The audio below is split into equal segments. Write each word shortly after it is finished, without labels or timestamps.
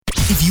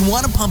If you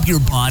want to pump your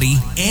body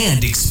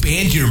and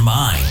expand your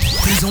mind,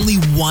 there's only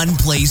one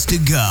place to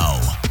go.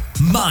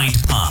 Mind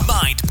Pump.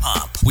 Mind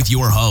Pump with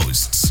your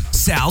hosts,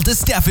 Sal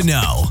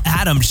DiStefano,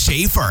 Adam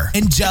Schaefer,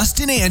 and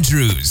Justin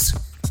Andrews.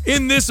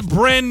 In this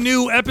brand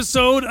new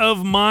episode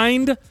of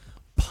Mind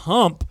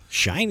Pump.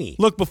 Shiny.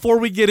 Look, before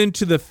we get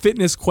into the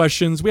fitness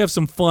questions, we have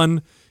some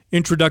fun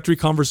introductory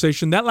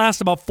conversation. That lasts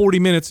about 40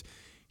 minutes.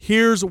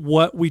 Here's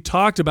what we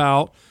talked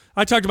about.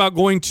 I talked about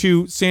going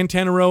to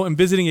Santana Row and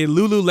visiting a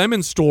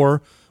Lululemon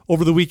store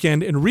over the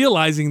weekend and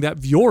realizing that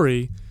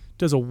Vuori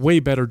does a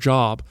way better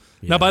job.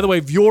 Yeah. Now, by the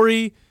way,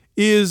 Vuori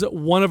is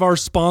one of our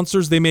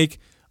sponsors. They make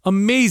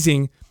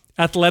amazing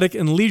athletic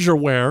and leisure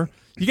wear.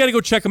 You got to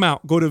go check them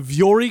out. Go to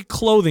Vuori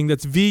Clothing.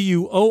 That's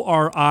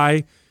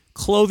VUORI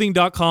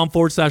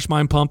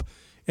clothing.com/mindpump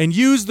and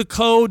use the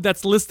code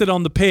that's listed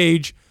on the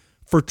page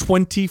for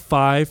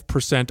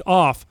 25%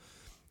 off.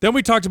 Then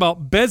we talked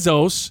about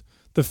Bezos,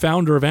 the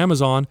founder of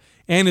Amazon,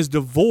 and his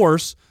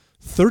divorce,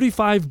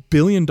 $35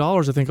 billion,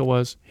 I think it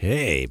was.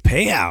 Hey,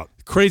 payout.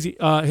 Crazy.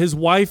 His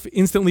wife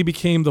instantly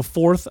became the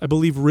fourth, I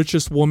believe,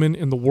 richest woman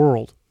in the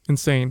world.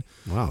 Insane.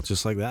 Wow,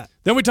 just like that.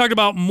 Then we talked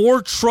about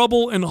more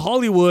trouble in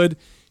Hollywood.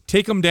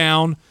 Take them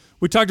down.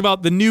 We talked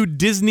about the new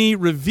Disney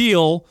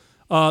reveal,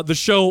 the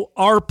show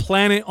Our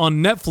Planet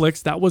on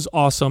Netflix. That was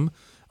awesome.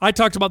 I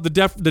talked about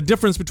the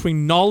difference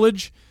between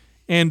knowledge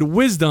and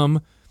wisdom.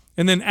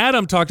 And then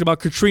Adam talked about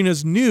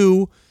Katrina's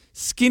new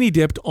skinny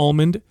dipped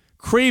almond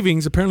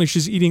cravings. Apparently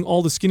she's eating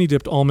all the skinny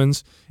dipped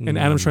almonds, and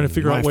Adam's trying to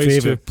figure out ways to... My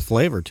favorite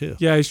flavor, too.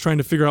 Yeah, he's trying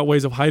to figure out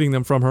ways of hiding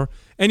them from her.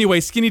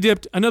 Anyway, Skinny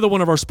Dipped, another one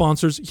of our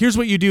sponsors. Here's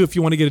what you do if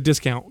you want to get a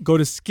discount. Go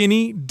to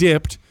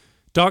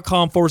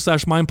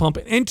skinnydipped.com/mindpump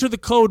and enter the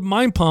code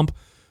mindpump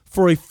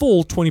for a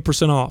full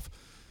 20% off.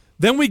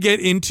 Then we get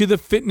into the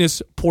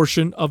fitness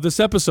portion of this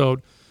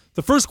episode.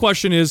 The first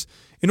question is,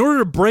 in order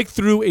to break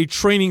through a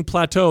training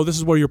plateau, this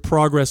is where your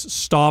progress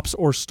stops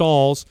or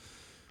stalls,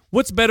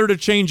 what's better to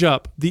change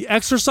up, the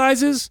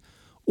exercises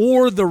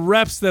or the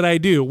reps that I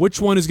do? Which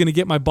one is going to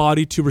get my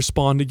body to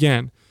respond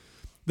again?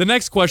 The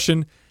next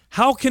question,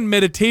 how can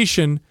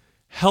meditation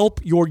help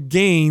your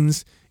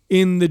gains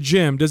in the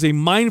gym? Does a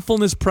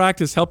mindfulness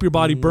practice help your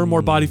body burn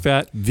more body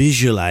fat?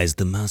 Visualize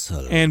the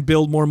muscle. And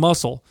build more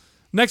muscle.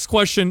 Next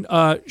question,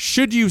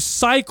 should you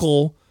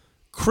cycle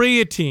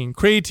creatine?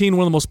 Creatine,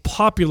 one of the most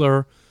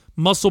popular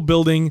muscle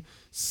building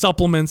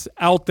supplements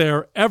out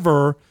there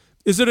ever.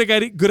 Is it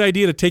a good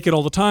idea to take it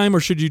all the time, or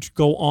should you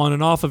go on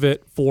and off of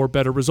it for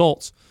better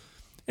results?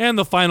 And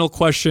the final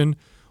question,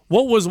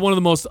 what was one of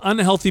the most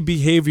unhealthy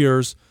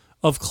behaviors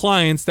of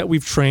clients that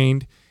we've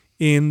trained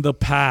in the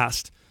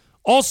past?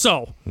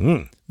 Also,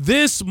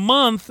 this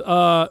month,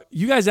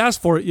 you guys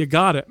asked for it, you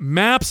got it.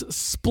 MAPS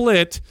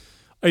Split,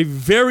 a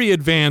very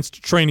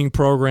advanced training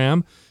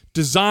program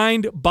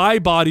designed by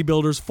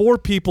bodybuilders for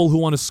people who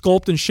want to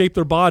sculpt and shape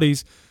their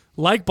bodies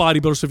like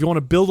bodybuilders. So if you want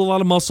to build a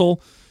lot of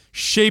muscle,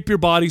 shape your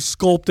body,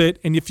 sculpt it,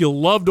 and if you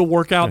love to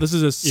work out, this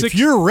is if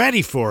you're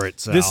ready for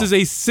it, Sal. This is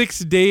a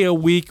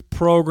 6-day-a-week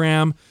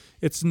program.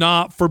 It's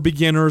not for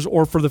beginners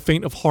or for the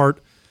faint of heart.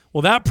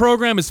 Well, that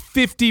program is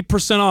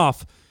 50%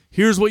 off.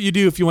 Here's what you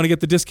do if you want to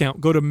get the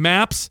discount. Go to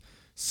MAPS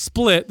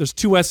Split. There's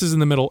two S's in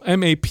the middle.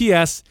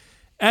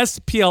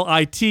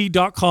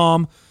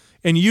 MAPSSPLIT.com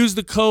and use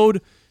the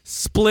code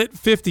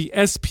SPLIT50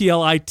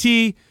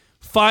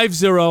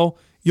 SPLIT50.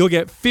 You'll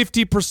get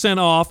 50%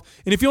 off.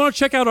 And if you want to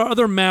check out our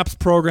other MAPS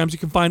programs, you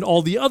can find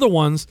all the other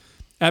ones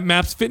at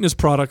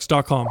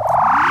mapsfitnessproducts.com.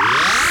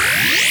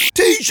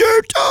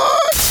 T-shirt time!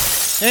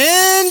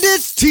 And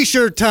it's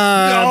T-shirt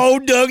time. Oh,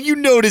 Doug, you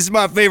know this is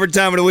my favorite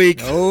time of the week.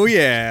 Oh,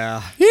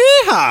 yeah.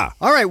 Yeehaw!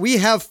 All right, we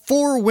have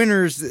 4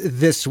 winners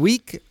this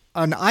week.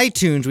 On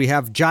iTunes, we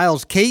have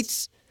Giles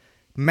Cates,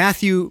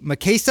 Matthew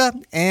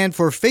McCasa, and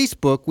for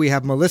Facebook, we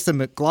have Melissa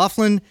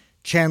McLaughlin,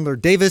 Chandler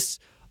Davis.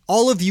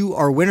 All of you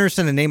are winners.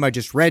 Send a name I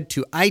just read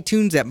to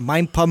iTunes at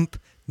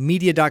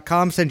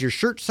mindpumpmedia.com. Send your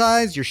shirt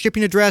size, your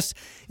shipping address,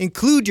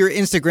 include your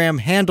Instagram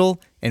handle,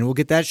 and we'll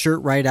get that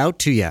shirt right out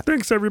to you.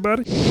 Thanks,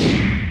 everybody.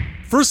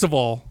 First of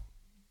all,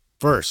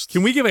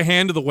 can we give a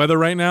hand to the weather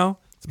right now?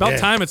 It's about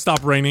time it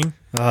stopped raining.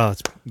 Oh,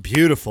 it's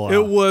beautiful out.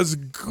 It was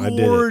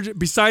gorgeous.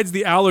 Besides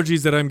the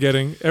allergies that I'm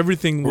getting,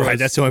 everything was... Right,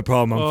 that's the only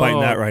problem. I'm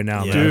fighting that right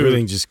now, man. Dude.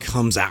 Everything just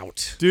comes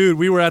out. Dude,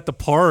 we were at the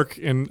park,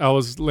 and I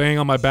was laying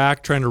on my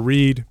back trying to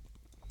read,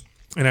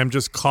 and I'm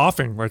just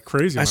coughing like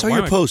crazy. I saw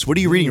your post. What are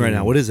you reading right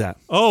now? What is that?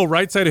 Oh,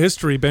 Right Side of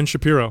History, Ben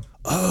Shapiro.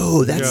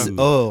 Oh, that's... Yeah.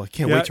 Oh, I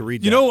can't wait to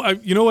read that.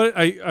 You know what?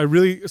 I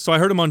really... So I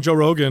heard him on Joe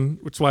Rogan,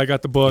 which is why I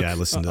got the book. Yeah, I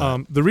listened to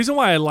that. The reason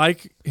why I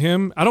like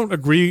him, I don't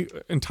agree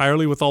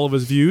entirely with all of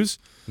his views,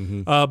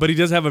 but he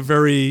does have a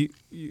very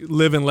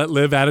live and let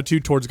live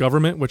attitude towards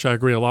government, which I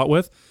agree a lot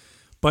with.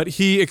 But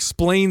he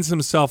explains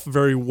himself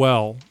very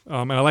well,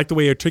 and I like the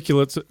way he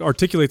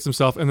articulates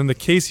himself. And then the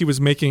case he was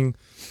making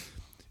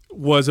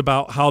was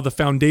about how the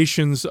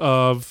foundations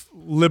of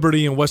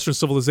liberty and Western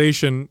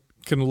civilization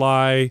can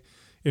lie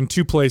in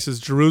two places: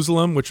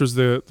 Jerusalem, which was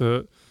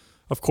the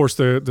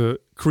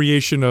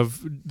creation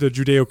of the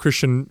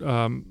Judeo-Christian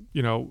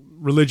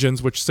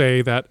religions, which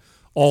say that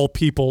all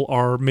people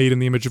are made in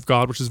the image of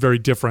God, which is very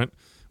different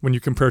when you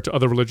compare it to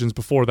other religions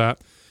before that.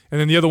 And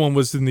then the other one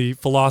was in the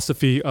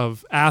philosophy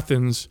of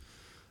Athens,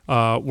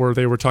 where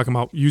they were talking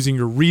about using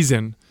your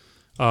reason.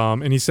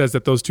 And he says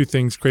that those two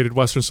things created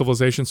Western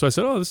civilization. So I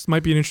said, this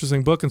might be an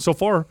interesting book. And so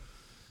far,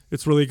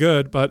 it's really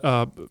good. But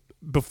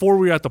before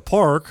we were at the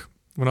park,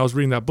 when I was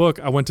reading that book,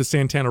 I went to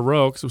Santana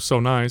Row because it was so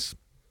nice.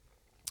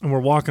 And we're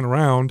walking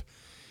around.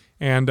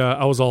 And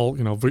I was all,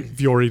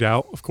 Viori'd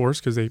out, of course,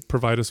 because they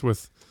provide us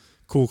with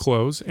cool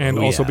clothes. And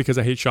also because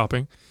I hate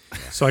shopping.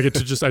 So I get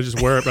to I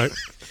just wear it, right?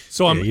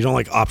 So you don't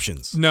like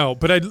options. No,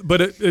 but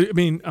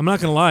I'm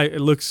not gonna lie.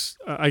 It looks.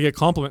 I get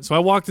compliments. So I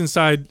walked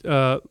inside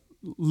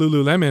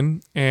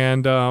Lululemon,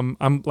 and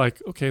I'm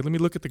like, okay, let me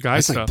look at the guy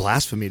stuff. It's like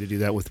blasphemy to do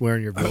that with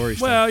wearing your Viori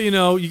stuff. Well,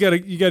 you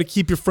gotta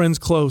keep your friends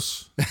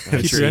close,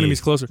 keep your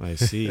enemies closer. I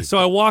see. So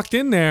I walked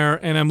in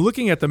there, and I'm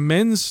looking at the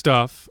men's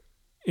stuff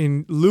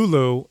in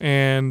Lulu,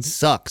 and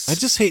sucks. I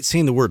just hate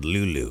saying the word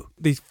Lulu.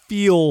 They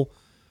feel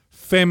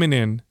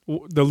feminine,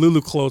 the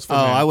Lulu clothes for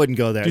men. I wouldn't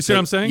go there. Do you see what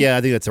I'm saying? Yeah,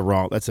 I think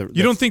that's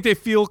You don't think they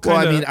feel kind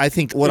of... Well, I mean, I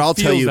think what I'll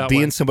tell you,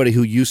 being somebody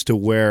who used to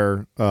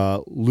wear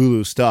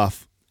Lulu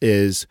stuff,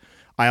 is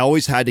I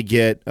always had to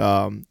get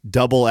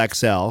double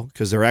XL,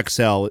 because they're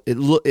XL.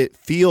 It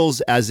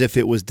feels as if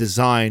it was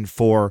designed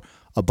for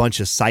a bunch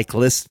of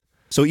cyclists.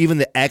 So even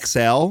the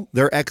XL,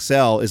 their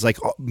XL is like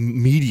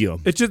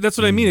medium. That's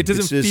what I mean. It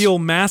doesn't feel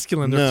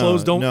masculine. Their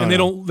clothes don't, and they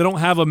don't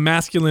have a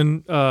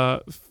masculine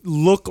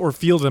look or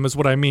feel to them. Is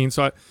what I mean.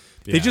 So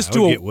they just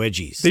do get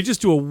wedgies. They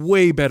just do a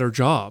way better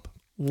job.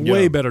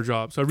 Way better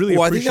job. So I really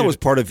appreciate I think that was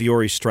part of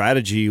Viori's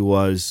strategy.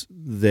 Was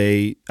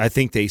I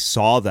think they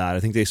saw that.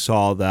 I think they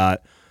saw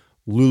that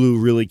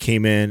Lulu really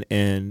came in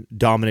and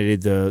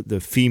dominated the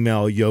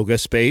female yoga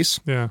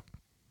space. Yeah.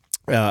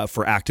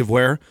 For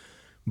activewear,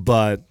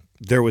 but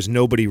there was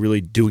nobody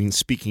really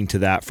speaking to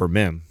that for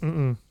men.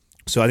 Mm-mm.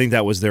 So I think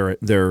that was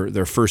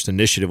their first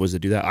initiative, was to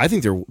do that. I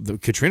think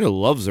Katrina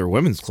loves their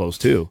women's clothes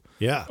too.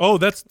 Yeah. Oh,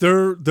 that's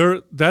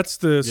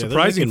the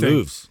surprising thing.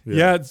 Moves.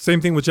 Yeah, same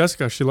thing with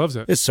Jessica. She loves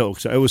it.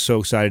 It was so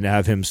exciting to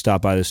have him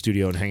stop by the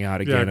studio and hang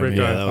out again. Yeah, great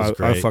guy. That was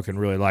great. I fucking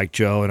really like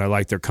Joe, and I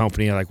like their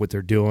company. I like what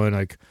they're doing.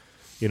 Like,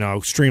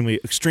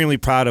 extremely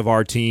proud of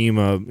our team.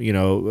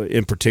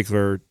 In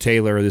particular,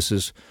 Taylor. This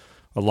is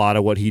a lot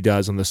of what he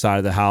does on the side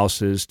of the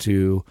house is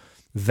to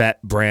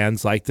vet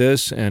brands like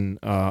this, and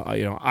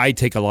I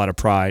take a lot of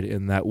pride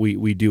in that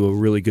we do a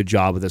really good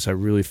job of this. I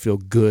really feel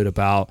good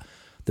about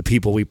the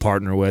people we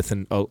partner with,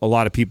 and a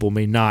lot of people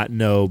may not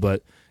know,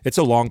 but it's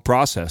a long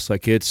process.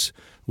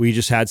 We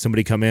just had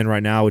somebody come in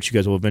right now, which you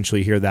guys will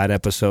eventually hear that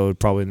episode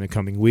probably in the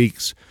coming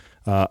weeks,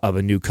 of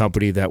a new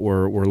company that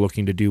we're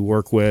looking to do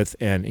work with,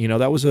 and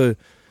that was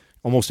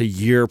almost a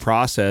year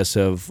process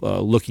of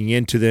looking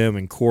into them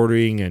and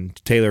courting,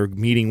 and Taylor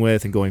meeting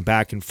with and going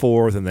back and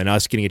forth, and then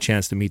us getting a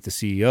chance to meet the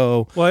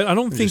CEO. Well, I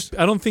don't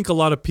think a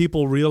lot of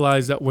people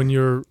realize that when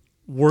you're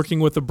working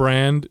with a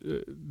brand,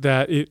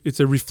 that it's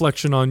a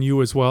reflection on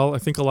you as well. I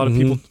think a lot of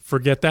people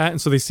forget that, and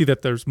so they see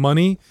that there's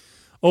money.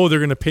 Oh, they're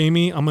going to pay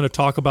me. I'm going to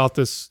talk about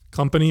this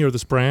company or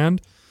this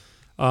brand.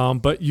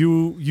 But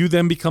you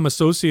then become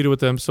associated with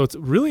them, so it's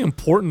really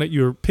important that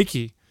you're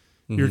picky.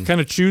 You're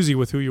kind of choosy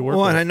with who you work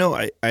with. Well, and I know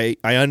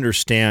I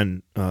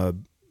understand,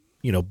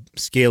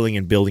 scaling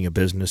and building a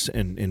business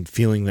and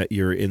feeling that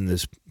you're in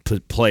this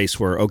place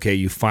where, okay,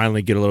 you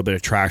finally get a little bit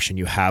of traction,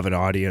 you have an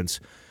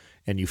audience,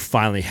 and you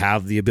finally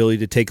have the ability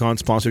to take on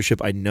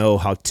sponsorship. I know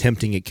how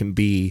tempting it can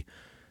be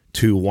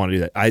to want to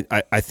do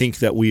that. I think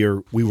that we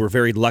were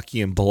very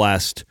lucky and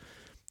blessed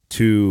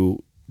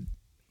to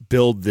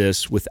build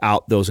this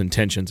without those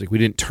intentions. Like, we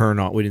didn't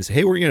say,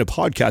 hey, we're going to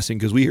podcasting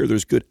because we hear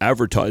there's good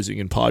advertising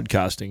in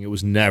podcasting. It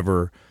was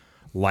never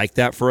like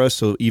that for us.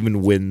 So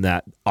even when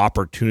that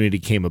opportunity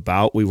came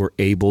about, we were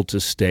able to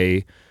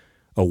stay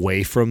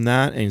away from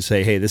that and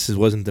say, hey, this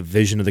wasn't the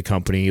vision of the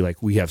company.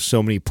 Like, we have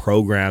so many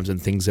programs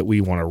and things that we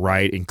want to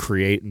write and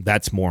create, and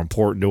that's more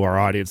important to our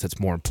audience. That's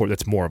more important.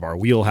 That's more of our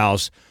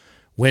wheelhouse.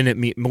 When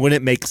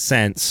it makes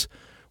sense,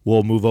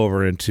 we'll move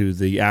over into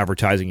the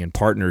advertising and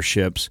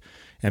partnerships.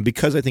 And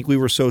because I think we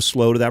were so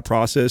slow to that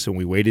process, and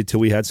we waited till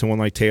we had someone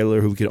like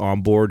Taylor who could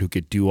onboard, who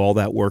could do all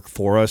that work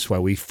for us,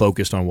 while we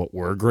focused on what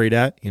we're great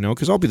at,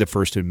 because I'll be the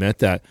first to admit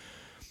that,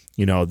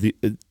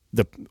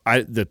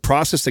 the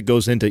process that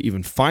goes into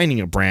even finding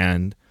a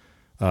brand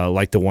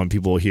like the one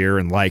people hear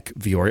and like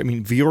Viori. I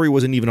mean, Viori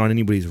wasn't even on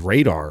anybody's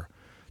radar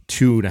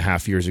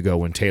 2.5 years ago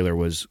when Taylor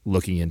was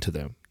looking into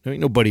them.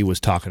 Nobody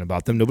was talking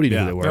about them. Nobody knew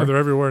who they were. No, they're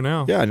everywhere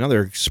now. Yeah, now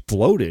they're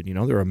exploded.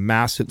 They're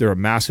a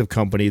massive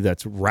company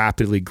that's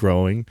rapidly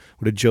growing.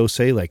 What did Joe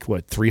say?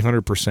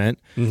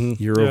 300%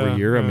 year over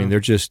year. I mean, they're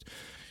just,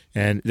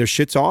 and their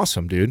shit's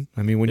awesome, dude.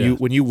 I mean,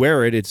 when you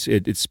wear it,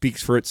 it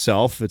speaks for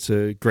itself. It's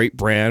a great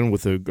brand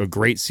with a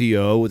great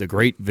CEO, with a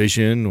great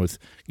vision, with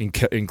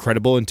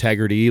incredible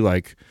integrity.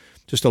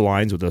 Just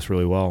aligns with us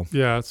really well.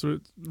 Yeah, it's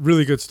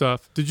really good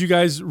stuff. Did you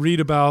guys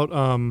read about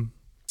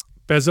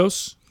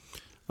Bezos?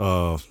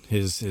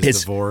 His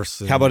divorce.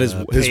 And, How about his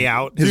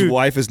payout? His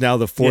wife is now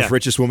the fourth Yeah.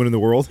 richest woman in the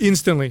world.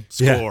 Instantly.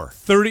 Score.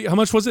 30. How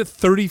much was it?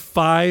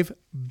 $35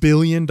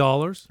 billion.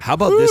 How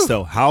about this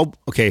though?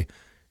 Okay,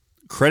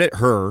 credit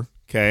her,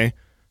 okay,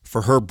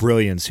 for her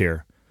brilliance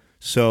here.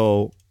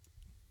 So,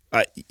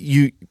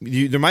 you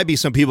there might be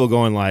some people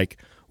going like,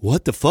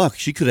 "What the fuck?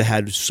 She could have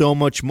had so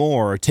much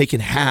more, or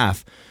taken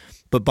half."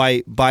 But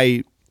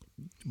by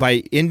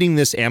ending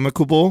this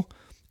amicable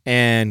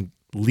and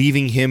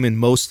leaving him in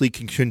mostly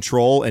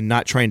control and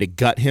not trying to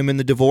gut him in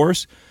the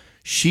divorce,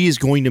 she is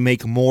going to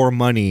make more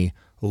money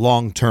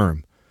long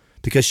term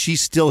because she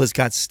still has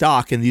got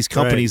stock in these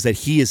companies that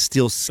he is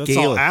still scaling.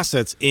 That's all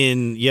assets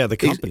in the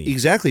company.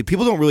 Exactly.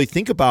 People don't really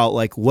think about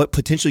like what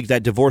potentially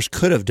that divorce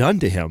could have done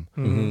to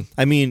him.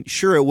 I mean,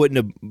 sure, it wouldn't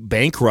have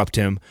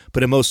bankrupted him,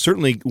 but it most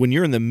certainly, when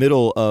you're in the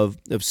middle of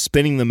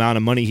spending the amount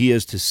of money he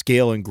is to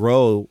scale and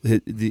grow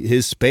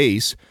his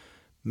space,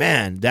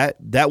 man,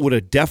 that would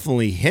have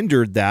definitely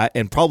hindered that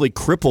and probably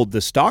crippled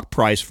the stock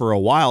price for a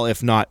while,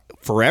 if not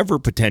forever,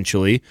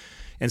 potentially.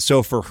 And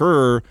so for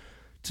her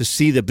to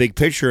see the big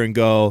picture and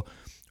go,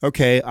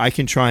 okay, I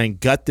can try and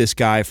gut this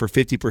guy for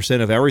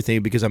 50% of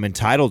everything because I'm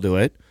entitled to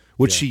it,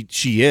 which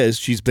she is.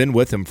 She's been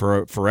with him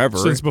for forever.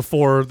 Since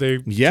before they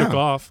took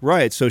off.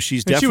 Right. So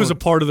she was a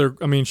part of their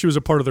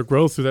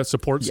growth through that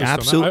support system.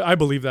 Absolutely. I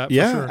believe that for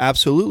sure.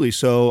 Absolutely.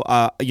 So,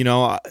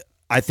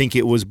 I think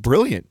it was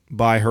brilliant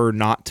by her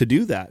not to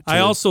do that. I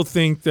also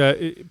think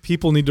that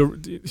people need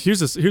to.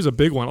 Here's a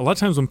big one. A lot of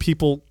times when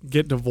people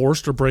get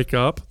divorced or break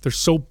up, they're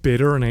so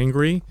bitter and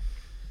angry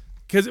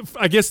because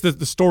I guess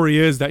the story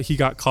is that he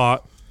got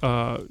caught,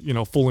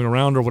 fooling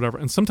around or whatever.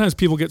 And sometimes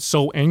people get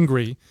so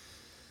angry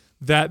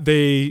that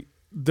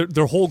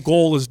their whole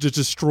goal is to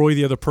destroy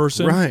the other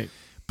person. Right.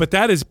 But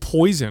that is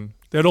poison.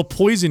 That'll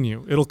poison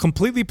you. It'll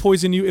completely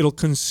poison you. It'll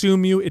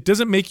consume you. It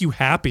doesn't make you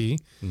happy.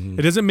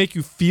 It doesn't make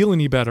you feel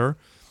any better.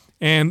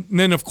 And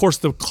then, of course,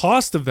 the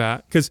cost of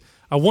that, because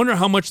I wonder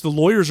how much the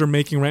lawyers are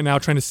making right now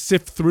trying to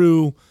sift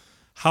through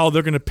how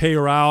they're going to pay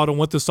her out and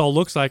what this all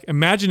looks like.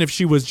 Imagine if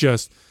she was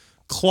just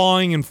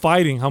clawing and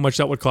fighting, how much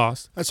that would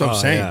cost. That's what I'm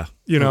saying. Yeah.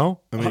 You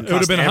know? I mean, it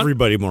would have been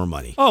everybody more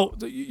money. Oh,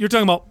 you're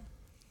talking about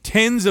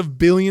tens of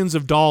billions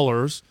of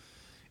dollars.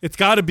 It's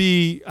got to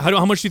be,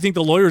 how much do you think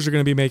the lawyers are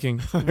going to be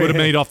making? Would have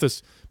made off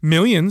this?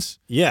 Millions?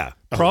 Yeah.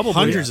 Probably.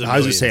 Hundreds of I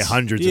was millions. going to say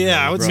hundreds of millions.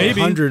 Yeah, I would bro. say Maybe.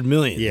 100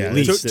 million. Yeah. At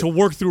least. To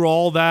work through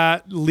all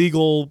that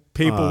legal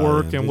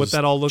paperwork and what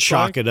that all looks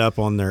chalk like. it up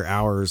on their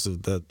hours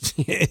of the,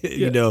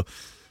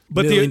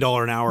 But $1 million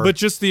an hour. But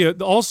just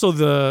also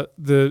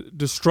the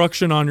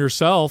destruction on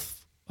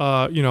yourself,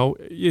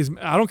 is,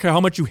 I don't care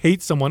how much you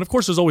hate someone. Of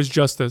course, there's always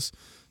justice.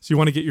 So you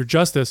want to get your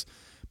justice.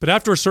 But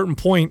after a certain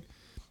point,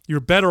 you're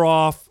better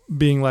off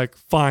being like,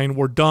 fine,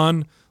 we're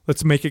done.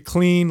 Let's make it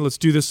clean. Let's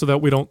do this so that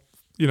we don't,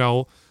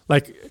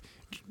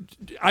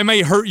 I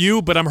may hurt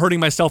you, but I'm hurting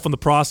myself in the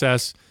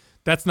process.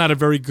 That's not a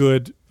very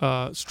good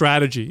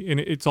strategy. And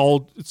it's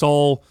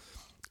all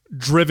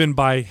driven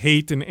by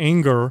hate and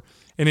anger,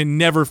 and it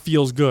never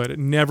feels good. It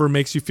never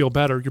makes you feel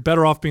better. You're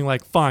better off being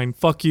like, fine,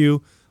 fuck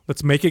you.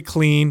 Let's make it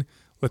clean.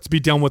 Let's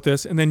be done with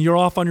this. And then you're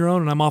off on your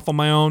own and I'm off on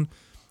my own.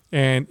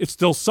 And it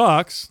still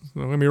sucks.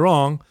 Don't get me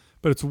wrong.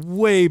 But it's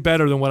way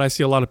better than what I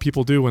see a lot of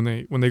people do when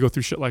they go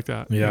through shit like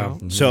that. Yeah.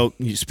 So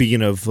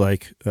speaking of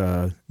like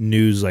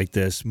news like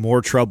this,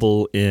 more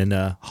trouble in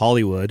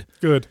Hollywood.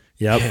 Good.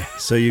 Yep.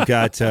 So you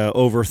got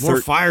over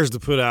more fires to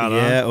put out.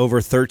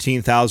 Over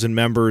 13,000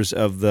 members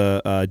of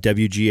the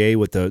WGA,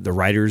 with the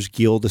Writers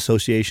Guild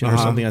Association or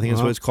something. I think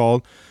that's what it's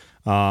called.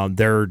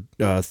 They're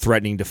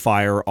threatening to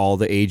fire all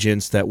the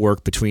agents that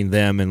work between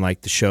them and like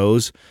the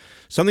shows.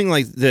 Something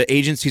like the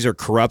agencies are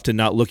corrupt and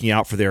not looking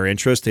out for their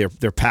interests. They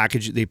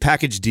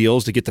package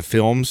deals to get the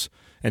films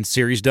and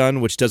series done,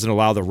 which doesn't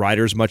allow the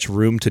writers much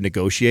room to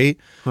negotiate.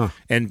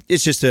 And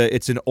it's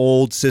an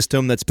old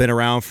system that's been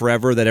around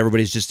forever that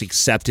everybody's just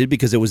accepted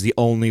because it was the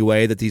only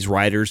way that these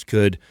writers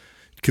could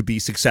be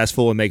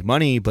successful and make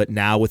money. But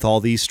now with all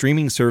these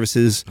streaming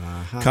services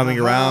coming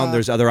around,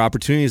 there's other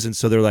opportunities, and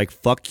so they're like,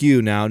 "Fuck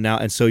you now."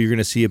 And so you're going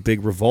to see a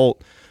big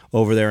revolt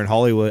over there in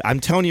Hollywood.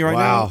 I'm telling you right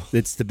now,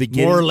 it's the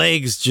beginning. More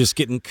legs just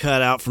getting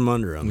cut out from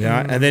under them.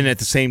 Yeah, and then at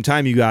the same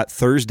time, you got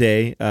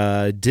Thursday.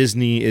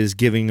 Disney is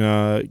giving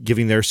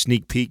their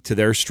sneak peek to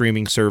their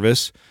streaming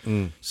service,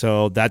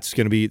 so that's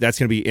gonna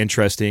be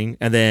interesting.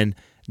 And then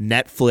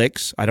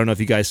Netflix, I don't know if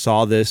you guys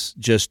saw this,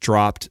 just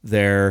dropped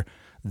their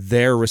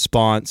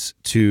response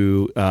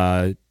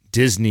to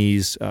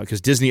Disney's,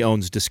 because Disney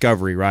owns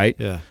Discovery, right?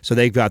 Yeah. So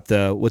they've got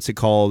what's it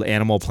called,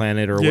 Animal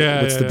Planet, or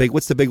what's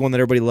the big one that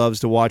everybody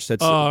loves to watch?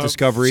 That's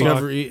Discovery.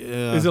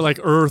 Is it like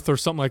Earth or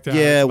something like that?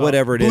 Yeah,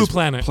 whatever it is. Blue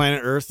Planet. Planet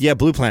Earth. Yeah,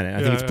 Blue Planet.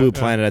 I think it's Blue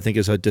Planet. I think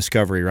is a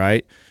Discovery,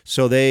 right?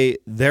 So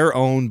they're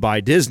owned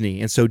by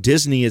Disney, and so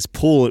Disney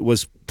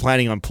was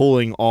planning on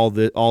pulling all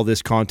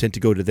this content to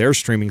go to their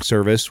streaming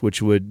service,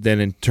 which would then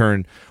in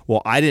turn,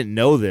 well, I didn't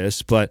know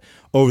this, but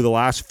over the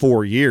last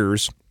 4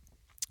 years,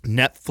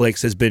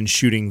 Netflix has been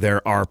shooting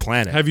their Our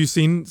Planet. Have you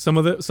seen some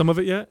of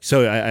it yet?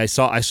 So I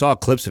saw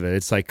clips of it.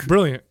 It's like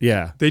brilliant.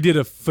 Yeah, they did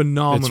a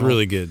phenomenal. It's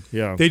really good.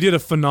 Yeah, they did a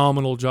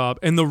phenomenal job.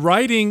 And the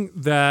writing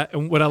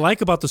and what I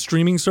like about the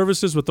streaming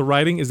services with the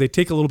writing is they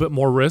take a little bit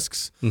more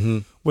risks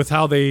with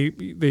how they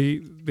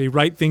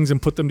write things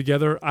and put them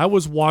together. I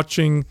was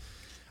watching,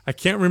 I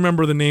can't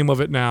remember the name of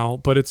it now,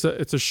 but it's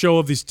a show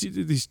of these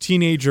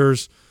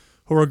teenagers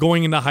who are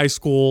going into high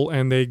school,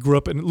 and they grew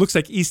up, and it looks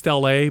like East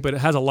LA, but it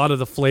has a lot of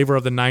the flavor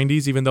of the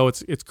 90s, even though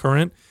it's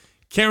current.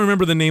 Can't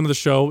remember the name of the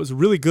show. It was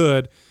really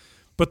good,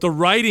 but the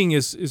writing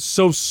is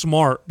so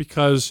smart,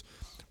 because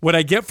what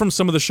I get from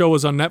some of the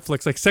shows on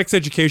Netflix, like Sex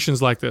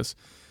Education's like this.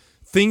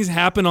 Things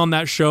happen on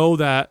that show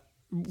that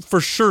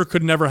for sure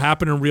could never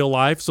happen in real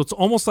life. So it's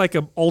almost like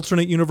an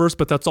alternate universe,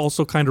 but that's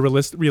also kind of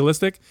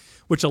realistic,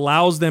 which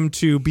allows them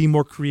to be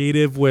more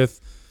creative with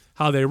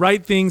how they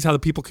write things, how the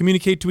people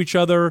communicate to each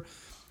other,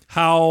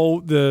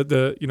 how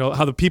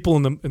how the people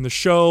in the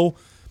show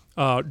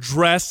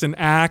dress and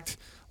act.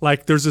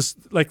 Like there's this,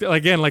 like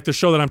the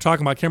show that I'm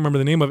talking about, I can't remember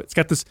the name of it. It's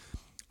got this,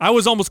 I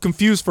was almost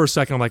confused for a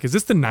second. I'm like, is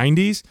this the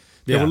 90s?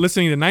 They were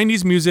listening to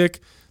 90s music.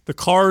 The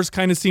cars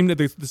kind of seemed,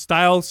 the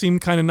style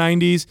seemed kind of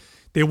 90s.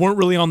 They weren't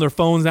really on their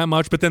phones that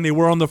much, but then they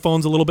were on their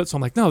phones a little bit. So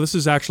I'm like, no, this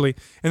is actually,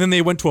 and then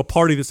they went to a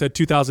party that said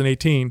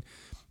 2018.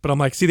 But I'm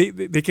like, see,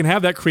 they can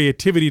have that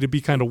creativity to be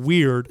kind of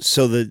weird.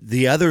 So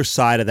the other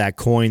side of that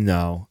coin,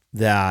 though,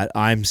 that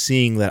I'm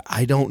seeing, that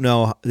I don't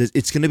know,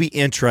 it's going to be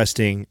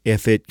interesting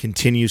if it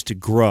continues to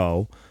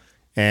grow,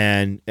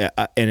 and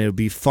it'll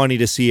be funny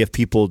to see if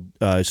people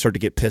start to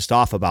get pissed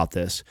off about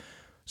this.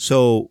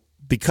 So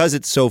because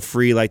it's so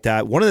free like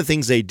that, one of the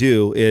things they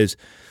do is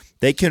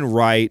they can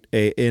write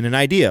in an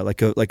idea,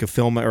 like a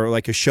film or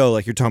like a show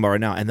like you're talking about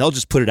right now, and they'll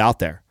just put it out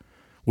there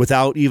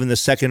without even the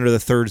second or the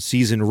third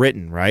season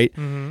written, right?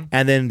 Mm-hmm.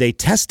 And then they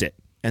test it,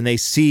 and they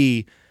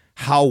see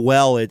how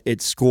well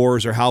it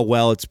scores, or how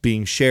well it's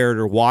being shared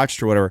or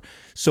watched or whatever.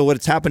 So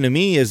what's happened to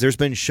me is there's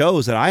been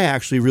shows that I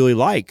actually really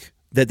like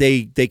that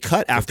they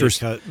cut after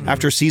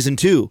season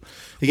 2.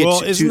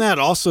 Well, isn't that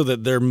also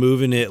that they're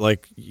moving it,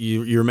 like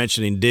you're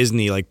mentioning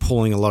Disney, like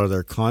pulling a lot of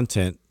their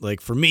content? Like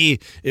for me,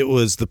 it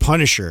was The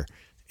Punisher,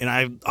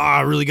 and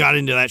I really got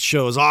into that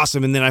show. It was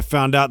awesome. And then I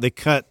found out they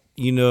cut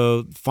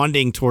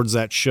funding towards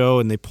that show,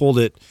 and they pulled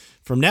it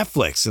from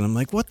Netflix, and I'm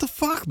like, what the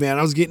fuck, man?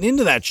 I was getting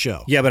into that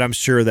show. Yeah, but I'm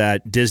sure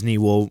that Disney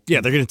will... Yeah,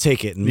 they're going to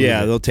take it.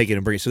 They'll take it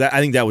and bring it. So I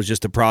think that was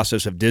just the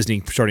process of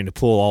Disney starting to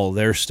pull all of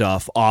their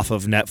stuff off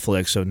of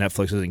Netflix, so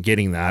Netflix isn't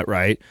getting that,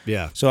 right?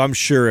 Yeah. So I'm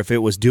sure if it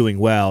was doing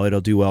well,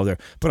 it'll do well there.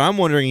 But I'm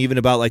wondering even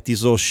about like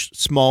these little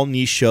small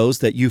niche shows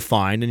that you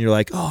find, and you're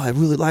like, oh, I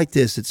really like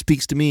this. It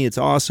speaks to me. It's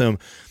awesome.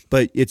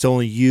 But it's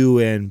only you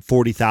and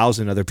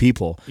 40,000 other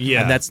people.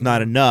 Yeah. And that's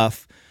not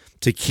enough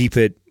to keep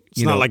it...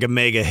 It's not like a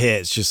mega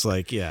hit. It's just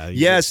like, so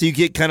you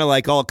get kind of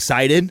like all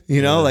excited,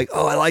 like,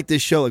 oh, I like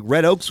this show. Like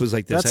Red Oaks was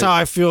like this. That's how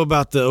I feel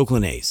about the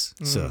Oakland A's.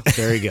 So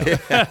there you go.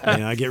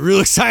 I get real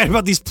excited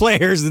about these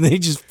players, and they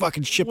just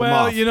fucking ship them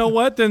off. Well, you know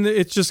what? Then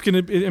it's just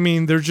going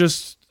to, they're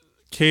just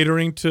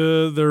catering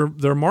to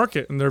their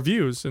market and their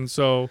views. And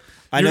so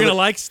you're going to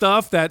like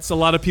stuff that's a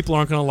lot of people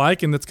aren't going to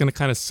like, and that's going to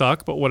kind of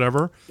suck, but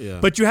whatever. Yeah.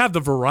 But you have the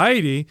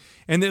variety,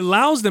 and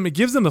it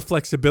gives them the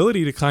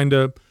flexibility to kind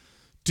of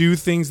do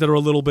things that are a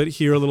little bit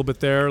here, a little bit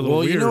there, a little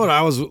weird. You know what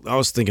I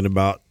was thinking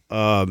about?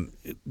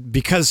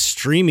 Because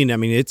streaming,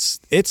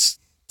 it's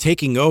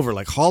taking over.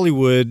 Like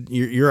Hollywood,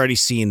 you're already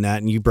seeing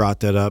that, and you brought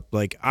that up.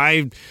 Like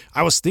I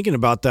was thinking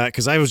about that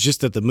because I was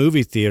just at the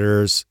movie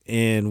theaters,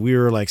 and we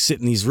were like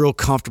sitting in these real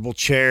comfortable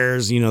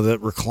chairs, that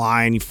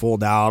recline, you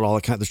fold out, all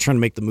that kind of. They're trying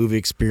to make the movie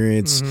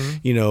experience,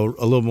 a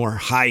little more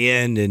high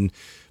end.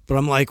 But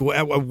I'm like,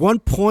 at one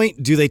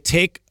point, do they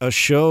take a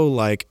show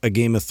like a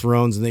Game of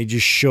Thrones and they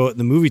just show it in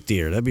the movie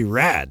theater? That'd be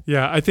rad.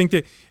 Yeah, I think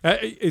that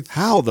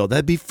how though?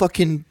 That'd be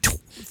fucking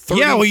 30,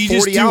 you 40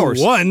 just do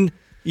hours.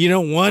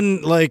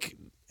 one like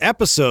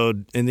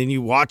episode, and then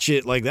you watch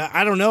it like that.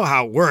 I don't know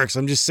how it works.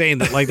 I'm just saying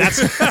that like that's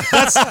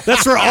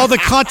where all the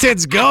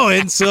content's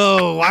going.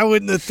 So why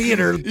wouldn't the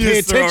theater pay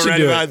attention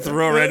to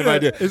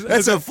it?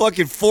 That's a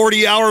fucking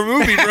 40-hour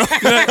movie, bro.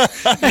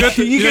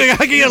 You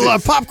gotta get a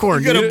lot of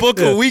popcorn. You gotta book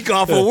a week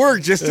off of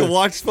work just to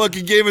watch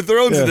fucking Game of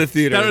Thrones in the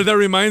theater. That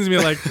reminds me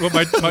of like what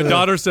my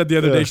daughter said the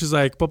other day. She's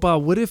like, Papa,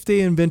 what if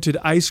they invented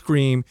ice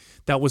cream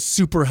that was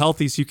super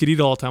healthy so you could eat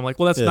it all the time? I'm like,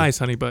 well, that's nice,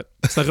 honey, but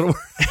it's not gonna work.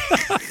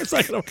 It's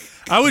not gonna work.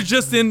 I was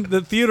just in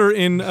the theater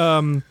in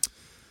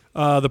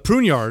the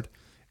Prune Yard,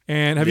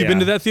 and have you been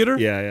to that theater?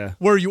 Yeah.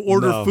 Where you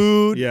order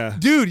food,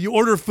 dude. You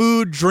order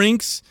food,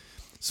 drinks.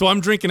 So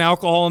I'm drinking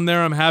alcohol in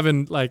there. I'm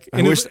having like,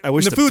 I wish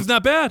the food's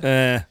not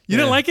bad. You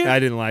didn't like it? I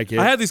didn't like it.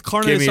 I had these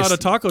carne asada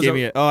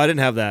tacos. I didn't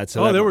have that.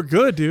 So they were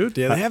good, dude.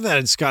 Yeah, they have that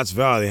in Scotts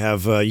Valley. They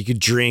have you could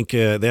drink.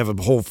 They have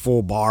a whole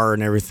full bar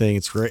and everything.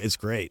 It's great. It's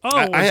great.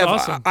 Oh,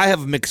 awesome. I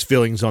have mixed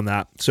feelings on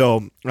that.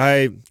 So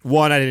I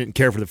didn't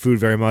care for the food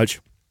very much.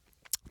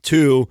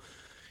 2,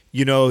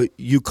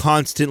 you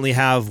constantly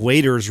have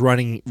waiters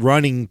running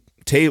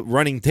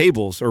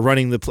tables or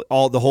running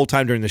the whole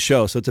time during the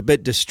show. So it's a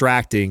bit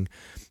distracting.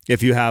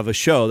 if you have a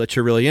show that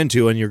you're really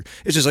into, and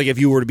it's just like if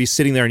you were to be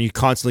sitting there and you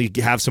constantly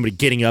have somebody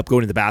getting up,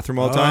 going to the bathroom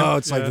all the time. Oh,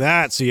 it's like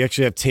that. So you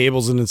actually have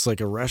tables and it's like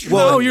a restaurant.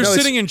 Well, you're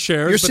sitting in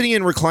chairs. You're sitting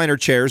in recliner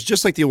chairs,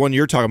 just like the one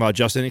you're talking about,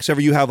 Justin, except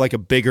for you have like a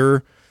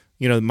bigger,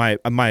 my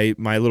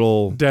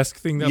little desk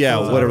thing. That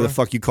whatever the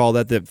fuck you call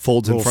that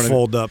folds in front of you.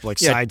 Fold up like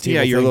side table.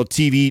 Yeah, your thing.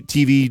 little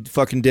TV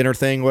fucking dinner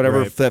thing,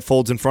 whatever that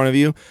folds in front of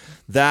you.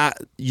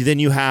 Then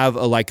you have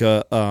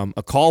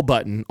a call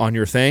button on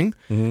your thing,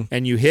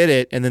 and you hit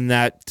it, and then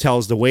that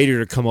tells the waiter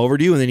to come over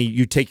to you, and then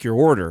you take your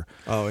order.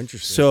 Oh,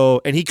 interesting.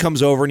 So, and he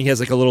comes over and he has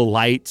like a little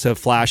light to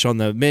flash on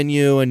the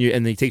menu, and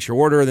he takes your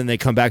order, and then they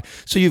come back.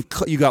 So you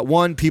got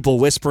people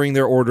whispering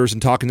their orders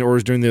and talking their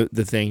orders during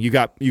the thing. You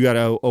got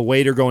a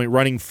waiter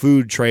running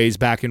food trays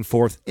back and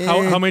forth.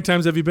 How many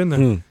times have you been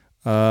there?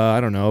 I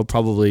don't know,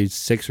 probably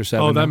 6 or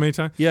 7. Oh, that many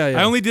times? Yeah.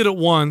 I only did it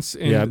once.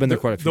 And I've been there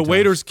quite a few times. The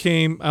waiters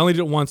came. I only did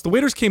it once. The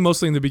waiters came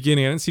mostly in the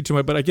beginning. I didn't see too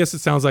much, but I guess it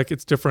sounds like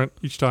it's different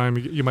each time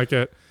you might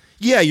get.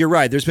 Yeah, you're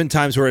right. There's been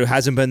times where it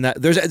hasn't been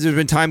that. There's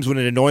been times when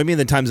it annoyed me, and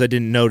then times I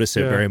didn't notice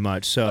it very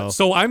much.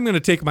 So I'm going to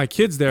take my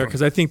kids there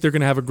because I think they're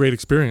going to have a great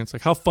experience.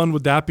 Like, how fun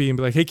would that be? And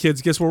be like, hey,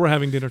 kids, guess where we're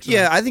having dinner tonight?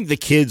 Yeah, I think the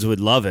kids would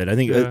love it. I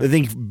think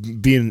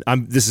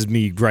this is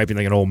me griping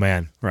like an old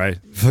man, right?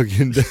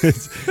 Fucking.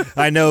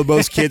 I know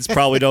most kids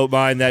probably don't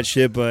mind that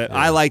shit, but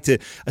I like to.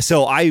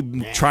 So I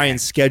try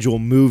and schedule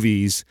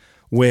movies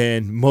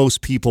when most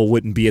people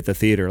wouldn't be at the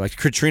theater. Like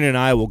Katrina and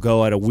I will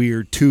go at a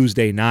weird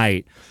Tuesday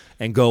night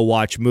and go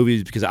watch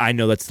movies because I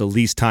know that's the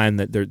least time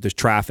that there's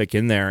traffic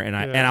in there, and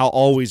I'll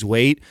always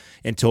wait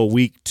until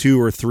week 2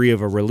 or 3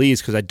 of a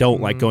release because I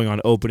don't like going on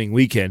opening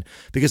weekend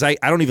because I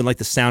don't even like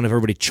the sound of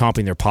everybody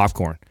chomping their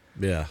popcorn.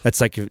 Yeah, that's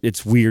like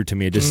it's weird to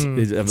me. It just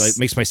it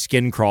makes my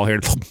skin crawl here.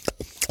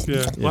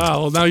 Yeah.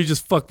 Wow. Well, now you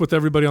just fucked with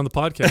everybody on the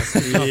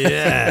podcast.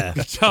 Yeah.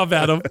 Good job,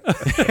 Adam.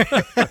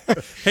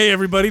 Hey,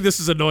 everybody.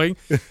 This is annoying.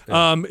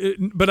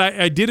 But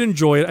I did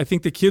enjoy it. I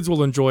think the kids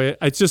will enjoy it.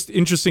 It's just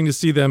interesting to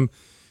see them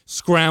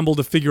scramble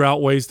to figure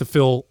out ways to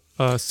fill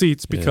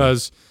seats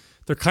because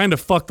they're kind of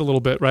fucked a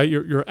little bit, right?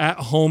 Your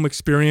at-home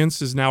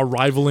experience is now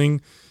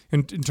rivaling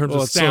in terms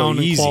of sound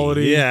and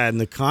quality. Yeah, and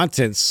the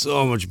content's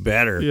so much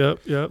better.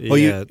 Yep.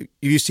 Well,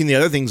 you've seen the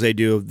other things they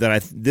do that I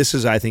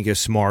think is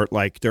smart.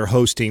 Like they're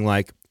hosting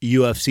like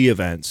UFC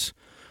events.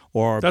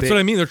 That's what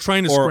I mean. They're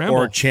trying to scramble.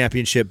 Or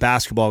championship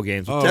basketball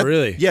games. Oh,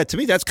 really? Yeah, to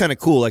me, that's kind of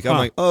cool. Like, I'm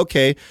like,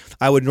 okay,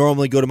 I would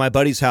normally go to my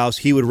buddy's house.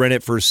 He would rent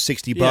it for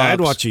 $60. Yeah,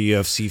 I'd watch a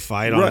UFC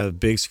fight on a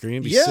big screen.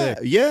 It'd be sick.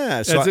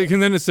 Yeah. So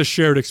and then it's a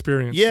shared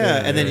experience.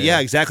 Yeah, and then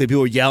exactly.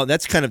 People yell.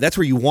 That's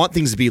where you want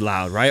things to be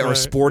loud, right? Or a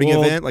sporting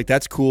event. Like,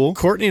 that's cool.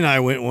 Courtney and I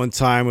went one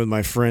time with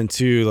my friend,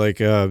 too. Like,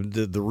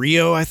 the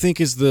Rio, I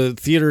think, is the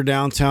theater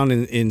downtown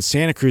in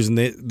Santa Cruz, and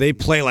they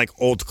play, like,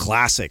 old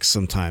classics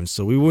sometimes.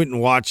 So we went and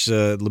watched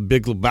The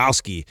Big Lebowski.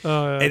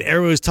 And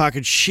everyone was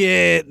talking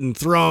shit and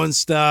throwing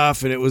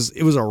stuff, and it was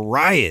a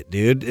riot,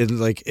 dude. And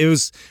like it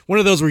was one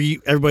of those where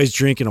everybody's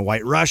drinking a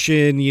White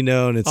Russian,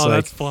 and it's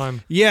that's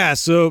fun. Yeah,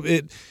 so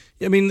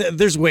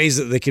there's ways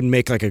that they can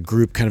make like a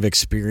group kind of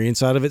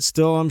experience out of it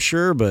still, I'm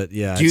sure, but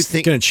it's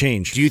going to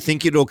change. Do you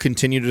think it'll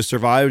continue to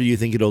survive, or do you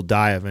think it'll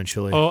die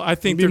eventually? Oh, I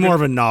think it'll be more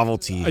of a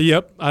novelty.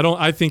 Yep.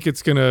 I think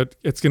it's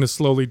gonna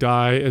slowly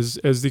die as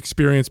the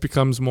experience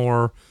becomes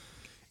more.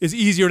 It's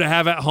easier to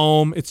have at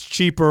home. It's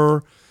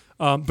cheaper.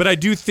 But I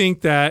do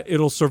think that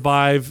it'll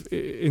survive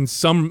in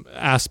some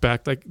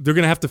aspect. Like they're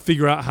going to have to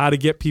figure out how to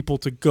get people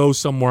to go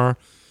somewhere,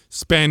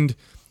 spend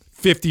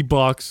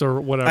 $50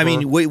 or whatever. I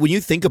mean, when you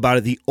think about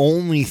it, the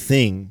only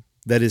thing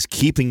that is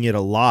keeping it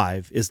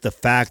alive is the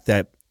fact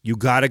that you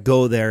got to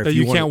go there. That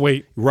you can't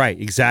wait. Right,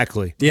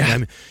 exactly.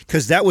 Yeah.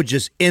 Because that would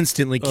just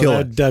instantly kill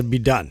it. That'd be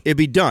done. It'd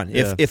be done.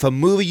 Yeah. If a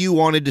movie you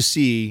wanted to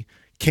see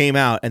came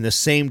out and the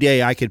same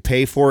day I could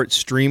pay for it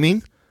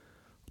streaming,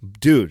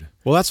 dude.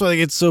 Well, that's why they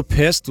get so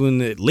pissed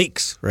when it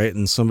leaks, right?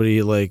 And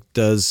somebody like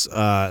does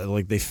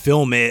they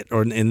film it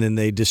and then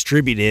they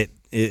distribute it.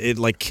 It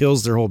like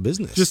kills their whole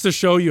business. Just to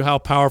show you how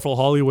powerful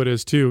Hollywood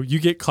is too. You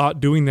get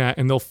caught doing that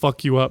and they'll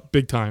fuck you up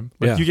big time.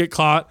 Like you get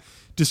caught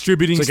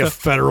distributing it's like stuff.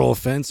 a federal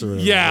offense or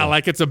whatever. Yeah,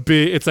 like it's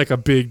like a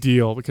big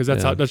deal because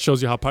that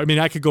shows you how powerful. I mean,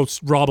 I could go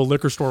rob a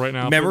liquor store right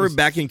now. Remember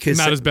back in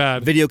not as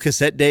bad. video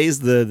cassette days,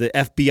 the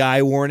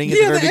FBI warning at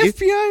the very beginning?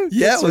 FBI?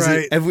 Yeah, it was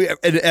right.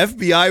 an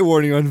FBI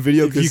warning on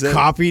video cassette. You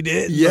copied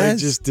it? Yes. Like,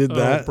 just did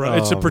that? Bro.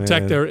 It's to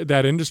protect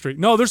that industry.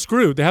 No, they're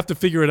screwed. They have to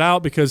figure it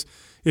out because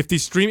if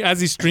these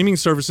streaming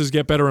services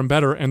get better and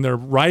better and their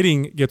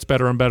writing gets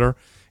better and better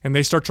and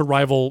they start to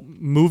rival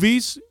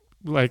movies,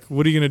 like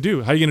what are you going to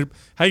do? How are you going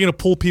to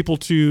pull people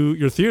to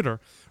your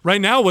theater?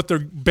 Right now what they're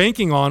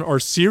banking on are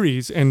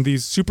series and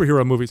these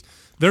superhero movies.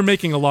 They're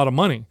making a lot of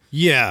money.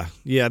 Yeah.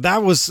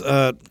 That was,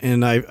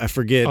 and I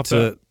forget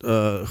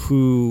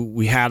who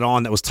we had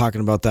on that was talking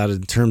about that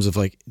in terms of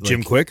like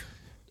Jim Quick?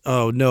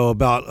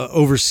 about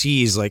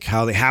overseas, like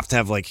how they have to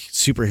have like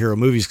superhero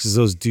movies because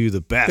those do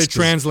the best. They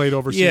translate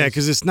overseas. Yeah,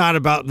 because it's not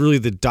about really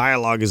the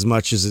dialogue as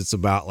much as it's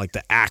about like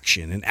the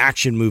action, and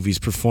action movies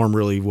perform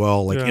really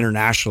well like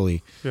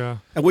internationally. Yeah,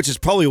 and which is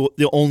probably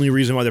the only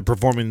reason why they're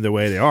performing the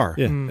way they are.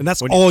 Yeah, and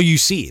that's all you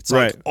see. It's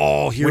right. like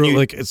all hero.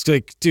 Like it's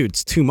like, dude,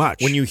 it's too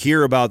much. When you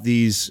hear about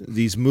these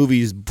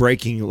movies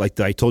breaking, like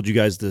I told you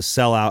guys, the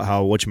sellout,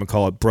 how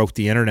whatchamacallit broke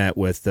the internet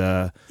with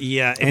Endgame,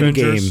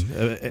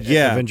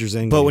 Avengers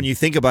Endgame. But when you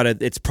think about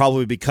it, it's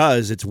probably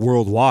because it's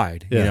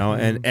worldwide, you know,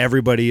 and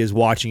everybody is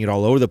watching it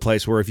all over the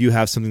place. Where if you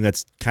have something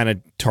that's kind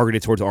of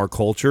targeted towards our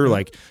culture,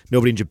 like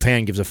nobody in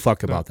Japan gives a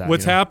fuck about that.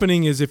 What's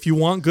happening is if you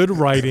want good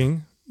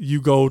writing,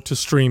 you go to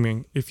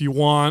streaming. If you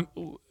want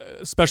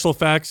special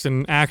effects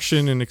and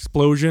action and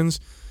explosions,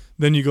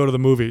 then you go to the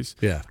movies.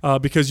 Yeah.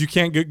 Because you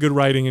can't get good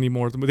writing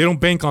anymore. They don't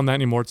bank on that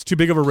anymore. It's too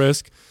big of a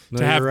risk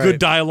to have good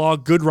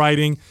dialogue, good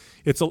writing.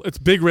 It's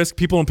big risk.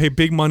 People don't pay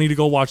big money to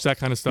go watch that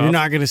kind of stuff. You're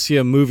not going to see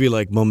a movie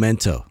like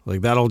Memento.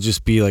 Like that'll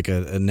just be like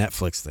a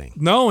Netflix thing.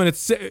 No, and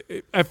it's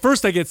at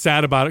first I get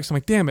sad about it because I'm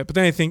like, damn it. But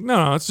then I think,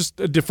 no, it's just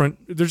a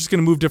different. They're just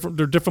going to move different.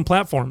 They're different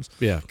platforms.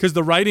 Yeah. Because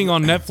the writing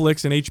on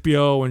Netflix and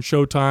HBO and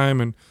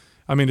Showtime and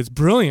I mean, it's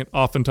brilliant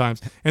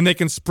oftentimes, and they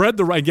can spread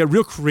the get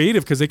real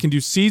creative because they can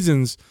do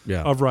seasons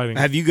of writing.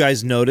 Have you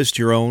guys noticed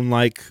your own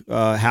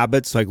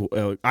habits? Like,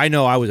 I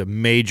know I was a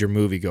major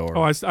moviegoer.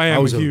 Oh, I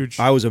am huge.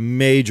 I was a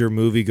major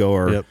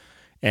moviegoer. Yep.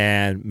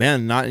 And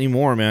man, not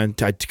anymore, man.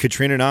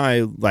 Katrina and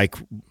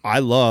I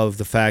love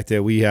the fact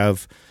that we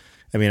have.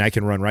 I mean, I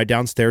can run right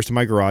downstairs to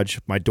my garage.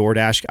 My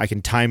DoorDash, I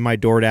can time my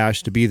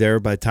DoorDash to be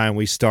there by the time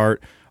we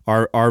start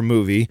our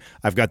movie.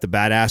 I've got the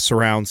badass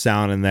surround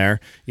sound in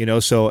there, you know.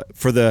 So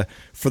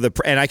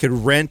and I could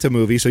rent a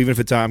movie. So even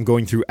if I'm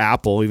going through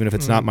Apple, even if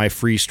it's not my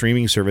free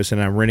streaming service,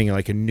 and I'm renting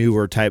like a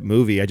newer type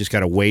movie, I just got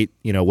to wait.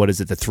 You know, what is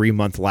it? The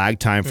 3-month lag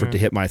time for it to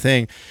hit my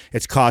thing.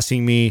 It's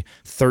costing me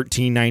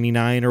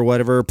 $13.99 or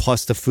whatever,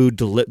 plus the food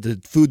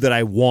that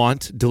I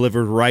want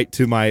delivered right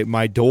to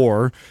my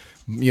door.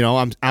 You know,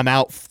 I'm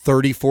out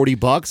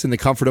 $30-$40 in the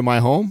comfort of my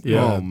home.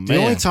 Yeah. Oh, man. The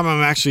only time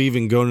I'm actually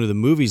even going to the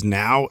movies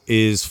now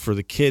is for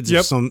the kids.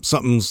 Yep. If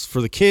something's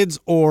for the kids,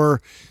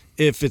 or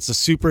if it's a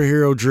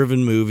superhero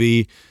driven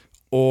movie,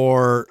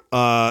 or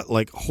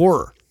like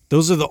horror.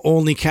 Those are the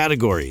only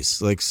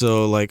categories. Like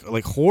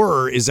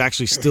horror is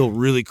actually still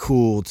really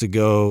cool to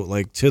go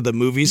like to the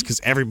movies because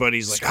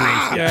everybody's like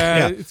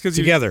it's because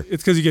together.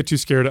 It's because you get too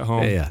scared at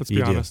home. Yeah, let's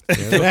be honest.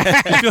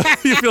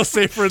 You feel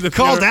safer in the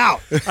called theater.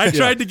 out. I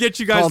tried to get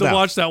you guys Called to out.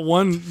 watch that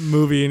one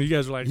movie, and you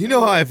guys were like, You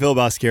know how I feel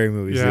about scary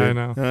movies. Yeah, dude.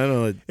 I know. I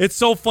know. It's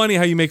so funny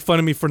how you make fun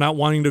of me for not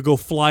wanting to go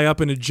fly up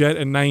in a jet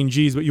at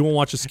 9Gs, but you won't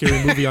watch a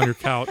scary movie on your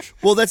couch.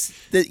 Well, that's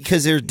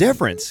because there's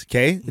difference.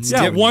 Okay, it's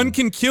different. One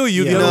can kill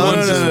you. The No, other no,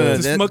 one's no, no,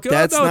 just no. smoke.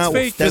 That's it's not-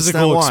 fake. that's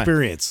Physical not why.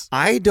 experience.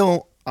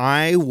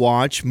 I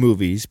watch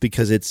movies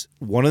because it's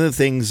one of the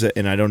things,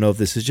 and I don't know if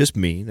this is just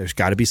me. There's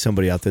got to be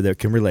somebody out there that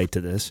can relate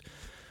to this.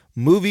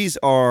 Movies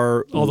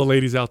are All the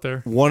ladies out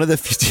there. one of the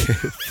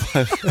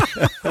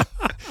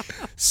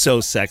so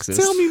sexist.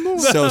 Tell me more.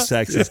 So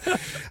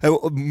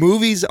sexist.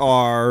 Movies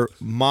are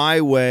my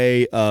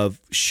way of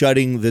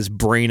shutting this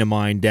brain of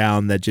mine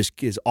down that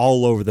just is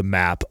all over the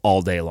map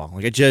all day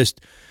long.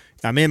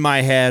 I'm in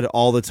my head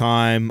all the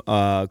time,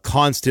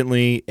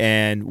 constantly.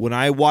 And when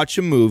I watch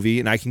a movie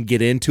and I can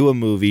get into a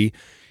movie,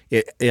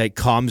 it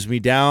calms me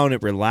down.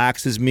 It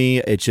relaxes me.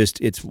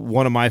 It's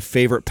one of my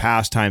favorite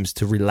pastimes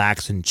to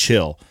relax and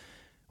chill.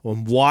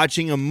 When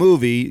watching a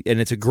movie,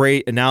 and it's a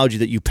great analogy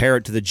that you pair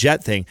it to the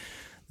jet thing,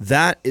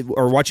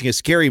 or watching a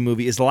scary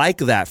movie is like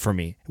that for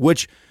me,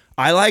 which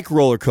I like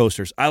roller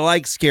coasters. I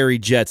like scary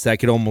jets that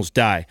could almost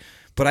die.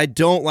 But I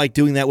don't like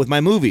doing that with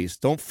my movies.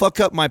 Don't fuck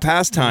up my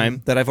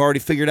pastime that I've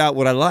already figured out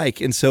what I like.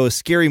 And so a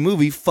scary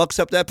movie fucks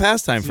up that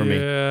pastime for me.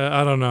 Yeah,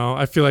 I don't know.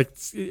 I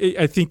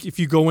think if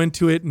you go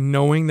into it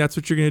knowing that's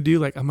what you're going to do,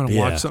 like I'm going to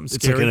watch something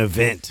It's scary. like an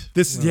event.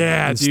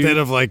 Instead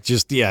of like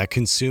just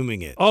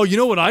consuming it. Oh, you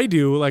know what I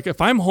do? Like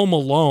if I'm home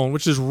alone,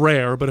 which is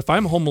rare, but if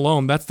I'm home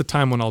alone, that's the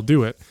time when I'll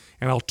do it.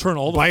 And I'll turn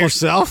all the By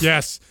yourself?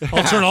 Yes.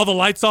 I'll turn all the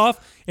lights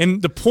off.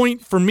 And the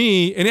point for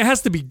me, and it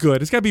has to be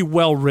good. It's got to be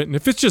well written.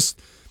 If it's just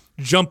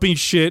jumping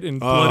shit and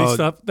bloody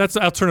stuff,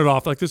 I'll turn it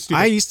off. Like this.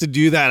 I used to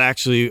do that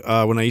actually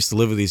when I used to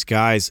live with these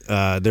guys.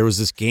 There was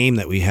this game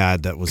that we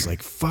had that was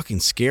like fucking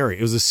scary.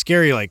 It was a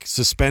scary, like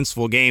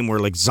suspenseful game where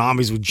like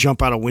zombies would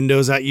jump out of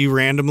windows at you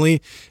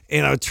randomly,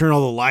 and I would turn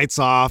all the lights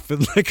off,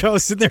 and like I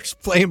was sitting there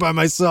playing by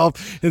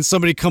myself, and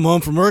somebody come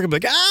home from work and be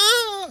like,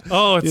 ah!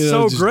 Oh, it's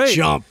just great.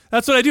 Jump.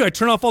 That's what I do. I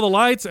turn off all the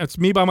lights. It's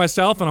me by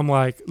myself, and I'm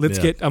like,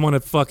 I'm gonna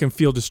fucking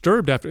feel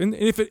disturbed after.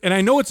 And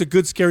I know it's a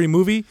good scary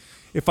movie.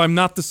 If I'm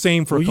not the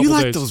same for a couple you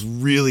like days. those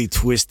really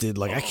twisted,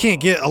 like I can't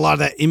get a lot of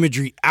that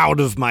imagery out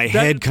of my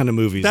head kind of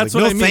movies. That's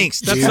like, what no I mean. thanks.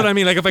 That's dude. what I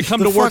mean. Like if I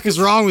come the to work, fuck is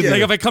wrong with you?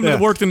 Like if I come to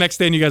work the next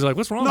day and you guys are like,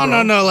 "What's wrong?"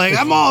 bro? No. Like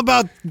I'm all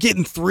about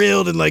getting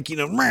thrilled and like like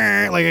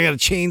I got a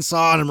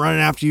chainsaw and I'm running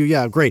after you.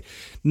 Yeah, great.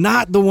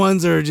 Not the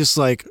ones that are just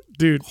like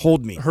Dude,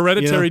 hold me.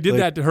 Hereditary did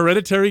like, that.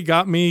 Hereditary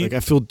got me. Like I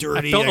feel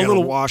dirty. I felt I a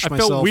little. wash I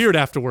myself. felt weird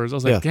afterwards. I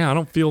was like, Yeah. I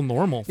don't feel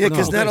normal. Yeah,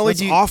 because not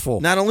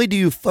only do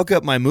you fuck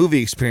up my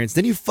movie experience,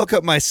 then you fuck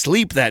up my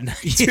sleep that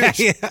night.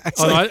 Yeah.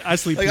 Oh, no, I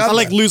sleep. I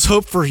lose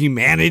hope for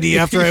humanity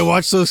after I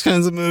watch those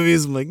kinds of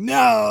movies. I'm like,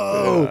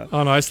 no.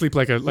 Oh no, I sleep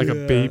like a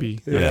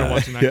baby after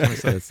watching that kind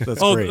of stuff.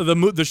 That's Oh,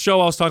 great. the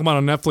show I was talking about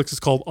on Netflix is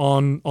called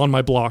On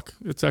My Block.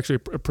 It's actually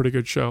a pretty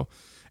good show.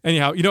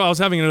 Anyhow, I was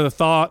having another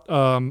thought,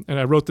 and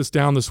I wrote this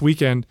down this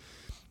weekend.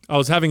 I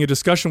was having a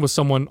discussion with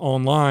someone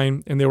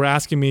online, and they were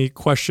asking me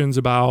questions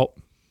about,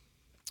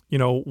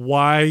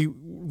 why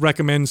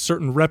recommend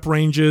certain rep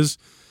ranges,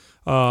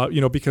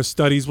 because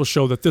studies will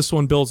show that this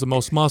one builds the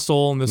most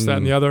muscle and this, that,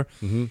 and the other.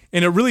 Mm-hmm.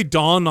 And it really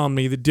dawned on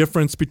me the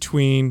difference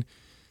between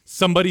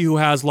somebody who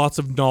has lots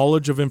of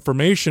knowledge of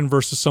information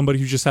versus somebody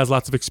who just has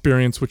lots of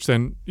experience, which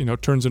then,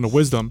 turns into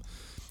wisdom.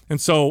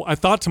 And so I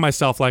thought to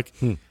myself,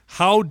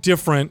 how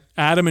different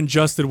Adam and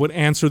Justin would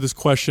answer this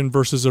question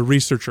versus a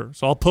researcher.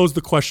 So I'll pose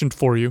the question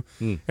for you,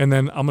 and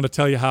then I'm going to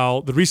tell you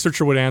how the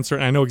researcher would answer,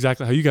 and I know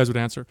exactly how you guys would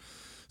answer.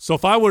 So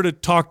if I were to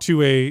talk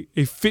to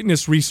a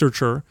fitness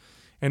researcher,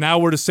 and I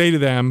were to say to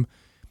them,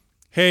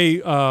 hey,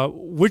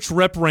 which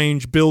rep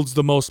range builds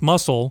the most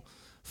muscle,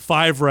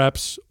 5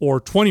 reps or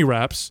 20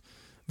 reps,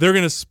 they're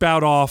going to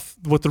spout off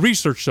what the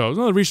research shows.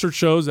 Well, the research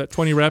shows that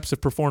 20 reps,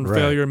 if performed to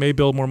failure, may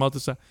build more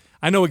muscle.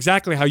 I know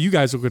exactly how you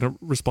guys are going to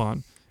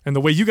respond. And the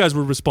way you guys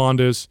would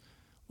respond is,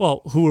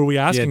 well, who are we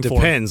asking for? Yeah, it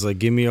depends. Like,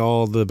 give me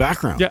all the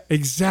background. Yeah,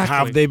 exactly.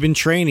 How have they been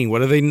training?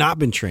 What have they not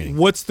been training?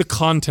 What's the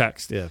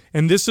context? Yeah.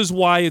 And this is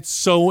why it's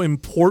so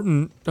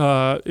important,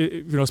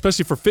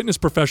 especially for fitness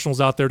professionals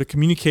out there, to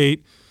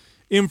communicate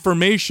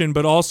information,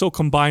 but also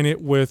combine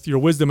it with your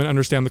wisdom and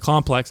understand the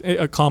context.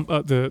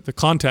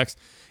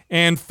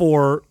 And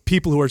for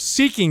people who are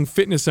seeking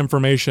fitness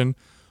information,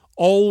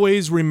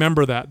 always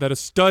remember that a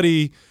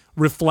study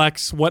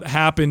reflects what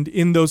happened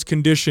in those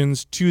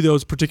conditions to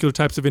those particular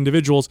types of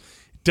individuals.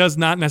 Does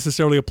not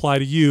necessarily apply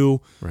to you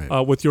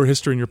with your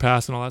history and your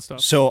past and all that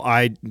stuff. So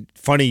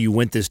funny you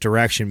went this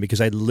direction,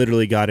 because I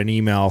literally got an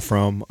email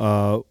from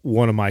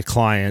one of my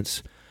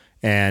clients,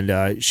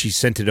 and she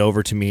sent it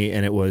over to me,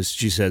 and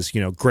she says,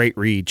 great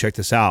read, check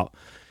this out.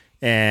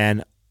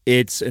 And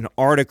it's an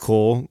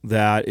article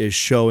that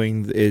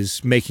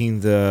is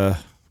making the,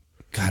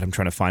 God, I'm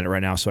trying to find it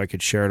right now so I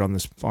could share it on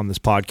this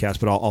podcast,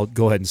 but I'll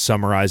go ahead and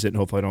summarize it and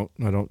hope I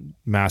don't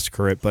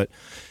massacre it. But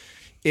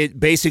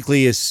it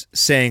basically is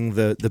saying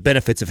the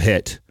benefits of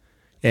HIIT.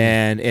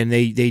 And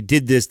they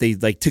did this,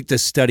 they took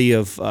this study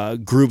of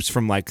groups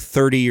from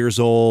 30 years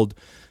old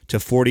to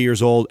 40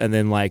 years old, and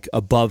then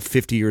above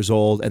 50 years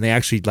old, and they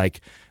actually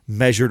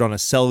measured on a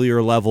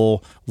cellular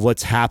level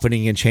what's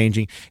happening and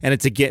changing. And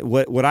it's again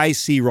what I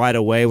see right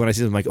away when I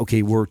see them,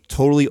 okay, we're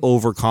totally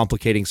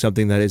overcomplicating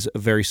something that is a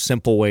very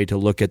simple way to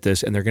look at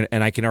this. And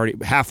I can already,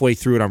 halfway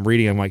through it, I'm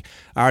reading, I'm I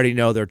already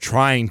know they're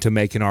trying to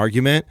make an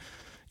argument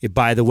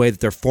by the way that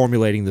they're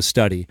formulating the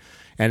study.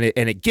 And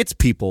it gets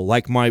people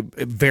like my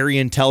very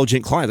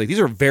intelligent clients. These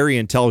are very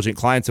intelligent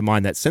clients of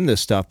mine that send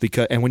this stuff,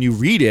 and when you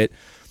read it,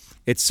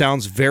 it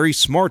sounds very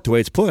smart the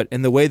way it's put.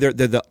 And the way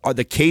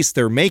the case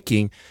they're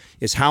making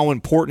is how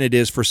important it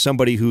is for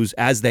somebody who's,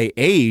 as they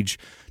age,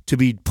 to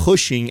be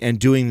pushing and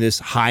doing this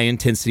high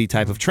intensity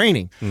type of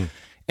training.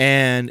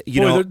 And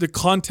the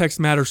context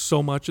matters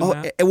so much in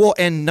that. Well,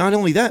 and not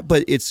only that,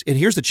 but and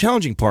here's the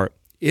challenging part.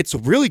 It's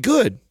really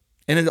good.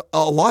 And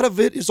a lot of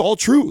it is all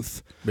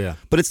truth. Yeah.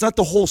 But it's not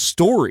the whole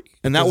story.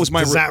 And that was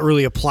my... Does that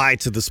really apply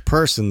to this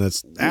person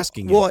that's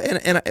asking you? Well,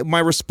 and my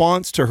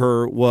response to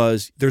her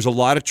was, there's a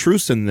lot of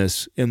truths in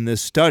this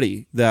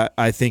study that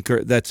I think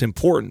that's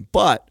important,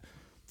 but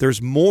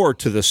there's more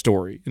to the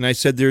story. And I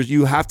said,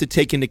 you have to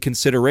take into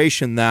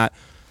consideration that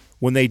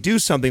when they do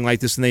something like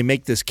this and they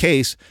make this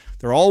case,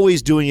 they're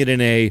always doing it in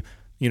a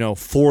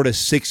 4 to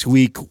 6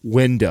 week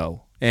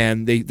window.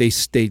 And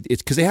it's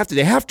because they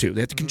have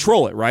to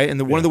control it, right?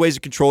 And one of the ways to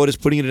control it is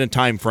putting it in a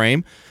time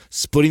frame,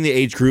 splitting the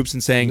age groups,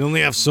 and saying you only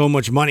have so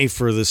much money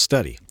for this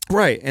study,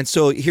 right? And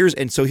so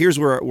here's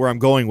where I'm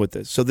going with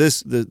this. So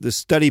the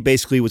study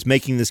basically was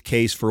making this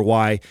case for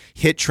why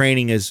HIIT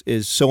training is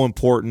so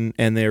important,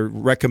 and they're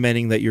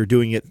recommending that you're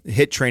doing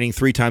HIIT training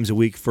 3 times a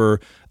week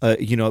for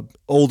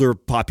older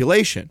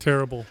population.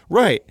 Terrible,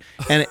 right?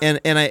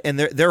 And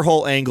their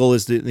whole angle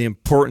is the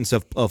importance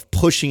of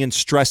pushing and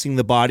stressing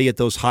the body at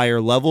those higher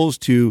levels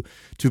to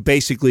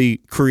basically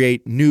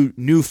create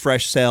new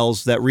fresh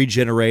cells that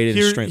regenerate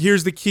and strengthen.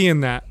 Here's the key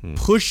in that: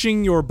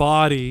 pushing your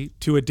body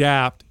to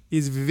adapt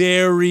is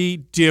very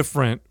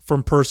different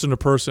from person to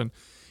person.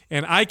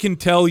 And I can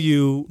tell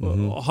you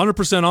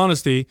 100%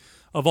 honesty,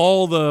 of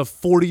all the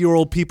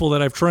 40-year-old people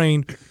that I've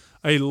trained,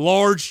 a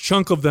large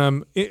chunk of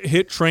them,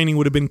 HIIT training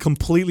would have been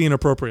completely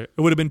inappropriate.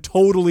 It would have been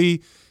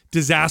totally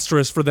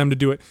disastrous for them to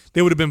do it.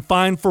 They would have been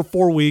fine for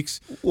 4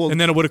 weeks, and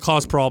then it would have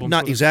caused problems.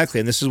 Not exactly.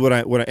 And this is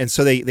and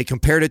so they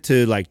compared it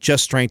to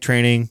just strength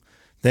training,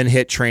 then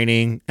HIIT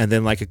training, and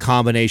then a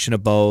combination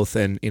of both,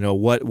 and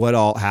what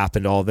all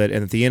happened, all of it.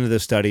 And at the end of the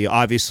study,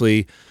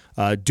 obviously,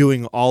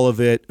 Doing all of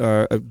it,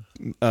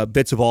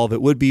 bits of all of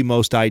it would be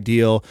most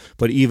ideal,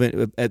 but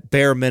even at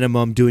bare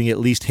minimum, doing at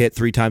least HIIT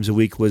 3 times a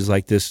week was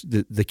like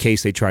the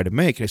case they tried to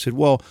make. And I said,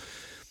 well,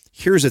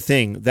 here's the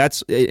thing.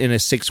 That's in a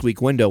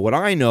 6-week window. What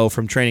I know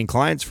from training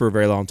clients for a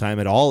very long time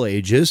at all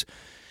ages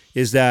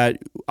is that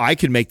I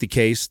could make the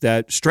case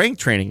that strength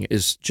training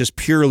is just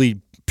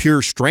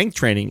pure strength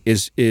training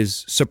is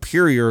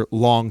superior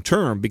long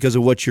term because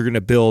of what you're going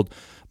to build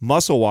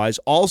muscle wise.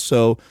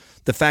 Also,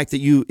 the fact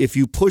that if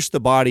you push the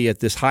body at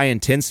this high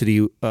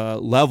intensity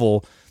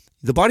level,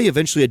 the body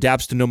eventually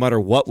adapts to no matter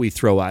what we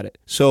throw at it.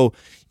 So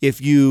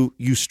if you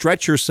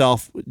stretch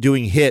yourself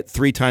doing HIIT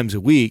 3 times a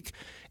week,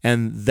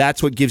 and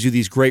that's what gives you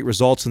these great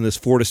results in this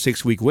 4 to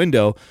 6 week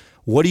window,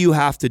 what do you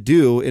have to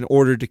do in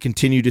order to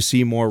continue to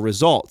see more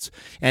results?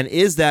 And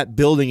is that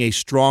building a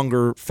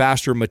stronger,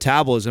 faster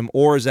metabolism,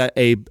 or is that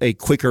a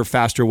quicker,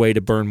 faster way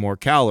to burn more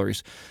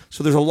calories?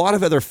 So there's a lot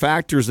of other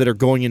factors that are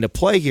going into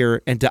play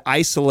here, and to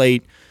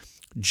isolate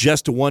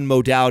just one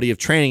modality of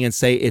training and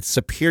say it's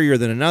superior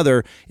than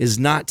another is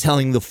not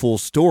telling the full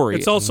story.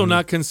 It's also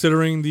not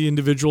considering the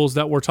individuals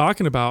that we're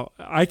talking about.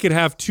 I could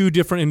have 2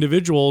 different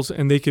individuals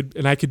and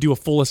I could do a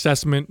full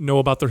assessment, know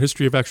about their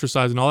history of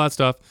exercise and all that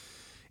stuff.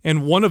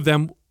 And one of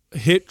them,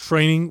 HIIT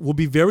training will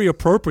be very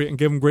appropriate and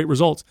give them great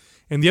results.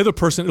 And the other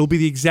person, it'll be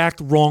the exact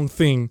wrong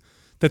thing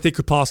that they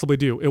could possibly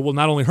do. It will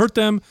not only hurt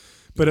them,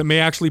 but it may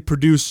actually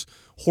produce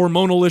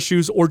hormonal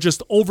issues or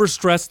just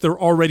overstress their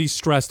already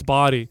stressed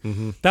body.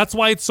 That's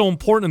why it's so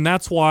important, and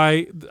that's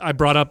why I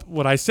brought up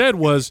what I said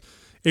was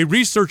a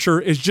researcher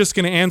is just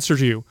going to answer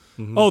to you.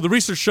 Oh, the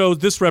research shows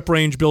this rep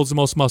range builds the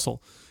most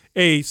muscle.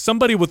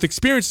 Somebody with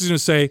experience is going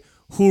to say,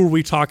 who are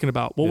we talking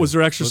about? What was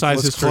their exercise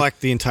let's history?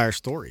 collect the entire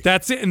story.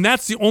 That's it, and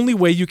that's the only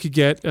way you could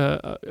get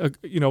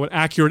an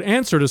accurate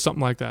answer to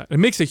something like that. It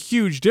makes a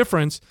huge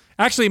difference.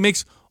 Actually, it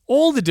makes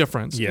all the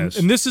difference. Yes.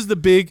 And this is the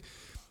big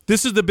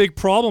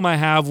problem I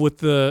have with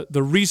the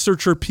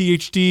researcher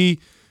PhD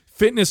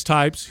fitness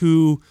types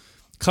who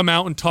come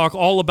out and talk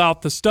all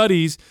about the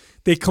studies.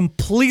 They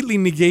completely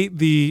negate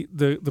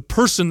the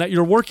person that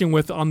you're working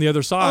with on the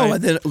other side. Oh,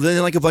 and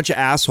then like a bunch of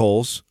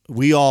assholes,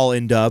 we all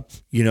end up,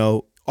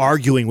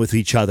 arguing with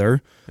each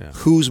other,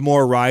 who's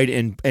more right,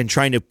 and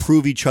trying to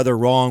prove each other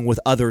wrong with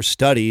other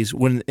studies,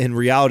 when in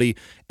reality,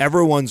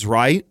 everyone's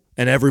right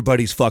and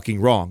everybody's fucking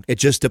wrong. It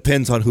just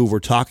depends on who we're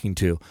talking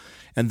to.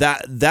 And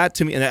that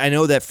to me, and I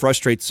know that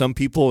frustrates some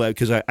people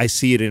because I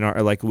see it in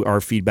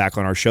our feedback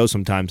on our show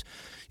sometimes,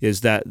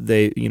 is that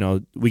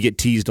we get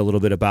teased a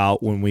little bit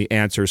about when we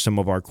answer some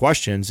of our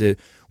questions.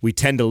 We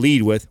tend to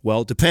lead with,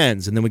 well, it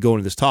depends. And then we go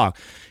into this talk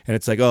and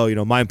it's like,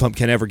 Mind Pump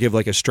can't ever give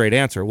like a straight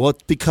answer. Well,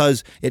 it's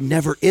because it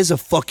never is a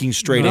fucking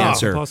straight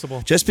answer.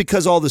 Impossible. Just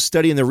because all the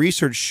study and the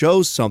research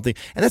shows something.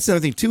 And that's another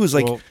thing too, is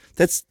like,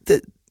 that's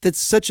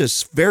such a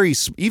very,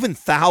 even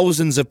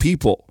thousands of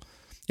people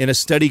in a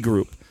study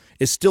group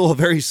is still a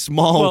very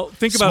small,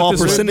 think about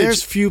this percentage.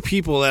 There's few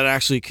people that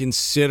actually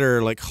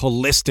consider like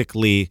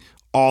holistically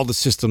all the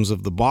systems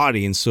of the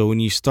body. And so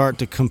when you start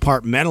to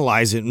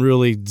compartmentalize it and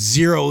really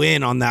zero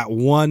in on that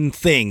one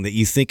thing that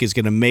you think is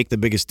going to make the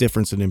biggest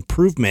difference and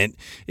improvement,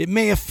 it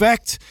may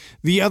affect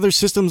the other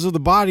systems of the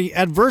body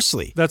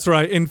adversely. That's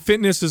right. And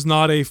fitness is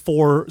not a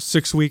 4,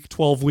 6 week,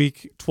 12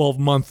 week,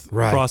 12-month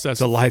process.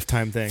 It's a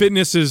lifetime thing.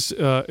 Fitness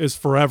is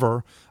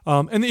forever.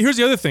 And here's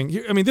the other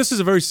thing. I mean, this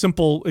is a very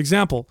simple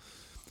example.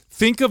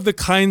 Think of the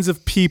kinds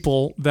of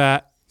people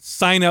that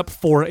sign up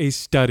for a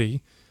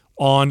study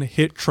on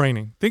HIIT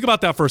training. Think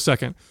about that for a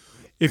second.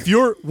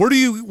 Where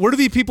do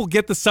the people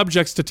get the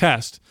subjects to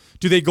test?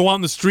 Do they go out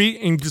in the street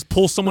and just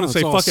pull someone and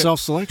say, fuck it?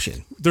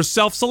 Self-selection. There's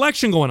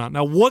self-selection going on.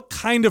 Now, what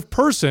kind of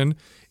person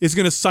is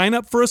going to sign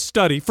up for a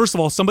study? First of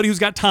all, somebody who's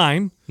got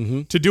time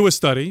to do a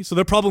study. So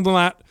they're probably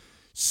not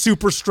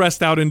super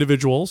stressed out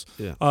individuals.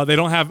 Yeah. They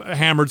don't have a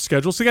hammered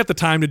schedule, so they got the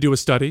time to do a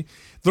study.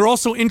 They're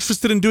also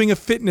interested in doing a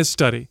fitness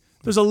study.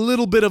 There's a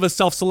little bit of a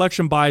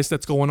self-selection bias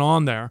that's going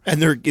on there. And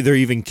they're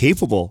even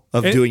capable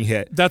of doing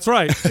HIIT. That's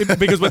right.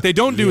 Because what they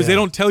don't do is they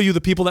don't tell you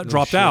the people that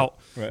dropped out.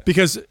 Right.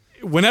 Because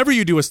whenever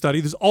you do a study,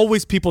 there's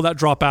always people that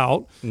drop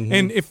out.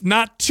 And if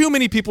not too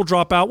many people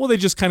drop out, well, they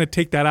just kind of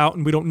take that out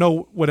and we don't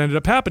know what ended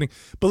up happening.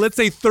 But let's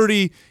say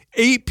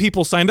 38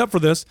 people signed up for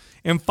this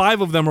and 5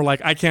 of them are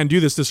like, I can't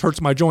do this. This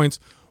hurts my joints.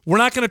 We're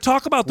not going to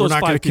talk about those 5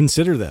 people. We're not going to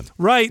consider them.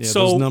 Right. Yeah, so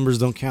those numbers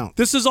don't count.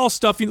 This is all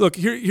stuff. Look,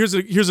 here's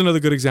another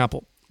good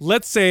example.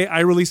 Let's say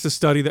I released a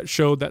study that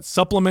showed that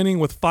supplementing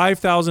with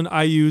 5,000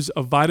 IUs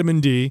of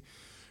vitamin D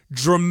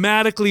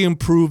dramatically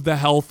improved the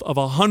health of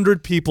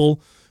 100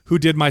 people who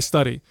did my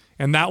study.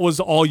 And that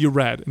was all you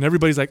read. And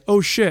everybody's like, oh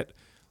shit,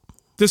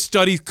 this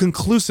study's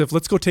conclusive.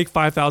 Let's go take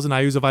 5,000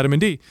 IUs of vitamin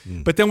D.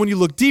 But then when you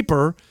look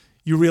deeper,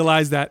 you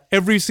realize that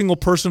every single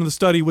person in the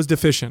study was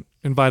deficient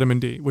in vitamin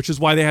D, which is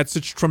why they had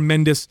such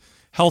tremendous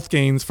health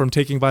gains from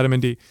taking vitamin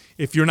D.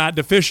 If you're not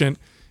deficient,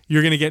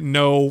 you're going to get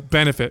no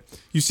benefit.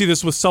 You see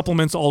this with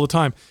supplements all the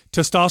time.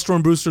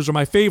 Testosterone boosters are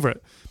my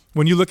favorite.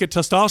 When you look at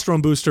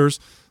testosterone boosters,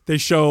 they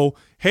show,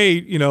 hey,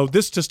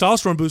 this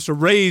testosterone booster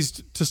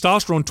raised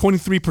testosterone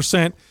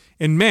 23%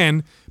 in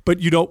men, but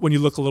when you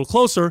look a little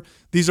closer,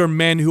 these are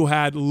men who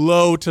had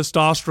low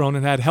testosterone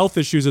and had health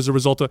issues as a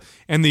result of,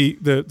 and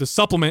the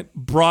supplement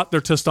brought their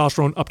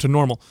testosterone up to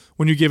normal.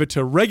 When you give it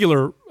to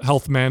regular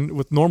health men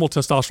with normal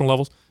testosterone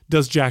levels,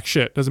 does jack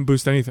shit, doesn't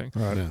boost anything.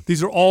 Right. Yeah.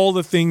 These are all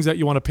the things that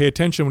you want to pay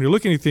attention when you're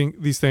looking at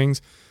these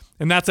things,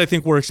 and that's, I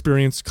think, where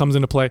experience comes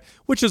into play,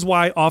 which is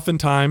why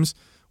oftentimes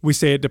we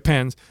say it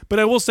depends. But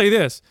I will say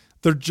this,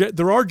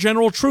 there are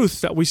general truths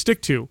that we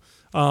stick to.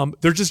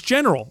 They're just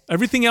general.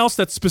 Everything else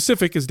that's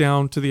specific is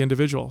down to the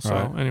individual.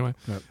 So anyway,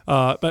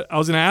 but I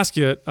was going to ask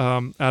you,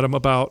 Adam,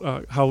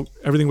 about how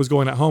everything was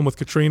going at home with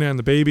Katrina and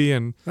the baby,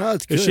 and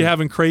is she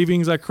having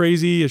cravings like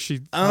crazy? Is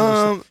she?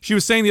 She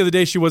was saying the other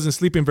day she wasn't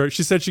sleeping very.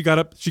 She said she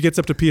gets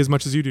up to pee as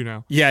much as you do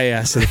now.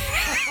 Yeah. So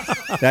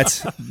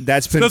that's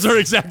been those are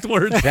exact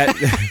words.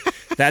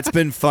 That's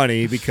been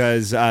funny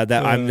because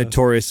I'm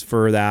notorious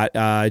for that.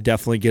 I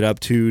definitely get up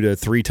 2 to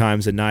 3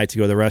 times a night to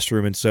go to the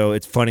restroom, and so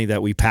it's funny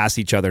that we pass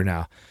each other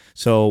now.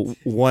 So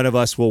one of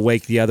us will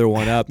wake the other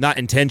one up, not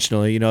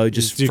intentionally,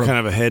 just do kind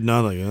of a head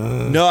nod, like.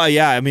 No,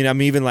 yeah. I mean,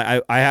 I'm even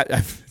like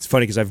it's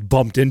funny because I've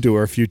bumped into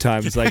her a few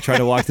times, like trying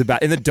to walk to the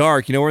in the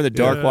dark. We're in the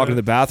dark walking to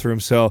the bathroom,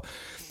 so.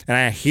 And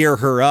I hear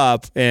her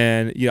up,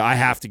 and I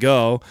have to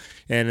go.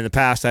 And in the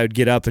past, I would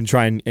get up and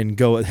try and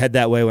go head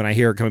that way when I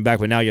hear her coming back.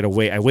 But now I got to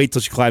wait. I wait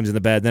till she climbs in the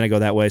bed, then I go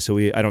that way, so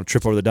I don't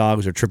trip over the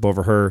dogs or trip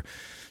over her.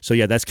 So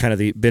yeah, that's kind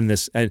of been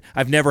this. And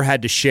I've never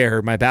had to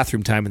share my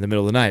bathroom time in the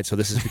middle of the night, so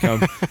this has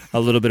become a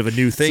little bit of a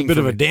new thing. It's a bit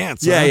of a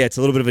dance. Yeah, huh? yeah, it's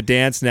a little bit of a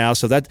dance now.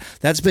 So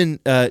that's been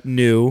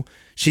new.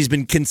 She's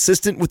been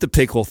consistent with the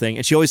pickle thing,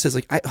 and she always says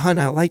like, "Hon,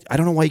 I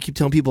don't know why you keep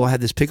telling people I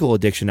had this pickle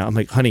addiction now." I'm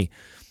like, "Honey."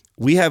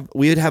 We'd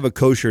have a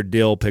kosher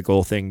dill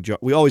pickle thing.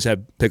 We always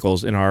have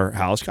pickles in our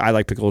house. I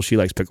like pickles. She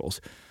likes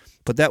pickles.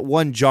 But that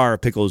one jar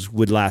of pickles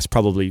would last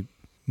probably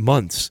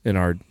months in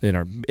our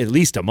at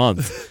least a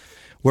month,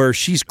 where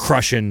she's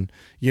crushing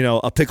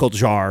a pickle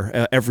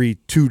jar every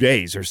 2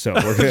 days or so.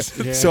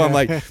 So I'm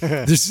like,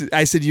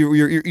 I said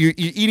you're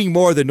eating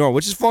more than normal,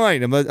 which is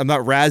fine. I'm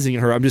not razzing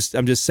her. I'm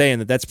just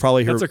saying that's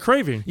probably her. That's a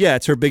craving. Yeah,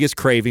 it's her biggest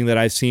craving that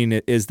I've seen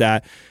is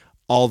that.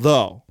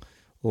 Although.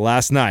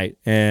 Last night,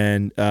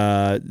 and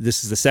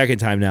this is the second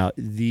time now,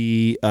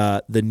 the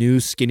new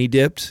skinny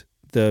dipped,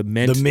 the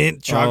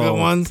mint chocolate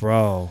ones,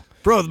 bro,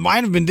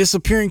 mine have been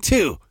disappearing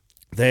too.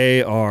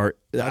 They are.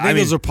 I think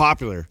those are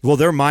popular. Well,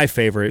 they're my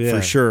favorite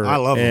for sure. I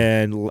love them.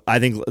 And I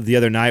think the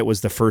other night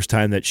was the first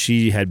time that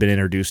she had been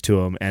introduced to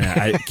them, and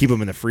I keep them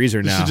in the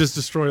freezer now. You should just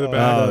destroy the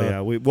bag.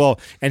 Oh yeah.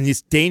 And the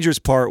dangerous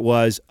part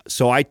was,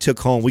 so I took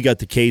home. We got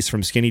the case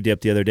from Skinny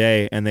Dip the other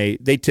day, and they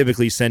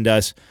typically send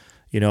us.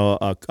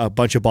 A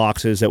bunch of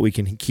boxes that we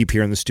can keep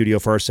here in the studio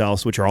for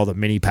ourselves, which are all the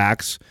mini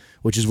packs,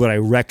 which is what I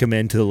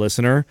recommend to the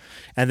listener.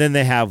 And then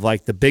they have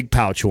like the big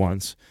pouch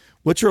ones,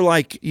 which are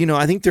like,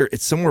 I think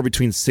it's somewhere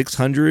between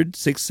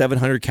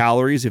 700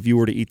 calories if you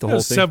were to eat the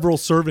whole thing. Several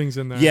servings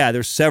in there. Yeah,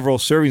 there's several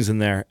servings in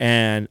there.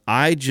 And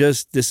I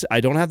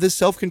don't have this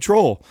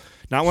self-control.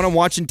 Not when I'm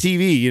watching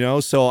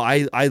TV, so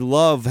I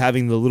love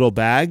having the little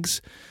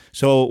bags.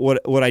 So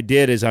what I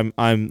did is I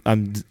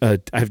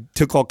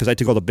took all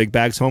the big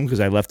bags home because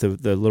I left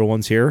the little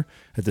ones here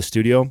at the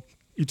studio.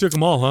 You took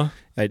them all, huh?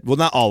 Well,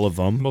 not all of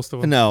them. Most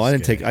of them. No, I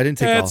didn't take all.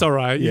 It's all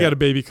right. You got a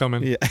baby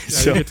coming. Yeah,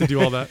 so you get to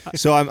do all that.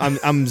 So I'm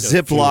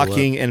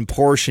ziplocking and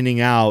portioning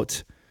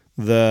out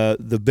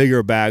the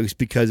bigger bags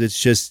because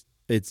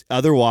it's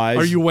otherwise.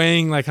 Are you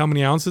weighing like how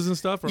many ounces and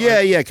stuff?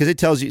 Yeah, because it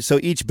tells you. So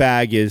each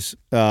bag is,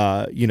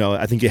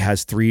 I think it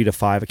has 3 to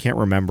 5. I can't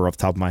remember off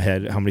the top of my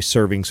head how many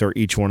servings are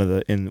each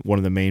in one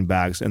of the main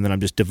bags, and then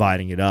I'm just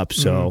dividing it up.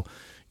 So,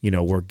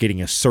 we're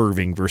getting a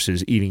serving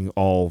versus eating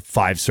all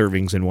 5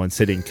 servings in one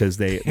sitting because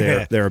they're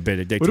a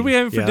bit addictive. What do we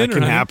have for dinner? That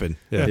can happen.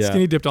 Yeah.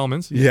 Skinny dipped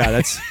almonds. Yeah,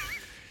 that's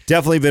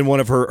definitely been one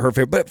of her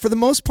favorite. But for the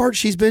most part,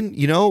 she's been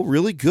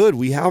really good.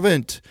 We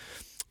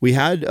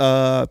had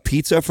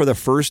pizza for the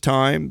first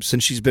time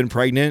since she's been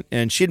pregnant,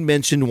 and she had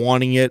mentioned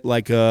wanting it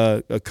like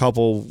a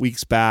couple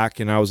weeks back,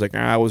 and I was like,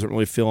 I wasn't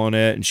really feeling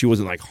it, and she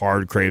wasn't like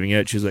hard craving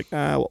it. She was like,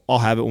 well, I'll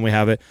have it when we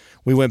have it.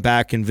 We went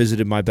back and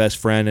visited my best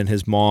friend and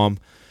his mom,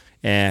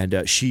 and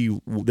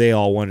they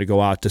all wanted to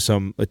go out to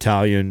some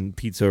Italian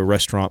pizza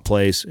restaurant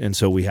place, and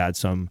so we had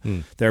some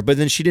there. But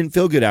then she didn't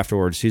feel good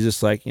afterwards. She's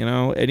just like,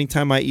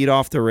 anytime I eat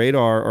off the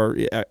radar or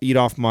eat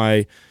off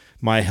my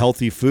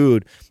healthy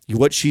food,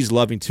 what she's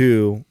loving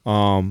too.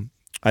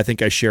 I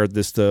think I shared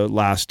this the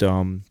last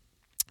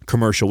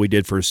commercial we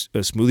did for a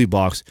smoothie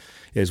box.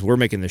 Is we're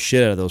making the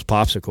shit out of those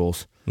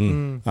popsicles.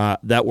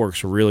 That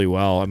works really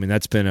well. I mean,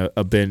 that's been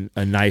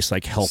a nice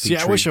like healthy. See,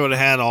 treat. I wish I would have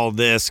had all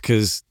this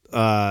because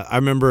I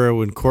remember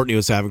when Courtney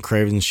was having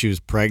cravings and she was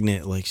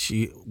pregnant, like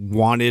she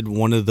wanted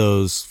one of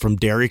those from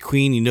Dairy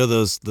Queen,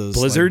 those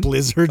Blizzard? like,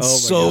 blizzards Oh,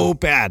 so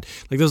bad.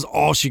 Like that was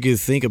all she could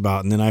think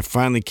about. And then I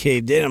finally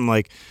caved in. I'm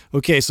like,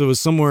 okay, so it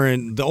was somewhere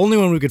the only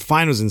one we could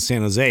find was in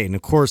San Jose. And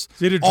of course,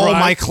 all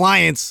my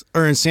clients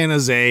are in San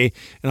Jose.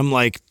 And I'm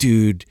like,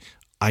 dude,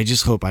 I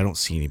just hope I don't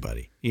see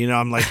anybody.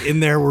 I'm like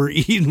in there, we're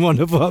eating one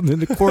of them.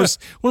 And of course,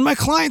 one of my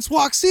clients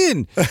walks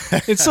in.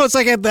 And so it's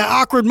like at that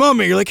awkward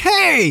moment, you're like,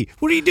 hey,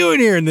 what are you doing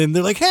here? And then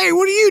they're like, hey,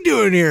 what are you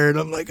doing here? And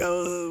I'm like,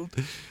 oh,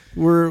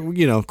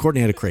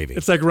 Courtney had a craving.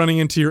 It's like running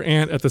into your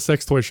aunt at the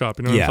sex toy shop.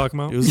 You know what I'm talking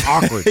about? It was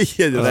awkward.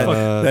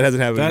 That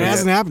hasn't happened. That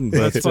hasn't happened.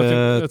 But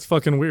That's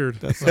fucking weird.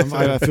 I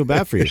feel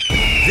bad for you.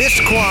 This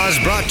quaz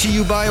brought to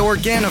you by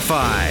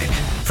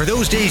Organifi. For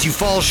those days you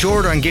fall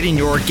short on getting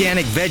your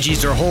organic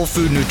veggies or whole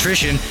food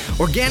nutrition,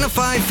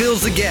 Organifi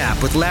fills the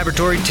gap with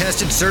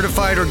laboratory-tested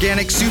certified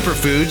organic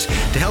superfoods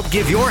to help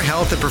give your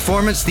health and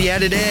performance the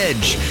added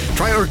edge.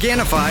 Try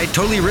Organifi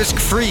totally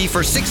risk-free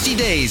for 60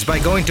 days by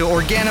going to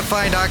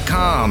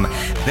Organifi.com.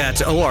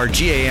 That's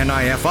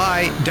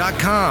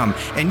Organifi.com.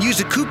 And use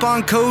the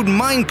coupon code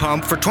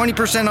MINDPUMP for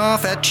 20%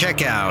 off at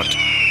checkout.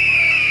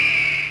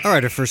 All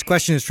right, our first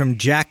question is from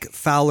Jack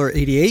Fowler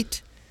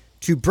 88.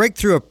 To break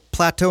through a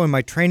plateau in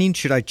my training,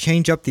 should I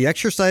change up the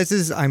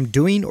exercises I'm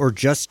doing or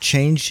just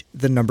change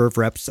the number of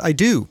reps I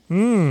do?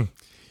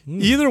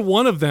 Either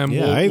one of them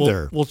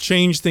will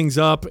change things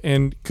up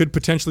and could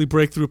potentially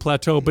break through a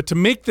plateau. But to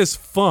make this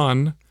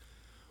fun,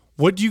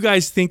 what do you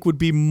guys think would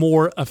be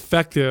more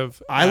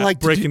effective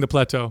breaking the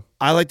plateau?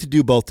 I like to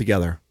do both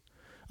together.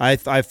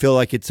 I feel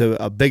like it's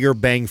a bigger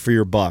bang for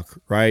your buck,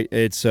 right?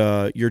 It's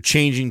you're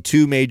changing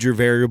two major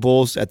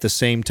variables at the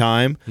same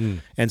time,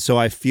 and so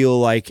I feel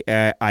like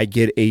I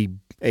get a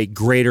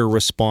greater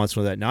response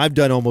with that. Now, I've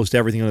done almost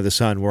everything under the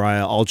sun where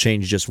I'll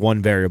change just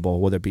one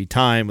variable, whether it be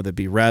time, whether it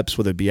be reps,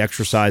 whether it be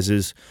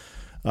exercises,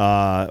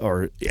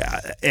 and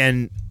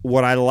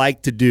what I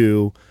like to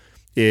do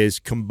is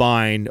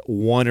combine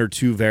one or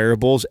two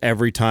variables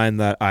every time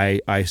that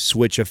I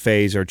switch a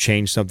phase or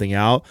change something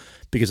out,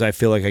 because I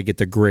feel like I get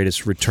the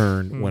greatest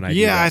return when I do that.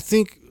 Yeah, I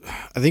think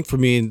for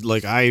me,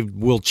 like, I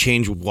will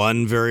change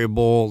one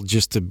variable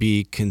just to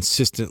be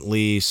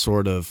consistently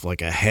sort of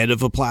like ahead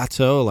of a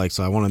plateau. Like,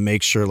 so I want to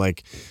make sure,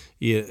 like,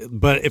 yeah,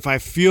 but if I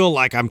feel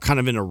like I'm kind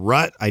of in a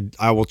rut,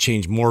 I will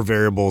change more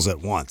variables at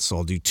once. So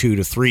I'll do 2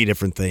 to 3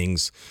 different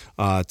things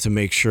to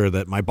make sure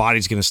that my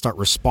body's going to start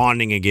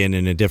responding again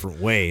in a different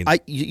way.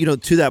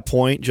 To that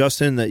point,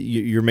 Justin, that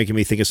you're making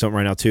me think of something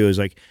right now too. Is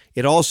like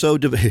it also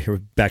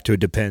back to it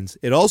depends.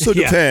 It also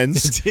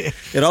depends.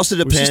 It also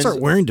depends. We should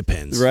start wearing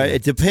depends, right? Yeah.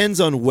 It depends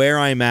on where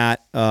I'm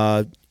at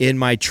in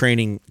my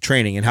training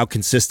and how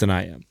consistent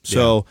I am.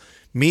 So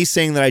me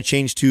saying that I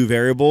changed 2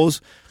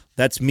 variables.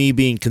 That's me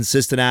being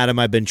consistent at them.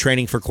 I've been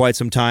training for quite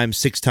some time,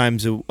 6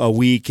 times a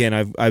week,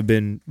 and I've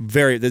been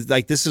very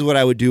like, this is what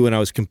I would do when I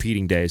was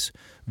competing days.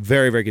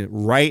 Very, very good.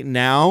 Right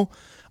now,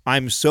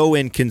 I'm so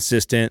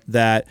inconsistent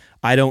that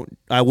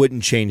I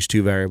wouldn't change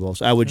 2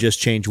 variables. I would just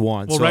change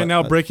one. Well, so right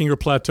now, breaking your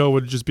plateau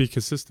would just be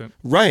consistent.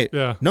 Right.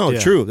 Yeah. No,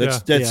 true.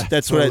 That's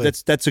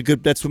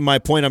my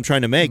point I'm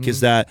trying to make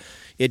is that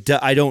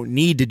I don't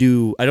need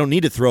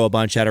to throw a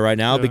bunch at it right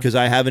now because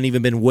I haven't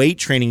even been weight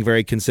training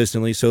very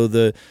consistently. So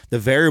the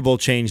variable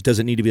change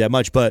doesn't need to be that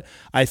much. But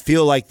I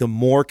feel like the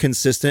more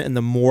consistent and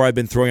the more I've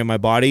been throwing at my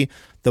body,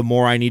 the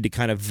more I need to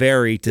kind of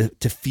vary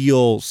to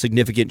feel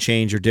significant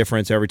change or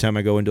difference every time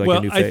I go into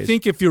a new phase. I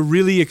think if you're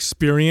really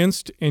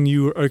experienced and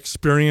you are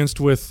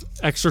experienced with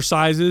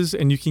exercises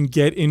and you can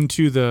get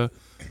into the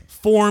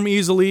form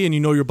easily and you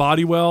know your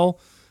body well,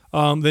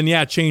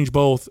 then change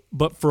both.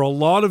 But for a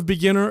lot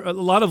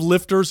of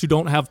lifters who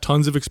don't have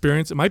tons of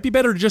experience, it might be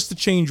better just to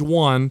change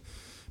one,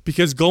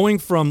 because going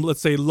from,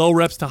 let's say, low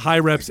reps to high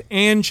reps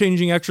and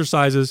changing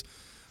exercises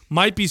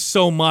might be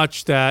so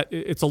much that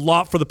it's a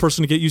lot for the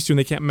person to get used to and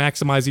they can't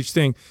maximize each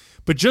thing.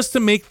 But just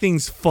to make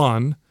things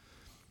fun,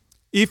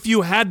 if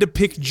you had to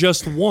pick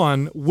just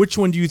one, which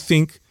one do you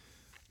think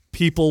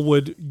people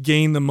would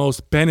gain the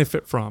most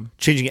benefit from?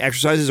 Changing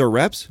exercises or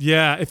reps?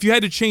 Yeah, if you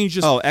had to change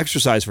just... Oh,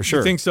 exercise for sure.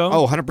 You think so?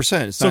 Oh,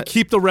 100%. So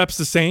keep the reps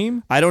the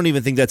same? I don't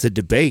even think that's a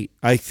debate.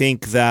 I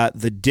think that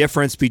the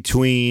difference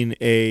between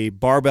a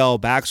barbell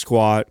back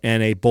squat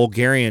and a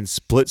Bulgarian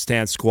split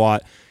stance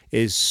squat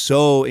is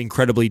so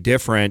incredibly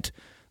different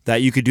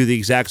that you could do the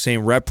exact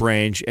same rep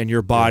range and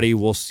your body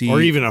will see...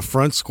 Or even a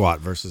front squat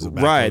versus a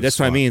back Right, that's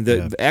squat. what I mean.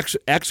 The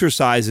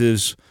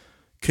exercises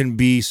can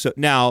be... so.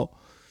 Now,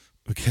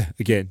 okay,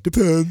 again,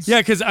 depends.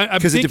 Yeah, because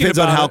it depends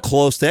on how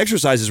close the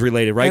exercise is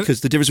related, right?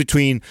 Because the difference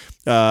between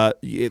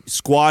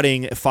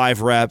squatting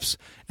 5 reps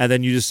and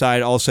then you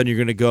decide all of a sudden you're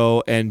going to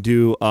go and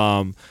do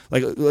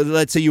like,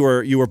 let's say you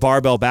were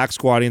barbell back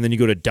squatting and then you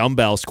go to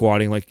dumbbell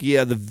squatting. Like,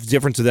 the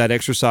difference of that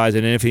exercise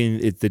and anything,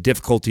 the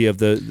difficulty of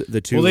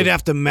the two. Well, they'd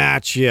have to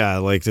match,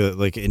 like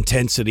the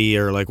intensity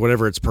or like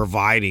whatever it's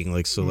providing.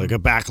 Like, so like a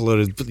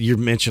backloaded, you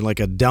mentioned like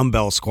a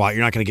dumbbell squat,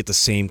 you're not going to get the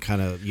same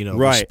kind of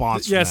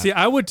response. Yeah, see,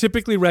 I would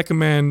typically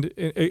recommend,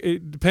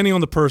 depending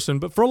on the person,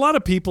 but for a lot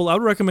of people, I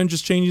would recommend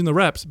just changing the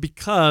reps,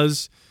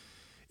 because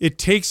it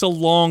takes a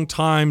long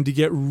time to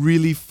get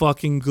really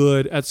fucking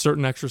good at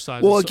certain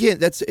exercises. Well, again,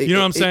 that's you know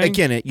what I'm saying.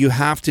 Again, you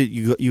have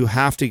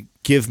to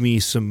give me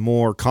some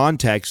more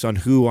context on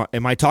who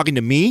am I talking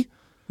to me?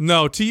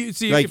 No,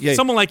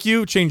 someone like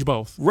you, change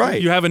both.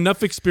 Right. You have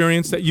enough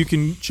experience that you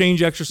can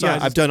change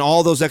exercises. Yeah, I've done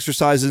all those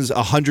exercises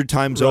 100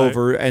 times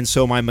over, and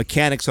so my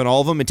mechanics on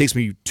all of them, it takes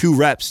me 2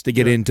 reps to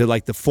get into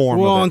like the form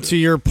well, of it. and to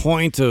your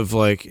point of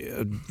like,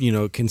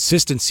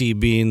 consistency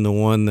being the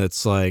one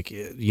that's like,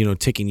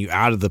 taking you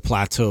out of the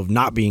plateau of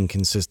not being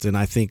consistent,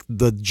 I think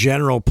the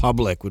general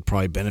public would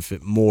probably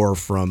benefit more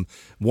from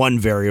one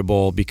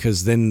variable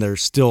because then they're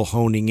still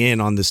honing in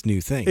on this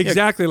new thing.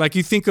 Exactly. Like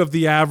you think of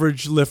the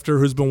average lifter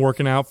who's been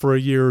working out for a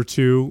year or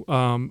two.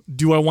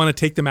 Do I want to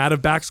take them out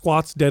of back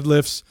squats,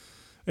 deadlifts,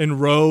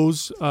 and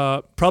rows?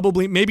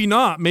 Probably, maybe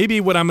not. Maybe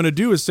what I'm going to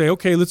do is say,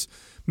 okay, let's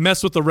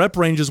mess with the rep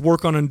ranges,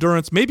 work on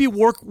endurance, maybe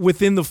work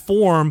within the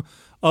form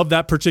of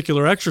that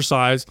particular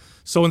exercise.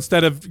 So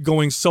instead of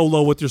going so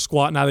low with your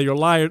squat, now that you're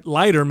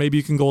lighter, maybe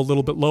you can go a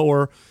little bit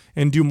lower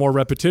and do more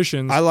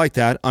repetitions. I like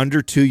that.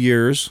 Under 2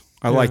 years.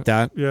 I like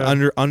that.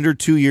 Yeah. Under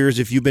 2 years,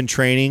 if you've been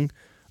training,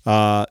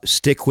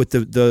 stick with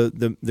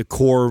the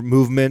core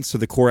movements or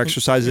the core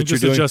exercises that you're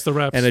doing, adjust the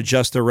reps. and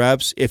adjust the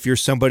reps. If you're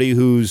somebody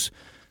who's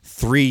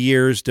 3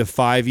 years to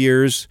 5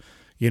 years,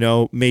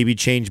 maybe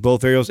change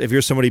both variables. If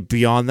you're somebody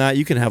beyond that,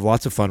 you can have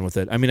lots of fun with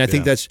it. I mean, I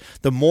think that's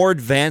the more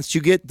advanced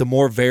you get, the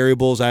more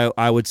variables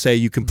I would say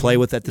you can play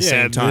with at the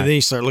same time. Then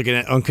you start looking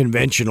at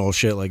unconventional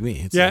shit like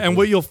me. It's like, and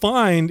what you'll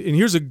find, and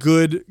here's a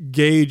good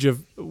gauge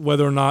of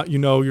whether or not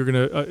you're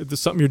gonna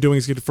something you're doing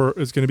is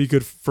going to be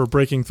good for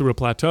breaking through a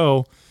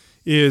plateau,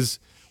 is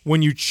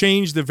when you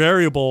change the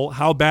variable,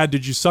 how bad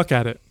did you suck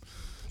at it?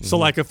 So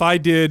like if I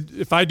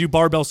do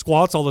barbell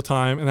squats all the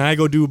time and I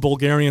go do a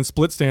Bulgarian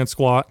split stance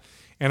squat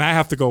and I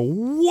have to go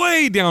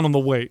way down on the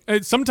weight.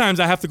 Sometimes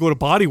I have to go to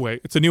body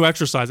weight. It's a new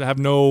exercise. I have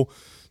no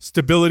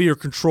stability or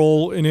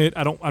control in it.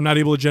 I'm not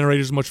able to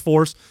generate as much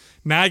force.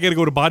 Now I got to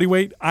go to body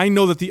weight. I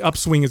know that the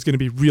upswing is going to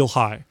be real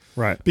high.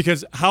 Right.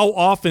 Because how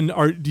often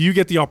do you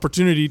get the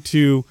opportunity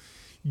to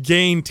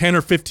gain 10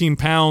 or 15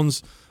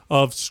 pounds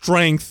of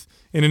strength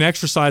in an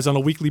exercise on a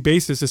weekly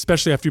basis,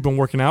 especially after you've been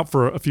working out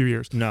for a few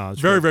years? No,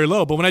 it's very, very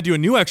low. But when I do a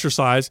new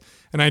exercise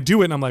and I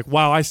do it and I'm like,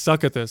 wow, I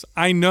suck at this,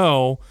 I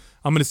know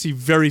I'm going to see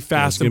very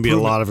fast There's going to be a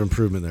improvement. lot of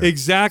improvement there.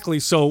 Exactly.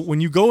 So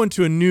when you go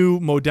into a new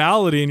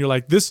modality and you're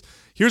like,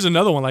 here's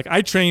another one. Like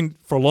I trained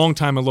for a long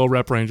time in low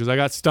rep ranges. I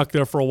got stuck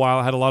there for a while.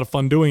 I had a lot of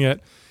fun doing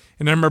it.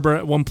 And I remember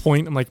at one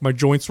point, I'm like, my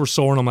joints were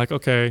sore and I'm like,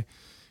 okay,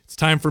 it's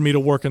time for me to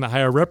work in the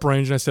higher rep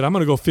range. And I said, I'm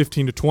going to go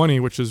 15 to 20,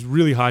 which is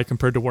really high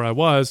compared to where I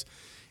was.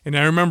 And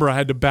I remember I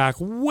had to back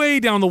way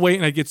down the weight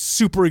and I get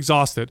super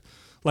exhausted.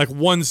 Like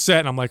one set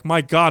and I'm like,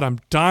 my God, I'm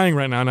dying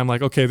right now. And I'm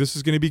like, okay, this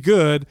is going to be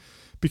good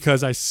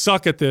because I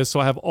suck at this. So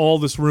I have all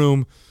this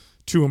room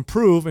to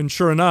improve. And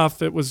sure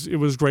enough, it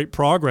was great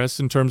progress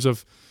in terms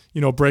of,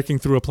 breaking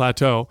through a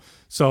plateau.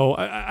 So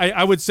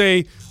I would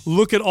say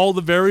look at all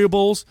the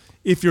variables.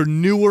 If you're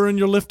newer in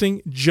your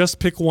lifting, just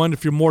pick one.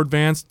 If you're more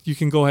advanced, you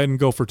can go ahead and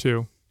go for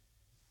 2.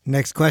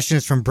 Next question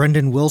is from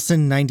Brendan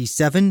Wilson,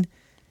 97.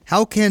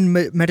 How can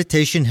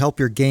meditation help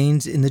your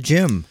gains in the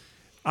gym?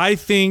 I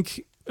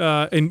think,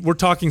 and we're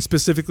talking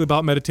specifically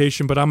about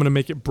meditation, but I'm going to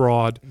make it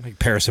broad. Like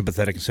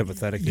parasympathetic and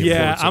sympathetic.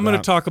 Yeah, I'm going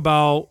to talk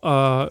about,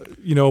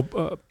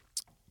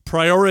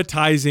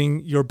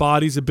 prioritizing your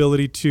body's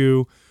ability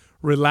to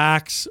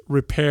relax,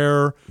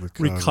 repair,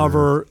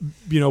 recover,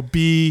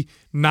 be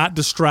not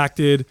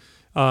distracted,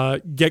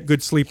 get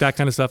good sleep, that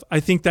kind of stuff. I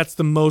think that's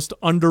the most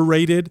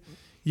underrated,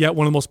 yet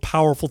one of the most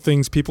powerful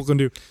things people can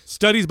do.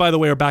 Studies, by the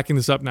way, are backing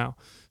this up now.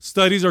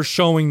 Studies are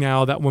showing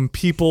now that when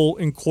people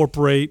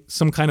incorporate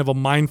some kind of a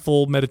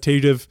mindful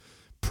meditative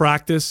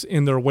practice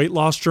in their weight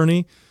loss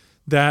journey,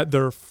 that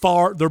their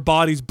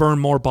bodies burn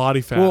more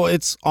body fat. Well,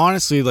 it's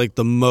honestly like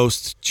the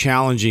most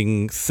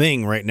challenging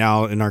thing right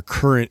now in our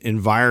current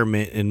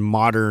environment in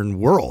modern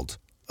world.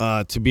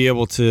 To be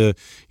able to,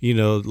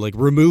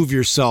 remove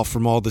yourself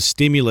from all the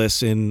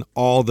stimulus and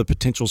all the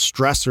potential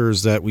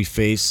stressors that we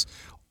face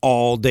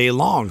all day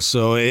long.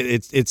 So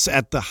it's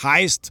at the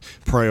highest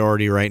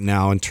priority right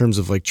now in terms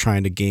of like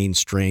trying to gain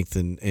strength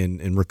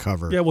and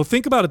recover. Yeah, well,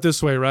 think about it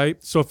this way,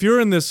 right? So if you're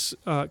in this,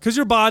 because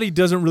your body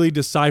doesn't really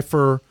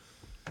decipher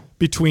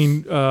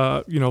between,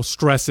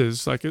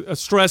 stresses. Like a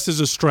stress is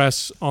a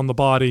stress on the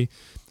body.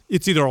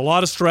 It's either a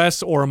lot of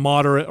stress or a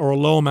moderate or a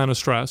low amount of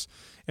stress.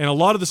 And a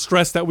lot of the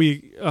stress that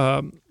we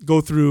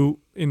go through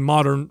in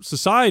modern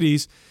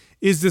societies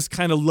is this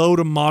kind of low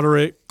to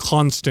moderate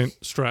constant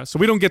stress. So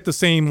we don't get the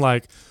same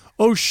like,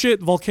 oh shit,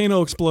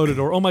 volcano exploded,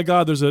 or oh my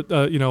God, there's a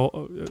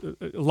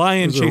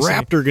lion chasing a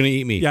raptor going to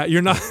eat me. Yeah,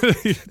 you're not.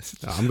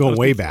 I'm going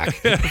way back.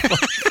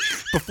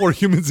 Before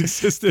humans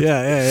existed.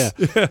 Yeah.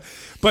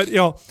 But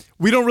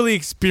we don't really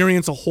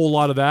experience a whole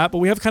lot of that, but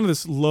we have kind of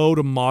this low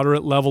to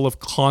moderate level of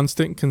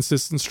constant,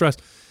 consistent stress.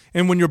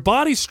 And when your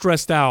body's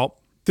stressed out,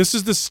 this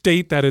is the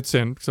state that it's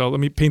in. So let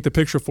me paint the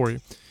picture for you.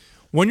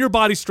 When your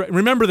body's stressed,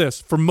 remember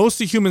this, for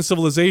most of human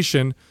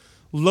civilization,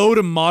 low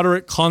to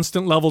moderate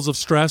constant levels of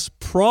stress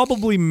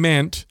probably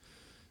meant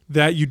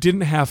that you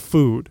didn't have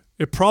food.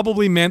 It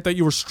probably meant that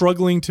you were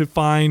struggling to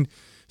find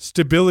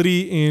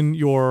stability in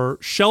your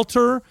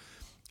shelter,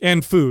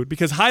 and food,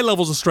 because high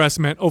levels of stress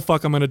meant, oh,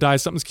 fuck, I'm going to die.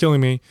 Something's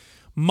killing me.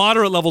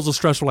 Moderate levels of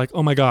stress were like,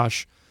 oh my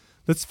gosh,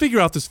 let's figure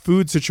out this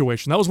food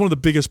situation. That was one of the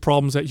biggest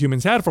problems that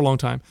humans had for a long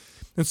time.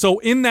 And so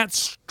in that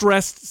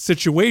stressed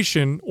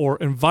situation or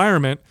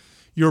environment,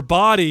 your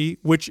body,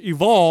 which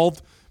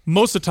evolved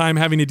most of the time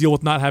having to deal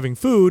with not having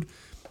food,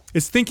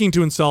 is thinking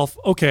to itself,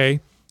 okay,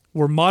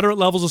 we're moderate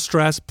levels of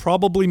stress,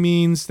 probably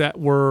means that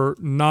we're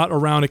not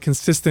around a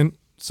consistent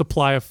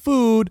supply of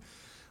food.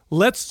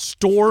 Let's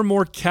store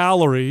more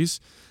calories.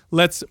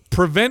 Let's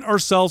prevent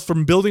ourselves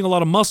from building a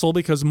lot of muscle,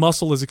 because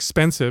muscle is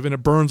expensive and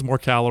it burns more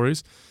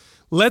calories.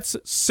 Let's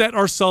set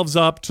ourselves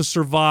up to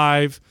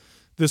survive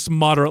this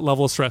moderate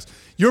level of stress.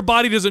 Your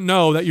body doesn't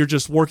know that you're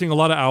just working a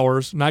lot of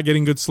hours, not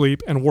getting good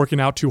sleep, and working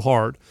out too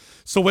hard.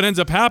 So what ends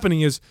up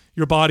happening is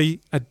your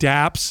body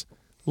adapts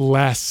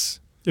less.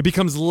 It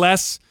becomes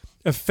less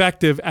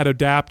effective at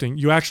adapting.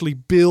 You actually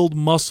build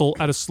muscle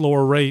at a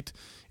slower rate,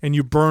 and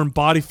you burn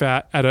body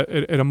fat at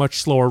a much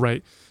slower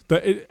rate.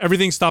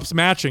 Everything stops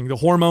matching. The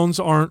hormones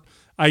aren't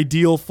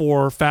ideal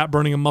for fat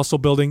burning and muscle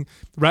building.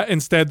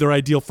 Instead, they're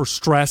ideal for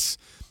stress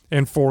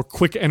and for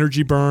quick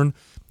energy burn.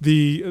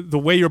 The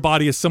way your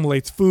body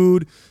assimilates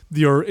food,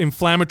 your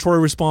inflammatory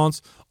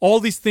response, all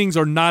these things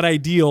are not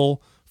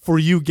ideal for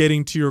you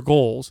getting to your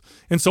goals.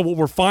 And so what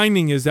we're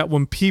finding is that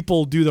when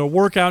people do their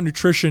workout,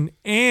 nutrition,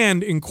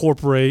 and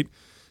incorporate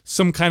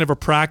some kind of a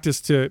practice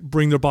to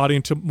bring their body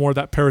into more of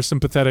that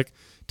parasympathetic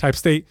type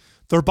state,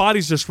 their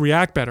bodies just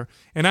react better.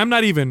 And I'm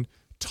not even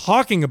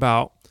talking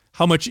about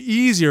how much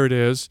easier it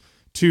is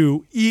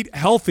to eat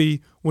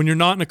healthy when you're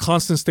not in a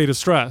constant state of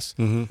stress.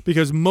 Mm-hmm.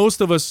 Because most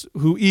of us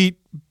who eat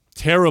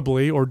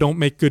terribly or don't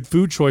make good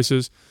food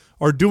choices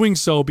are doing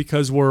so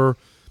because we're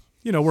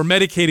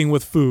medicating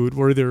with food.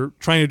 We're either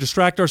trying to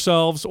distract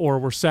ourselves, or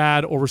we're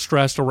sad, or we're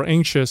stressed, or we're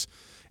anxious,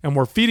 and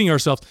we're feeding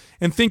ourselves.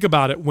 And think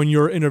about it, when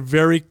you're in a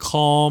very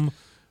calm,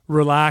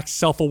 relaxed,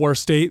 self-aware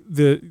state,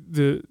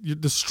 the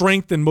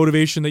strength and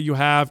motivation that you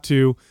have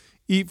to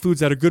eat foods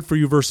that are good for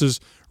you versus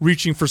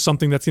reaching for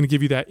something that's going to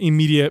give you that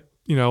immediate,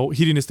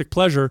 hedonistic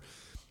pleasure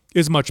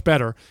is much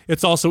better.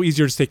 It's also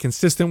easier to stay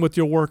consistent with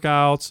your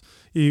workouts.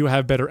 You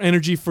have better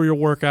energy for your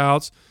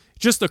workouts.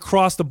 Just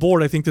across the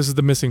board, I think this is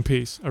the missing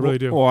piece. I really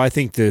do. Well, I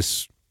think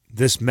this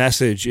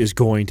message is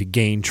going to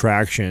gain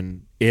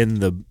traction in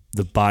the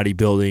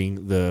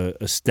bodybuilding, the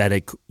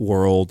aesthetic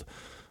world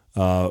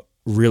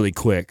really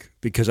quick,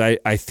 because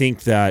I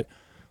think that,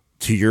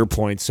 to your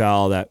point,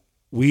 Sal, that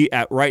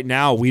right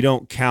now we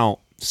don't count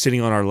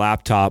sitting on our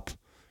laptop,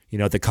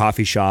 at the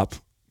coffee shop,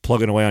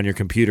 plugging away on your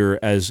computer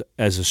as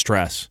a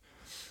stress.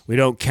 We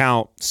don't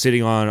count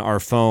sitting on our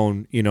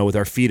phone, with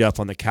our feet up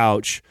on the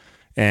couch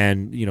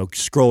and,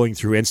 scrolling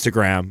through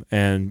Instagram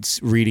and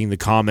reading the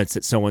comments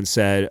that someone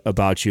said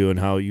about you and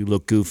how you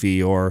look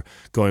goofy, or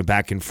going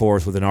back and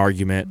forth with an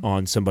argument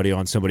on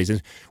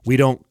somebody's. We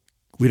don't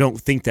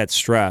think that's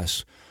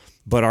stress.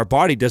 But our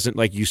body doesn't,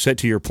 like you said,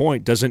 to your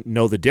point, doesn't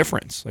know the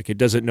difference. Like, it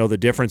doesn't know the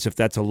difference if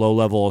that's a low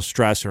level of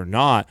stress or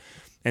not.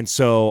 And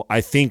so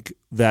I think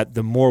that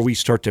the more we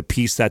start to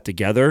piece that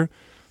together,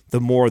 the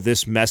more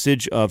this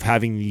message of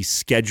having these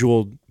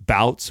scheduled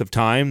bouts of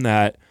time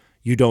that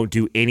you don't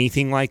do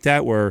anything like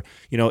that, where,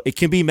 it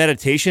can be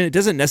meditation. It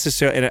doesn't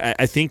necessarily, and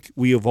I think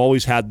we have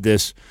always had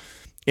this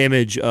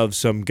image of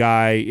some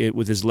guy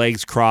with his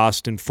legs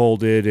crossed and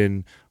folded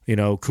and,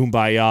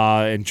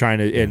 kumbaya and trying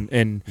to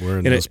and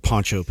wearing those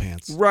poncho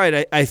pants.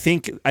 Right. I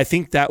think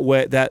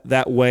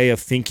that way of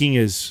thinking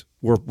is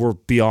we're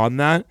beyond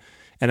that.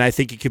 And I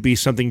think it could be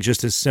something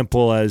just as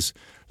simple as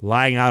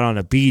lying out on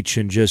a beach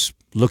and just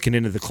looking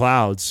into the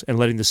clouds and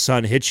letting the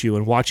sun hit you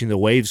and watching the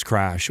waves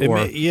crash,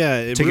 or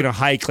taking a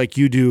hike like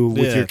you do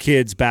with your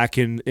kids back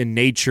in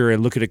nature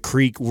and look at a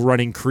creek,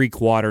 running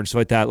creek water and stuff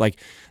like that. Like,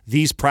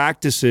 these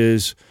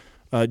practices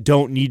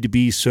don't need to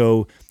be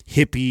so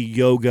hippie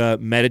yoga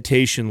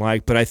meditation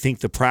like, but I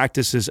think the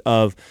practices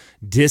of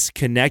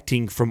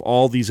disconnecting from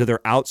all these other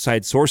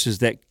outside sources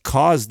that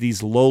cause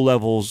these low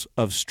levels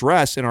of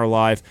stress in our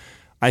life,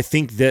 I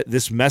think that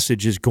this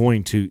message is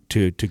going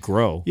to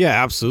grow.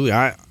 Yeah, absolutely.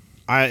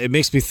 It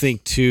makes me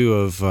think too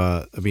of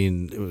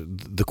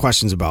the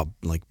questions about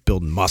like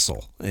building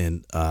muscle,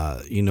 and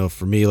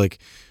for me, like,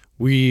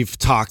 we've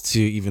talked to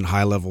even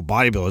high level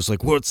bodybuilders,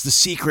 like, what's the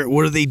secret?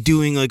 What are they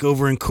doing, like,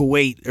 over in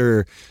Kuwait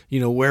or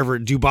wherever,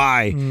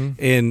 Dubai? Mm-hmm.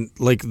 And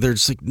like, they're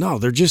just like, no,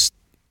 they're just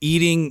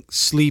eating,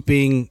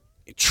 sleeping,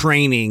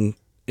 training,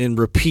 and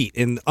repeat,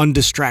 and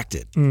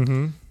undistracted.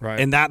 Mm-hmm.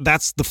 Right. And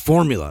that's the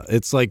formula.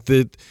 It's like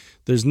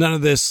there's none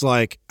of this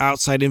like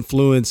outside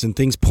influence and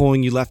things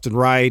pulling you left and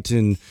right,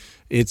 and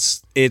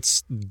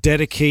it's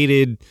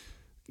dedicated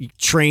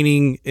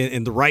training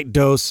in the right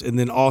dose, and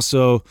then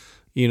also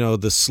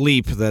the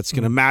sleep that's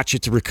going to match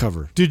it to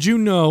recover. Did you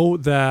know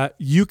that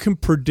you can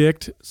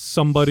predict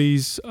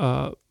somebody's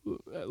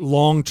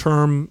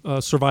long-term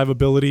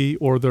survivability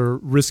or their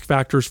risk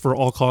factors for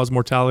all-cause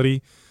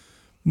mortality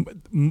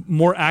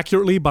more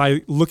accurately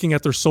by looking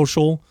at their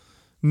social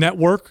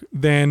network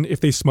than if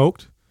they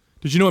smoked?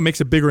 Did you know it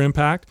makes a bigger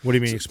impact? What do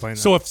you mean? Explain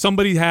that. So if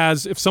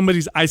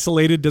somebody's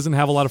isolated, doesn't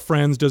have a lot of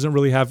friends, doesn't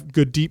really have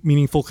good, deep,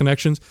 meaningful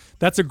connections,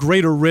 that's a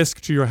greater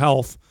risk to your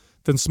health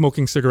than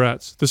smoking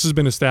cigarettes. This has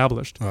been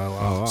established. Oh,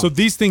 wow. So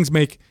these things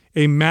make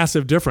a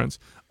massive difference.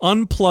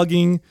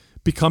 Unplugging,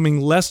 becoming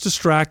less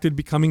distracted,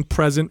 becoming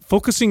present,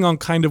 focusing on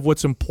kind of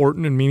what's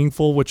important and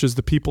meaningful, which is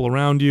the people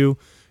around you,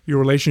 your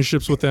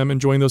relationships with them,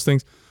 enjoying those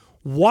things.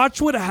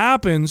 Watch what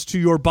happens to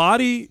your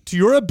body, to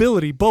your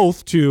ability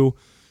both to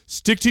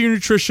stick to your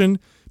nutrition,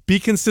 be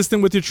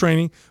consistent with your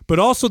training, but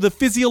also the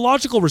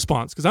physiological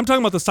response. Because I'm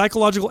talking about the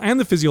psychological and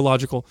the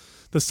physiological.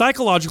 The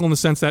psychological in the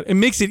sense that it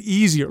makes it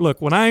easier. Look,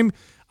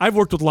 I've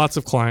worked with lots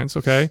of clients,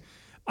 okay?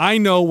 I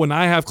know when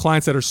I have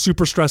clients that are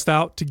super stressed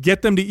out, to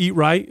get them to eat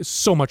right is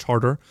so much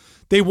harder.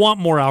 They want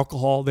more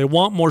alcohol. They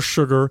want more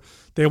sugar.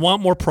 They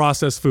want more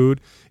processed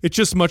food. It's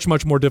just much,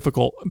 much more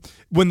difficult.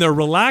 When they're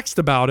relaxed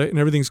about it and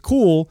everything's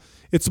cool,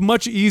 it's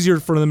much easier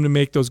for them to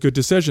make those good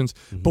decisions.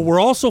 Mm-hmm. But we're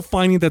also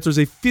finding that there's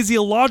a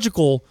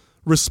physiological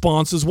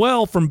response as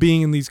well from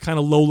being in these kind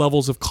of low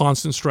levels of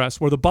constant stress,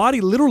 where the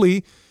body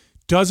literally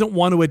doesn't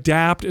want to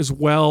adapt as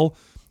well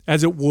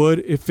as it would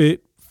if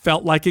it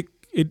felt like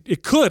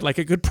it could. Like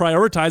it could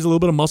prioritize a little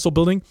bit of muscle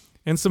building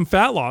and some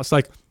fat loss.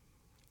 Like,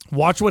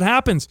 watch what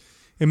happens.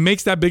 It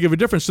makes that big of a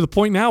difference, to the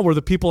point now where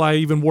the people I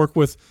even work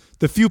with,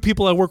 the few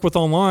people I work with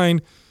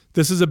online,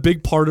 this is a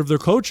big part of their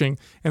coaching.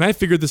 And I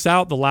figured this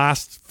out the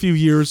last few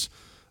years,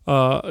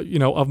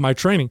 of my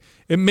training.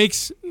 It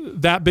makes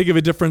that big of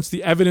a difference.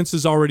 The evidence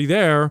is already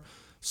there.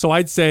 So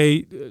I'd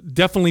say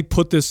definitely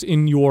put this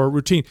in your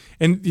routine.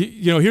 And,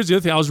 here's the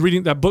other thing. I was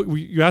reading that book.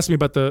 You asked me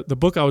about the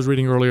book I was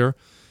reading earlier.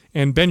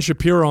 And Ben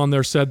Shapiro on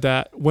there said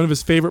that one of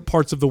his favorite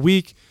parts of the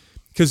week,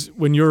 because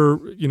when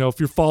if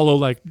you follow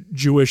like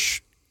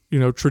Jewish,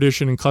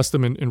 tradition and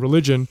custom and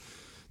religion,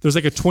 there's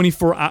like a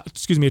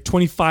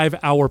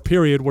 25-hour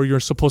period where you're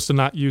supposed to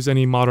not use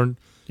any modern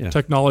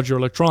technology or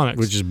electronics.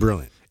 Which is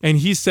brilliant. And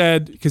he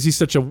said, because he's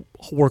such a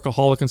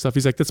workaholic and stuff,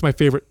 he's like, that's my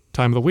favorite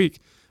time of the week.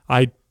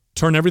 I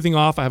turn everything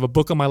off. I have a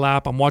book on my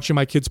lap. I'm watching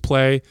my kids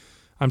play.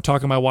 I'm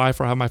talking to my wife,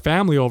 or I have my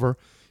family over.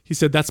 He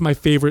said, that's my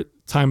favorite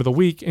time of the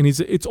week. And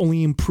it's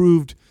only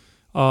improved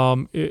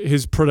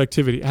his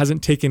productivity. It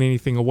hasn't taken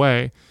anything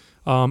away.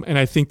 And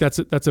I think that's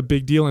a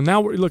big deal. And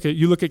now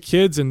you look at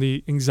kids and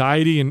the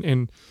anxiety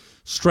and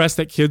stress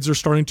that kids are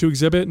starting to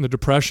exhibit, and the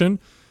depression.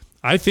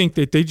 I think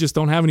that they just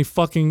don't have any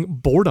fucking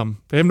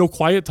boredom. They have no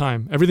quiet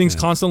time. Everything's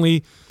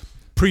constantly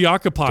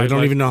preoccupied. They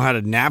don't even know how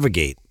to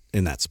navigate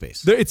in that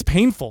space. It's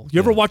painful. You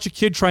ever watch a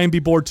kid try and be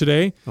bored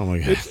today? Oh my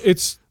God.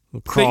 They'll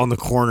crawl in the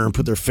corner and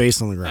put their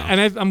face on the ground. And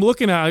I look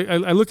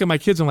at my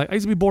kids and I'm like, I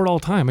used to be bored all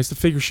the time. I used to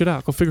figure shit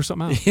out. Go figure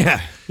something out.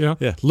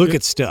 Yeah. Look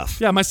at stuff.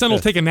 Yeah, my son will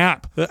take a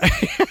nap.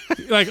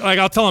 like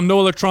I'll tell him no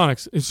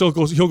electronics, and so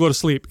he'll go to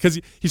sleep because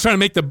he's trying to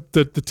make the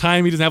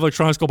time he doesn't have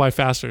electronics go by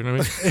faster. You know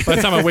what I mean? By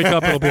the time I wake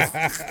up, it'll be.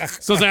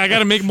 So it's like I got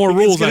to make more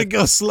rules. It's gonna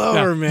go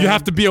slower, man. You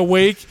have to be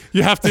awake.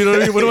 You have to. You know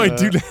what I mean? What do I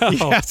do now?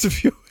 You have to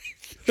be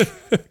awake.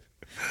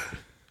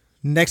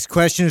 Next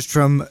question is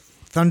from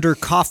Thunder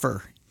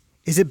Coffer.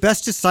 Is it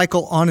best to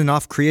cycle on and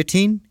off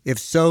creatine? If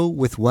so,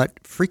 with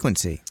what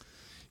frequency?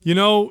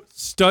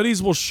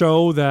 Studies will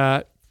show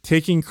that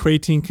taking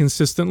creatine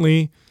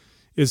consistently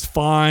is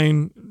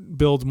fine,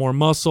 builds more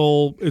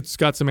muscle. It's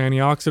got some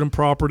antioxidant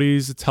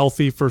properties. It's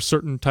healthy for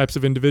certain types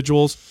of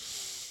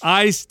individuals.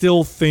 I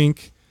still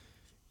think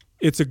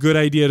it's a good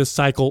idea to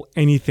cycle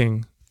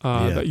anything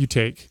that you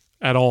take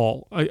at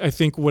all. I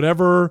think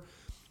whatever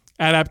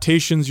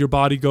adaptations your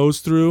body goes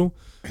through,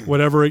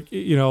 whatever,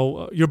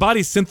 your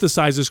body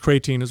synthesizes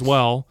creatine as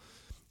well.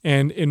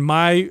 And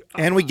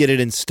we get it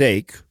in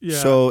steak. Yeah.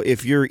 So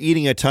if you're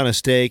eating a ton of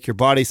steak, your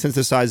body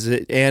synthesizes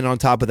it, and on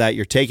top of that,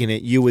 you're taking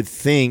it. You would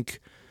think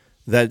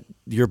that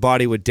your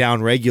body would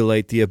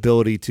downregulate the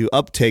ability to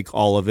uptake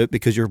all of it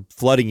because you're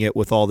flooding it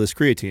with all this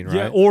creatine, right?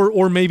 Yeah,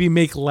 or maybe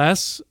make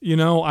less.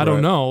 I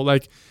don't know.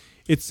 Like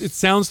it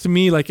sounds to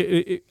me like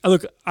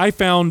look. I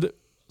found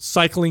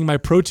cycling my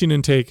protein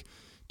intake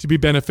to be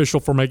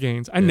beneficial for my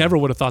gains. I never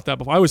would have thought that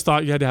before. I always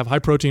thought you had to have high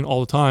protein all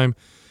the time.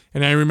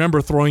 And I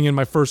remember throwing in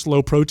my first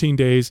low protein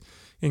days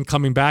and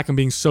coming back and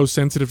being so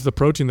sensitive to the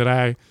protein that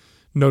I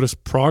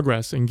noticed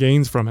progress and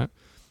gains from it.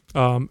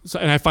 And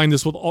I find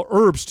this with all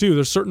herbs too.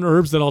 There's certain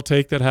herbs that I'll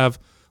take that have,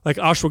 like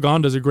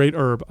ashwagandha is a great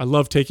herb. I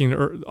love taking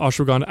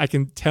ashwagandha. I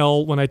can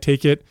tell when I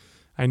take it,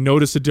 I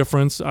notice a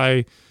difference.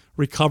 I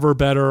recover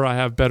better. I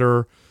have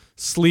better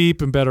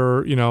sleep and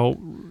better,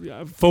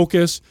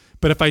 focus.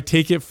 But if I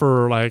take it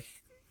for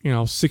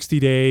 60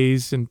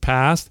 days and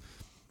past,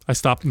 I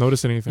stopped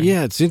noticing anything.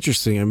 Yeah, it's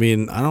interesting. I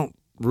mean, I don't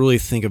really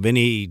think of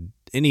any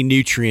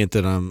nutrient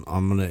that I'm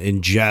going to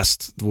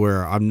ingest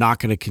where I'm not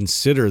going to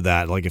consider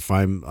that. Like if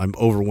I'm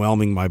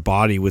overwhelming my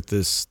body with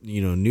this,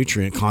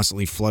 nutrient,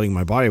 constantly flooding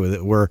my body with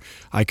it, where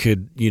I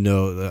could,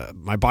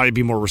 my body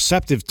be more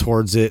receptive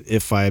towards it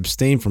if I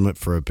abstain from it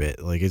for a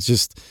bit. Like it's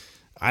just,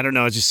 I don't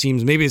know. It just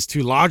seems maybe it's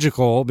too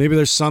logical. Maybe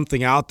there's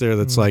something out there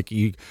that's like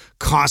you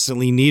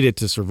constantly need it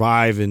to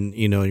survive, and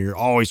you're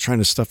always trying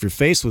to stuff your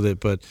face with it.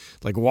 But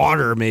like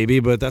water, maybe,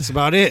 but that's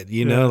about it.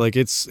 Like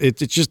it's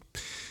just.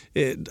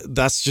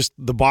 That's just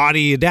the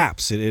body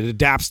adapts. It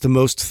adapts to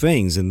most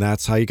things, and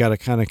that's how you got to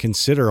kind of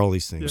consider all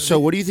these things. So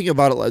what do you think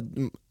about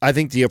it? I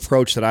think the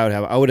approach that I would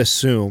have, I would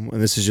assume,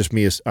 and this is just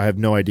me, I have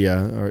no idea,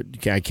 or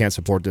I can't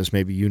support this,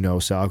 maybe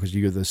Sal, because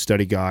you're the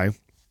study guy,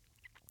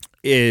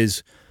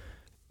 is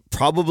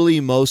probably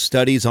most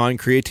studies on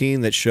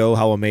creatine that show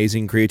how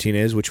amazing creatine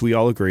is, which we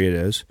all agree it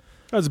is.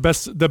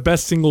 That's the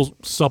best single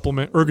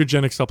supplement,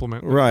 ergogenic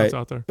supplement that's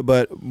out there.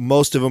 But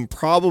most of them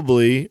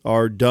probably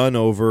are done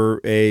over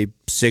a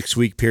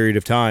 6-week period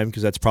of time,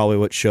 because that's probably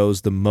what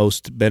shows the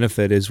most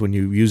benefit is when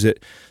you use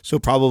it. So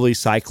probably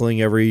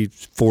cycling every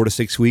 4 to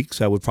 6 weeks,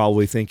 I would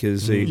probably think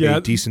is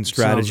a decent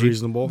strategy. Sounds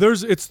reasonable.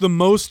 It's the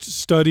most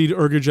studied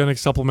ergogenic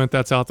supplement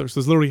that's out there. So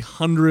there's literally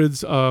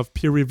hundreds of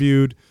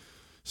peer-reviewed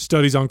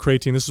studies on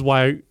creatine. This is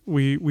why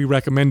we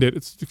recommend it.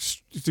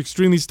 It's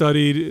extremely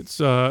studied.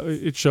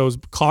 It shows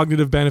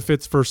cognitive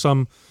benefits for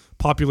some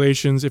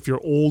populations. If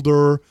you're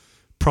older,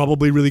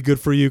 probably really good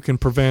for you. Can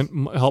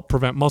help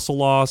prevent muscle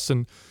loss,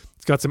 and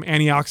it's got some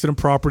antioxidant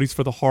properties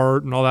for the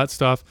heart and all that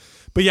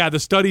stuff. But yeah, the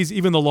studies,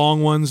 even the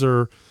long ones,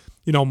 are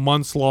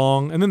months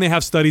long, and then they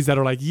have studies that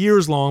are like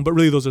years long. But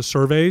really, those are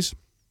surveys.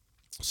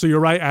 So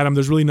you're right, Adam.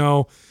 There's really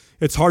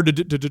it's hard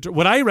to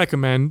what I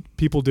recommend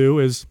people do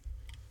is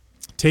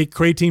take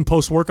creatine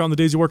post-workout on the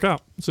days you work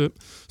out.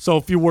 So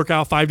if you work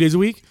out 5 days a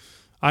week,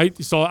 I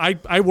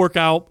work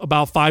out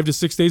about 5 to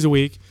 6 days a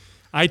week.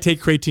 I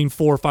take creatine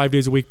 4 or 5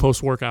 days a week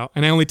post-workout,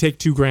 and I only take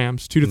 2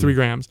 to 3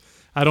 grams.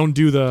 I don't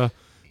do the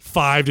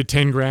 5 to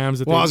 10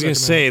 grams. Well, I was going to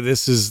say,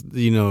 this is,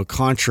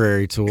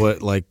 contrary to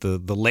what like the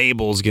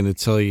label is going to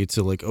tell you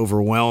to like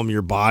overwhelm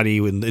your body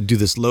and do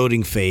this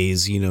loading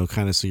phase,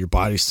 kind of so your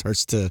body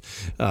starts to,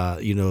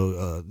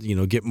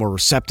 get more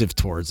receptive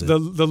towards it.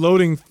 The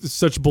loading is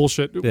such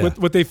bullshit. Yeah.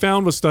 What they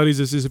found with studies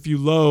is if you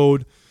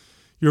load,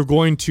 you're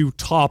going to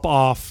top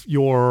off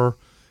your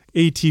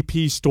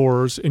ATP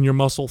stores in your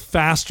muscle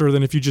faster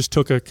than if you just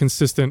took a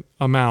consistent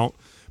amount.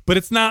 But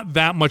it's not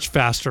that much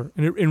faster.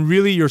 And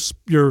really,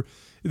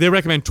 they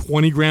recommend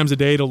 20 grams a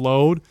day to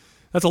load.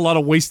 That's a lot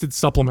of wasted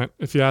supplement,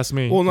 if you ask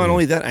me. Well, not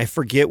only that, I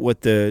forget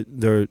what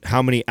the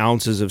how many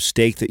ounces of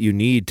steak that you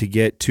need to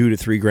get 2 to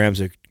 3 grams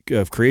of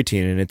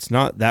creatine, and it's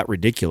not that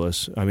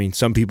ridiculous. I mean,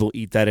 some people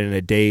eat that in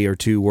a day or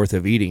two worth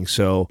of eating,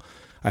 so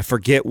I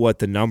forget what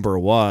the number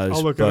was.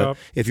 I'll look it but up.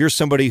 if you're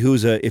somebody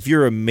if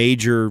you're a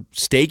major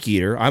steak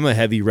eater, I'm a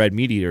heavy red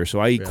meat eater, so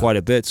I eat quite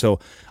a bit. So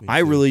I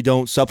really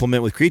don't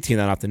supplement with creatine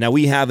that often. Now,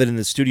 we have it in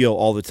the studio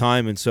all the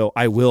time, and so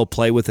I will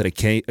play with it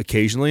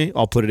occasionally.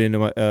 I'll put it into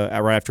my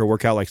right after a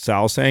workout, like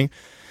Sal was saying.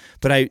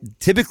 But I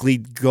typically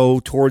go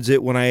towards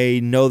it when I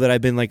know that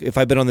if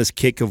I've been on this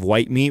kick of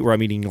white meat where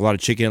I'm eating a lot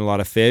of chicken and a lot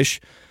of fish,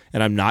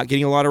 and I'm not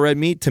getting a lot of red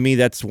meat, to me,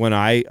 that's when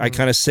I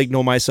kind of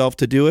signal myself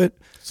to do it.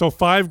 So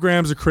 5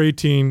 grams of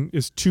creatine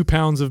is 2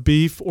 pounds of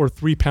beef or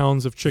 3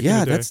 pounds of chicken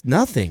a day. That's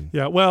nothing.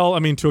 Yeah, well, I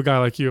mean, to a guy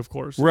like you, of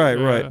course. Right.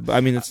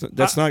 I mean,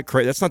 that's not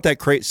crazy. That's not that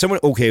crazy.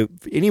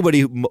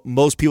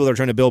 Most people that are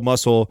trying to build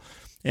muscle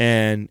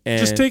and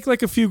just take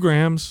like a few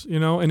grams,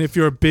 and if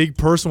you're a big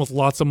person with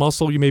lots of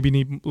muscle, you maybe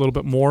need a little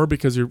bit more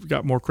because you've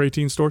got more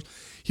creatine stores.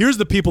 Here's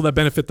the people that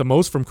benefit the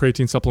most from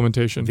creatine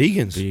supplementation.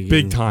 Vegans.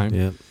 Big time.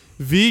 Yeah.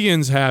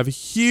 Vegans have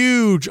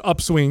huge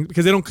upswing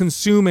because they don't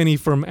consume any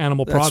from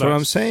animal products. That's what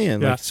I'm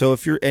saying. Yeah. So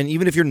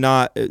even if you're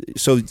not,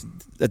 so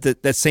at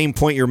that same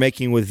point you're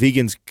making with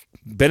vegans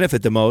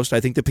benefit the most,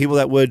 I think the people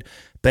that would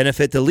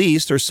benefit the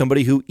least are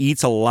somebody who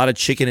eats a lot of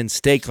chicken and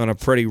steak on a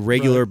pretty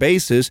regular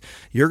basis.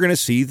 You're going to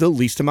see the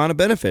least amount of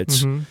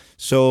benefits. Mm-hmm.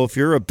 So if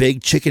you're a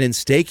big chicken and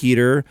steak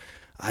eater,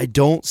 I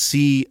don't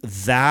see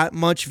that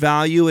much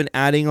value in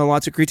adding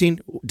lots of creatine.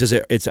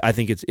 I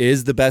think it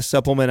is the best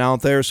supplement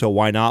out there, so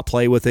why not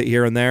play with it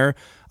here and there?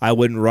 I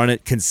wouldn't run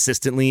it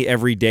consistently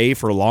every day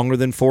for longer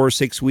than 4 or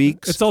 6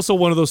 weeks. It's also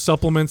one of those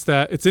supplements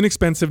that it's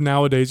inexpensive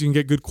nowadays. You can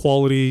get good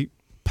quality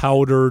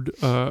powdered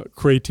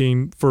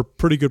creatine for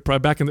pretty good price.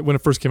 Back when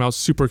it first came out, it was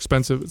super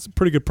expensive. It's a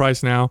pretty good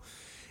price now.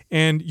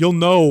 And you'll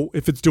know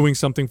if it's doing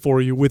something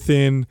for you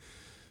within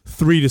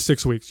 3 to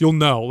 6 weeks. You'll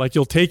know. Like,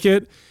 you'll take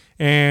it,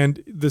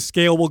 and the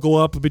scale will go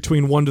up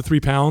between 1 to 3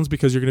 pounds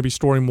because you're going to be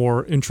storing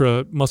more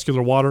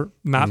intramuscular water.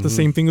 Not the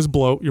same thing as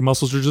bloat. Your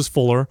muscles are just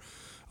fuller.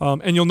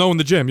 And you'll know in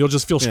the gym. You'll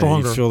just feel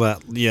stronger. You feel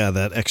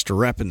that extra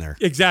rep in there.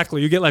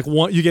 Exactly. You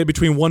get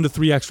between 1 to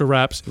 3 extra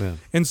reps. Yeah.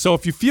 And so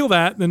if you feel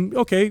that, then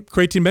okay,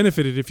 creatine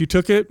benefited. If you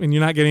took it and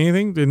you're not getting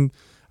anything, then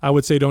I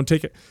would say don't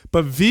take it.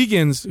 But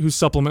vegans who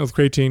supplement with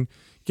creatine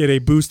get a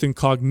boost in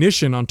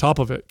cognition on top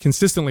of it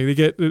consistently. They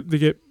get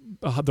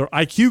their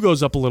IQ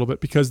goes up a little bit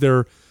because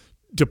they're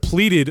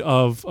depleted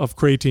of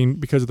creatine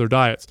because of their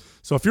diets.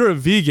 So if you're a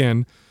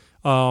vegan,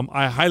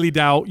 I highly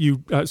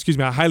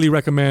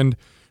recommend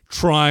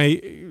try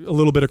a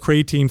little bit of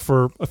creatine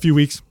for a few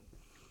weeks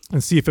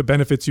and see if it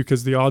benefits you,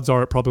 because the odds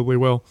are it probably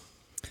will.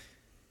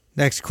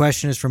 Next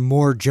question is from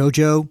More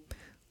Jojo.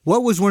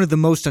 What was one of the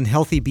most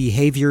unhealthy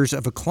behaviors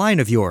of a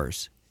client of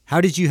yours? How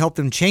did you help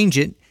them change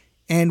it?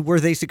 And were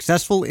they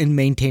successful in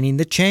maintaining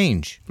the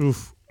change?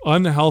 Oof.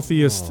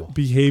 Unhealthiest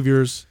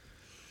behaviors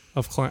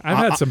of clients. I've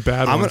had some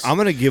bad ones. I'm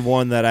going to give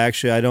one that I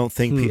don't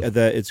think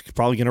that it's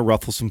probably going to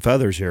ruffle some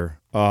feathers here.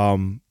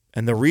 And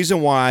the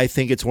reason why I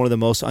think it's one of the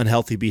most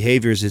unhealthy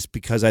behaviors is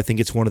because I think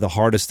it's one of the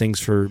hardest things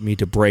for me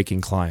to break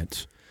in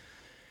clients.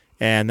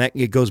 And that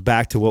it goes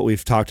back to what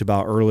we've talked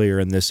about earlier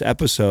in this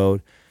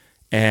episode.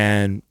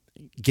 And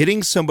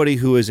getting somebody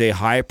who is a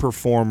high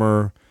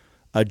performer,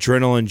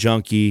 adrenaline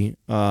junkie,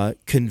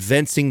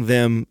 convincing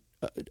them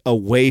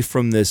away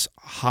from this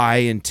high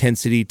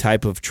intensity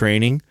type of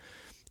training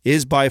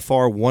is by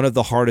far one of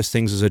the hardest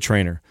things as a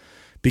trainer,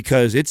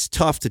 because it's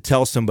tough to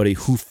tell somebody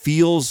who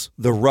feels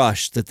the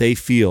rush that they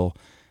feel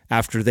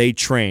after they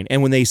train.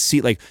 And when they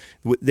see, like,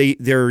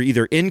 they're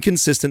either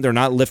inconsistent, they're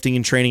not lifting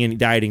and training and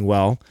dieting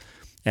well,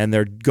 and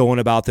they're going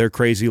about their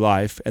crazy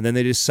life. And then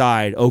they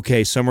decide,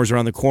 okay, summer's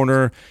around the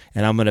corner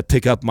and I'm going to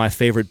pick up my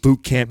favorite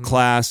boot camp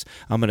class.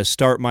 I'm going to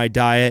start my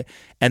diet.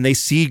 And they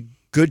see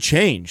good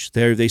change.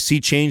 They see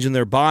change in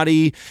their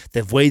body,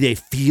 the way they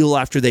feel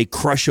after they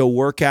crush a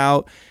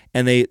workout,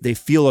 and they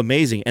feel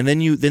amazing. And then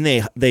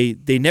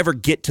they never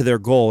get to their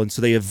goal. And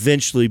so they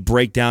eventually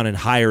break down and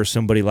hire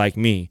somebody like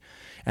me.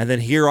 And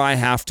then here I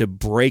have to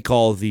break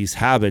all of these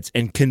habits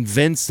and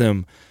convince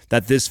them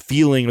that this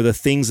feeling or the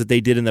things that they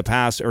did in the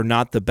past are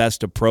not the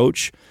best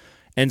approach.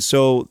 And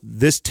so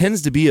this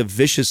tends to be a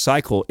vicious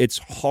cycle. It's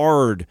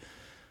hard.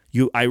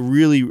 I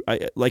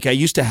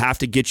used to have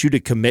to get you to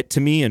commit to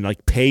me and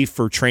like pay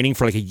for training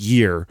for like a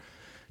year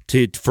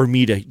for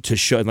me to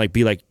show and like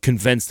be like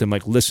convince them,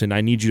 like, listen,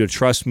 I need you to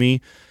trust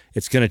me.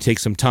 It's going to take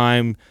some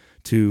time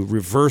to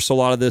reverse a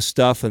lot of this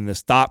stuff and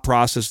this thought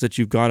process that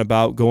you've gone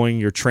about going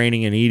your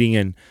training and eating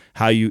and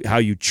how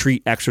you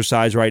treat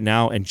exercise right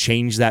now and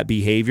change that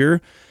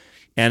behavior.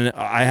 And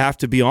I have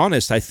to be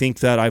honest, I think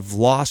that I've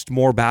lost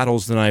more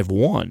battles than I've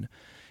won.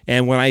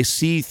 And when I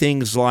see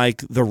things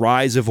like the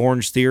rise of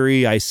Orange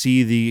Theory, I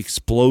see the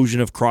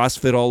explosion of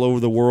CrossFit all over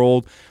the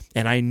world,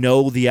 and I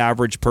know the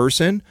average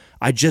person,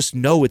 I just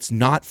know it's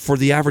not for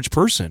the average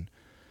person.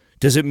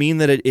 Does it mean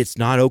that it's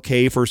not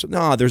okay for?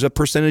 No, there's a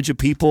percentage of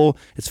people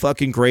it's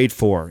fucking great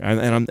for,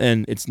 and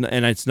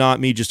it's not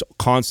me just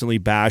constantly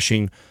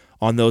bashing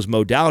on those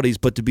modalities.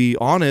 But to be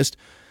honest,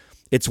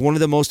 it's one of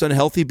the most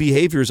unhealthy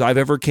behaviors I've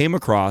ever came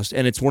across,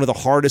 and it's one of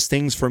the hardest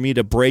things for me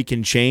to break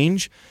and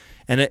change.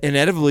 And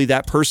inevitably,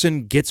 that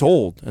person gets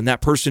old, and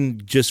that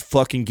person just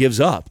fucking gives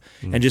up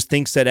and just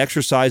thinks that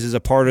exercise is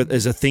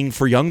a thing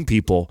for young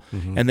people,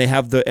 and they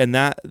have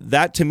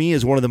that to me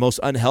is one of the most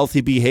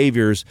unhealthy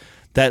behaviors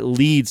that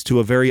leads to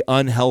a very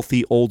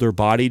unhealthy older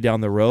body down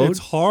the road. It's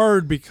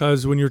hard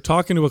because when you're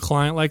talking to a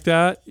client like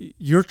that,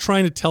 you're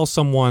trying to tell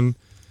someone,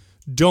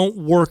 don't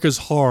work as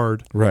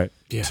hard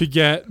to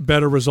get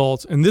better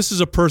results. And this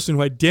is a person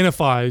who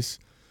identifies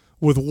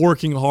with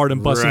working hard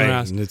and busting their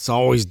ass. And it's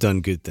always done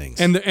good things.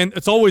 And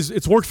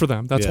it's worked for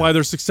them. That's why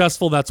they're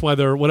successful. That's why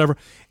they're whatever.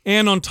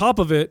 And on top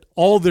of it,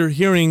 all they're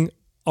hearing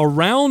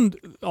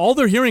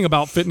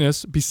about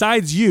fitness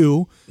besides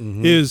you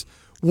is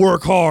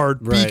work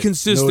hard, be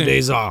consistent, no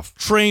days off,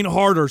 train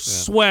harder,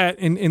 sweat,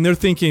 and they're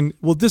thinking,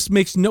 well, this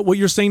makes what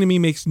you're saying to me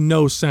makes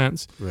no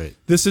sense. Right.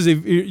 This is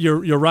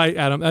you're right,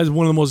 Adam. That is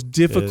one of the most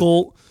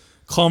difficult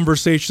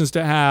conversations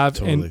to have,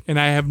 Totally. and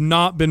I have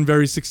not been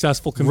very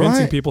successful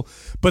convincing people.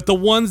 But the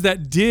ones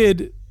that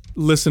did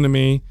listen to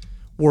me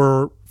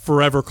were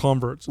forever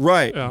converts.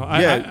 Right.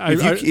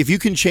 If you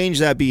can change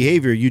that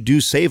behavior, you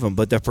do save them.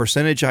 But the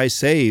percentage I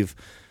save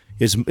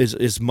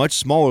is much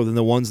smaller than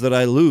the ones that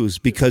I lose,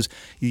 because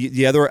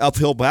the other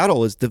uphill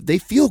battle is that they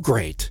feel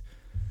great.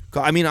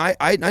 I mean,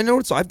 I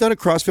know I've done a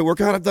CrossFit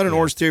workout. I've done an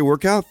Orange Theory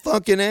workout.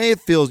 Fucking A, it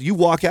feels, you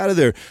walk out of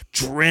there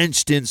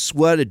drenched in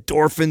sweat,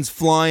 endorphins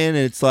flying, and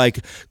it's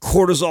like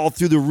cortisol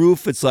through the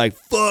roof. It's like,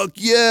 fuck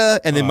yeah.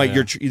 And then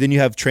then you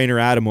have trainer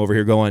Adam over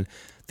here going,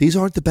 these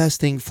aren't the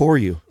best thing for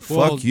you.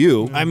 Fuck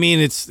you. I mean,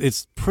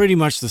 it's pretty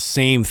much the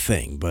same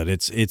thing, but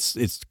it's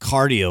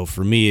cardio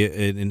for me,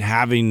 and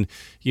having,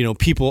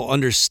 people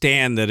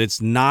understand that it's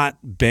not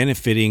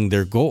benefiting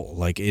their goal,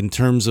 like in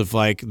terms of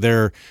like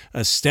their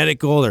aesthetic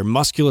goal, their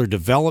muscular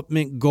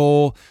development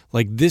goal.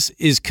 Like, this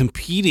is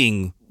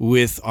competing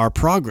with our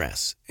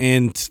progress,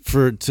 and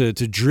to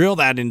drill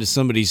that into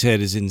somebody's head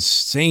is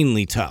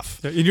insanely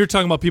tough. And you're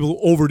talking about people who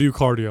overdo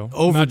cardio,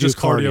 not just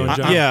cardio in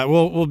general. Yeah,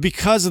 well,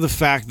 because of the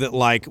fact that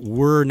like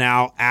we're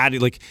now adding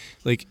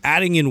like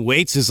adding in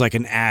weights is like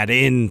an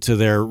add-in to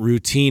their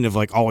routine of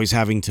like always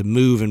having to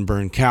move and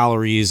burn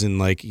calories and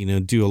like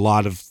do a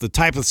lot of the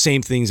type of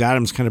same things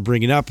Adam's kind of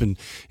bringing up in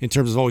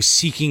terms of always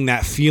seeking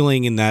that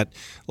feeling and that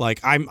like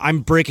I'm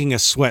breaking a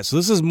sweat. So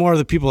this is more of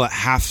the people that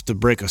have to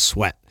break a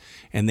sweat.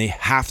 And they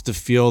have to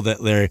feel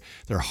that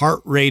their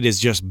heart rate is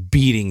just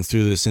beating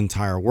through this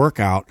entire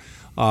workout.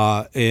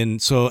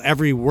 And so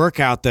every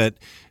workout that,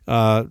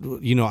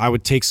 I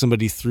would take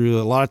somebody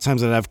through, a lot of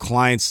times I'd have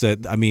clients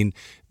that, I mean,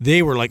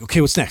 they were like,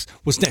 okay, what's next?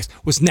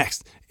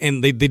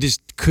 And they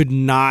just could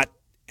not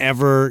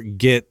ever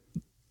get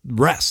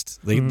rest.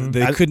 They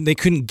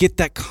couldn't get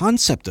that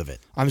concept of it.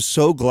 I'm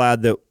so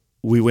glad that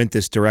we went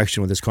this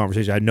direction with this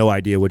conversation. I had no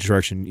idea which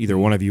direction either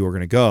one of you were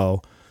going to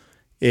go,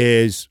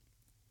 is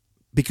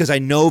because I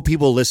know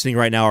people listening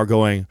right now are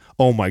going,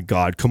 oh my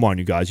God, come on,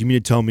 you guys. You mean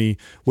to tell me,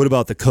 what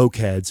about the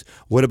cokeheads?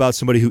 What about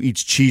somebody who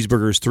eats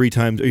cheeseburgers 3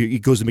 times, or he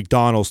goes to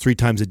McDonald's 3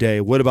 times a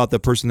day? What about the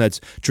person that's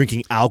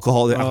drinking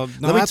alcohol?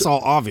 That's all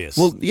obvious.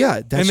 Well,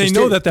 yeah. That's and they just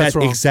know it. that's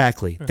wrong.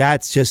 Exactly.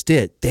 That's just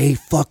it. They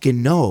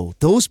fucking know.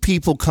 Those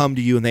people come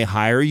to you and they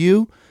hire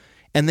you,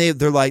 and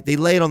they're like, they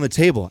lay it on the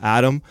table.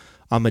 Adam,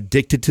 I'm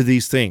addicted to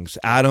these things.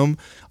 Adam,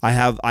 I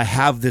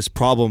have this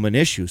problem and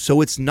issue.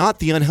 So it's not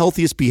the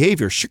unhealthiest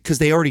behavior, because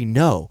they already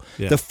know.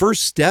 Yeah. The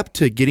first step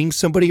to getting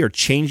somebody or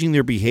changing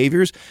their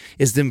behaviors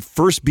is them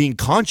first being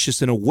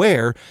conscious and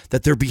aware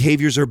that their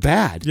behaviors are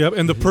bad. Yep,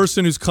 and the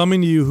person who's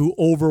coming to you who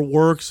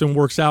overworks and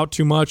works out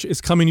too much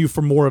is coming to you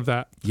for more of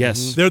that.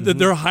 Yes.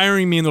 They're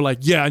hiring me and they're like,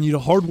 yeah, I need a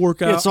hard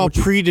workout. Yeah, it's all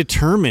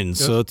predetermined.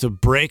 Yep. So to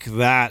break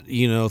that,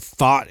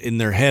 thought in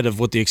their head of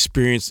what the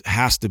experience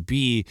has to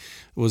be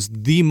was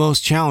the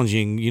most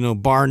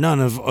challenging, bar none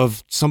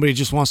of somebody who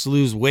just wants to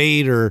lose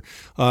weight, or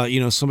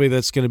somebody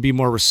that's going to be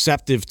more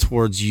receptive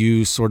towards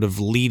you sort of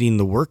leading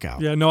the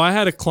workout. Yeah, no, I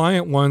had a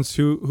client once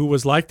who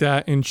was like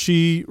that, and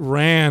she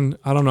ran,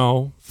 I don't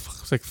know,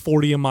 it's like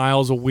 40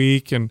 miles a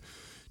week and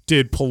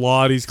did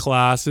Pilates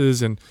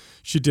classes, and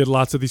she did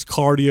lots of these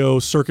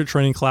cardio circuit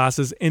training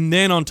classes, and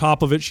then on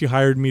top of it, she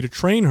hired me to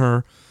train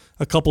her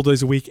a couple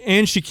days a week,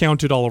 and she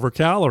counted all of her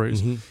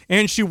calories. Mm-hmm.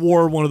 And she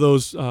wore one of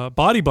those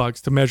body bugs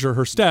to measure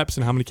her steps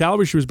and how many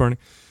calories she was burning.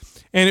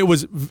 And it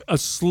was a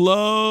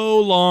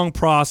slow, long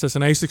process.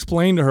 And I used to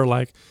explain to her,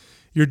 like,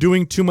 you're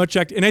doing too much.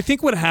 And I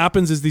think what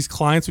happens is these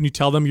clients, when you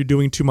tell them you're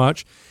doing too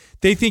much,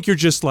 they think you're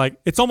just like,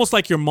 it's almost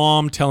like your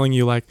mom telling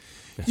you, like,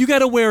 you got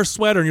to wear a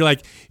sweater. And you're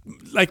like,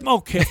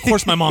 okay, of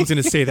course my mom's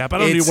going to say that, but I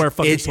don't need to wear a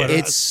fucking sweater.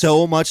 It's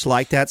so much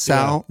like that,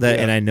 Sal,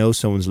 and I know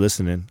someone's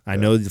listening. I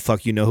know the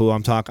fuck you know who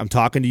I'm talking. I'm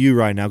talking to you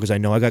right now because I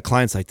know I got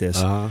clients like this,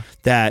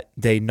 that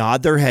they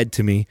nod their head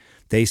to me,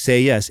 they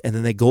say yes, and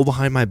then they go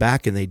behind my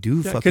back and they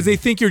do fucking... Because they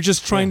think you're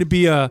just trying to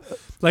be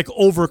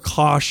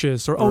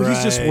overcautious, or,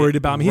 he's just worried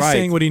about me. He's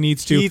saying what he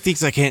needs to. He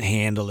thinks I can't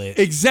handle it.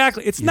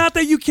 Exactly. It's not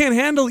that you can't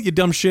handle it, you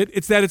dumb shit.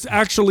 It's that it's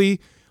actually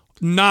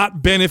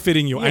not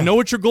benefiting you. Yeah. I know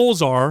what your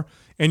goals are,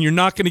 and you're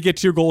not going to get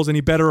to your goals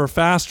any better or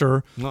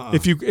faster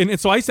if you. And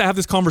so I used to have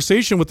this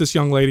conversation with this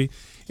young lady,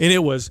 and it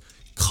was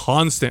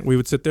constant. We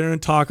would sit there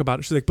and talk about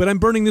it. She's like, "But I'm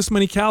burning this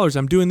many calories.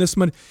 I'm doing this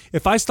many.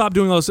 If I stop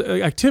doing all this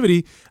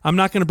activity, I'm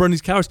not going to burn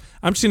these calories.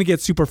 I'm just going to get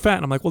super fat."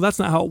 And I'm like, "Well, that's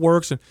not how it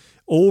works." And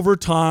over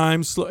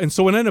time, and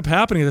so what ended up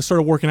happening is I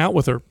started working out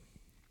with her.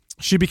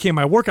 She became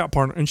my workout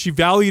partner, and she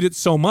valued it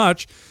so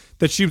much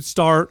that she would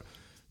start,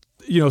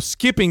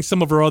 skipping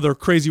some of her other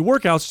crazy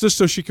workouts just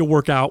so she could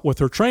work out with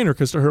her trainer,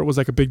 because to her it was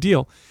like a big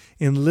deal.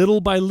 And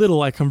little by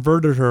little, I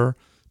converted her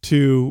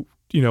to,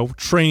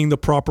 training the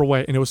proper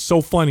way. And it was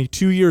so funny.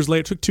 2 years later,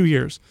 it took 2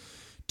 years.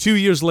 2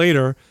 years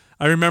later,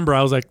 I remember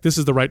I was like, this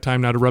is the right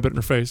time now to rub it in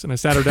her face. And I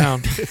sat her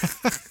down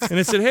and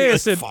I said, hey,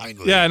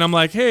 finally. Yeah. And I'm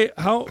like, hey,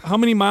 how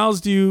many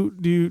miles do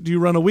you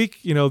run a week,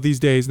 these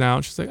days now?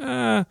 And she's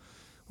like,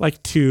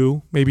 like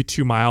 2, maybe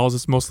 2 miles.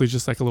 It's mostly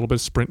just like a little bit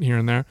of sprint here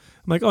and there.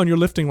 I'm like, oh, and you're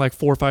lifting like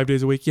 4 or 5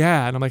 days a week?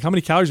 Yeah. And I'm like, how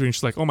many calories are you eating?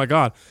 She's like, oh my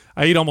God,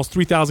 I eat almost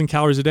 3,000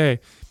 calories a day.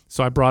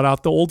 So I brought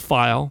out the old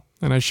file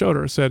and I showed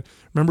her. I said,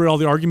 remember all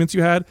the arguments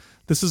you had?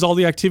 This is all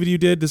the activity you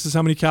did. This is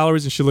how many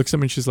calories. And she looks at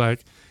me and she's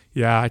like,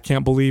 yeah, I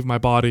can't believe my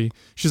body.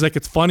 She's like,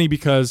 it's funny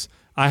because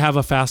I have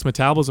a fast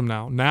metabolism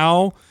now.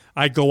 Now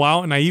I go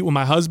out and I eat with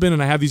my husband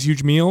and I have these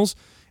huge meals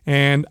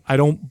and I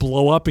don't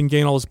blow up and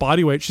gain all this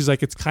body weight. She's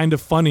like, it's kind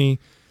of funny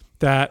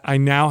that I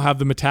now have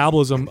the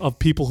metabolism of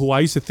people who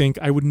I used to think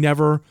I would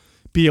never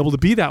be able to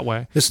be that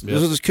way. This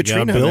was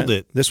Katrina. Build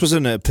it. This was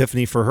an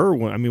epiphany for her.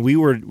 I mean,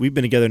 we've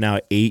been together now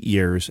 8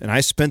 years, and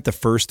I spent the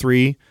first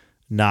 3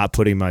 not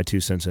putting my 2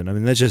 cents in. I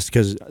mean, that's just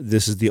because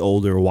this is the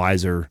older,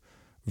 wiser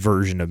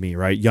version of me,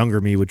 right?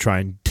 Younger me would try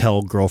and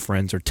tell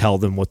girlfriends or tell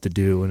them what to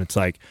do, and it's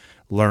like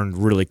learned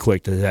really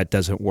quick that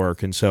doesn't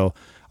work. And so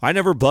I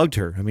never bugged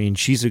her. I mean,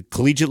 she's a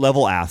collegiate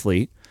level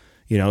athlete.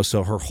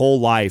 So her whole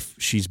life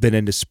she's been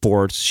into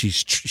sports.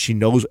 She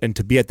knows, and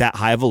to be at that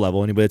high of a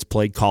level, anybody that's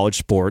played college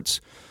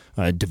sports,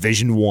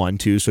 Division I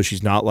too, so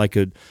she's not like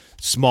a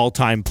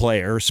small-time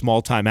player,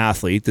 small-time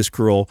athlete. This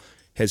girl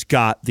has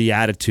got the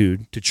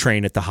attitude to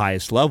train at the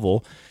highest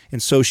level,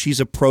 and so she's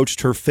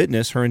approached her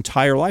fitness her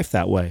entire life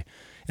that way.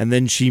 And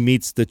then she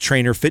meets the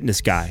trainer fitness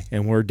guy,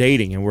 and we're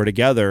dating, and we're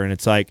together, and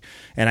it's like,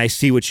 and I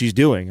see what she's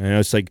doing.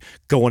 It's like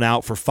going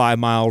out for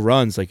 5-mile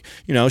runs. Like,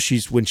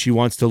 she's, when she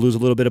wants to lose a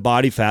little bit of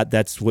body fat,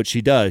 that's what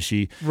she does.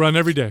 She run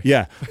every day.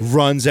 Yeah,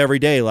 runs every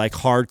day, like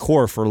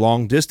hardcore for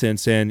long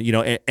distance, and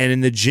and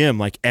in the gym,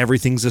 like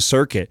everything's a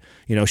circuit.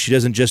 She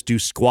doesn't just do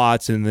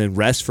squats and then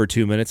rest for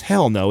 2 minutes.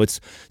 Hell no, it's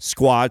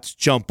squats,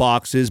 jump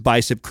boxes,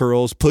 bicep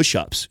curls,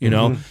 push-ups.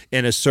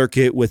 In a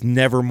circuit with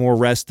never more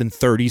rest than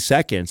 30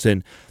 seconds,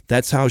 and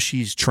That's how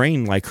she's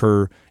trained like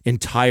her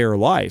entire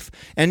life.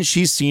 And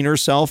she's seen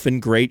herself in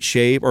great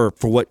shape, or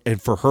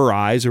for her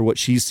eyes, or what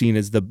she's seen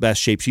as the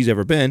best shape she's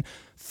ever been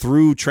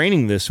through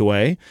training this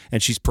way.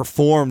 And she's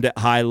performed at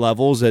high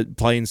levels at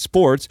playing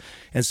sports.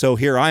 And so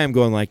here I am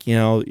going like,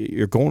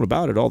 you're going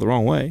about it all the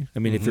wrong way. I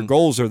mean, if your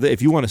goals are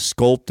if you want to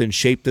sculpt and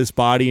shape this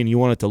body and you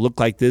want it to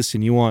look like this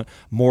and you want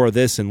more of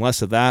this and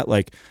less of that,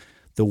 like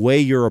the way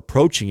you're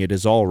approaching it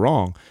is all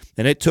wrong.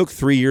 And it took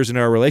 3 years in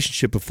our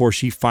relationship before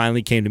she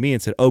finally came to me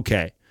and said,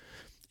 okay,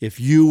 if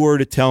you were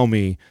to tell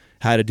me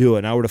how to do it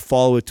and I were to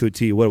follow it to a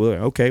T,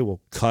 okay, well,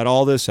 cut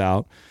all this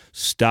out.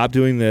 Stop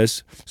doing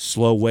this.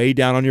 Slow way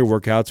down on your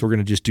workouts. We're going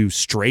to just do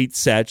straight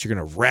sets. You're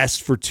going to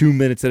rest for 2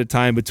 minutes at a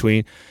time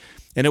between.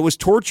 And it was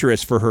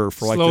torturous for her.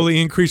 For slowly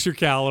increase your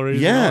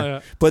calories. Yeah.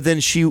 But then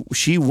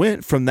she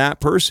went from that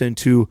person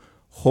to,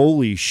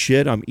 holy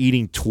shit, I'm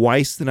eating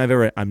twice than I've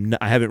ever.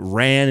 I haven't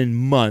ran in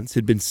months. It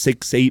had been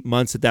 6-8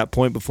 months at that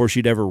point before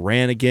she'd ever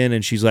ran again.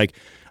 And she's like,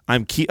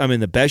 I'm in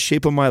the best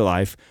shape of my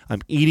life. I'm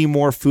eating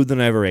more food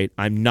than I ever ate.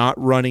 I'm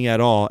not running at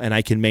all, and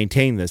I can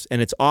maintain this.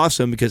 And it's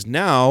awesome because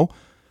now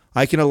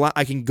I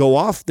can go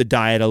off the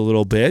diet a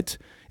little bit,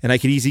 and I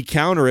can easily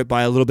counter it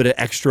by a little bit of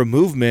extra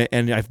movement,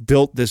 and I've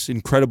built this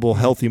incredible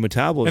healthy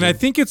metabolism. And I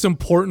think it's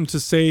important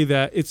to say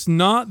that it's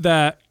not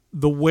that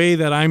the way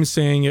that I'm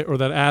saying it or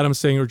that Adam's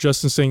saying it or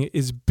Justin's saying it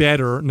is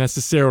better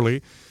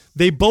necessarily.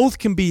 They both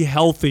can be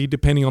healthy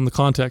depending on the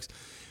context.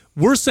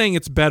 We're saying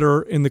it's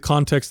better in the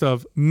context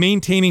of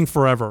maintaining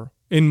forever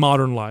in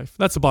modern life.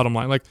 That's the bottom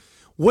line. Like,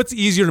 what's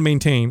easier to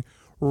maintain?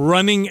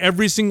 Running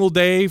every single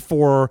day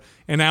for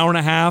an hour and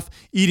a half,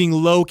 eating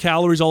low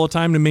calories all the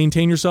time to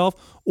maintain yourself,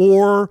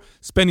 or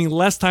spending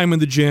less time in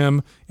the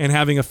gym and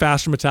having a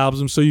faster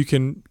metabolism so you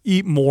can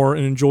eat more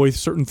and enjoy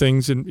certain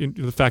things and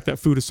the fact that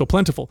food is so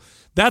plentiful.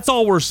 That's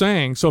all we're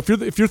saying. So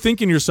if you're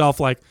thinking to yourself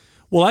like,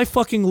 well, I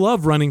fucking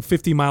love running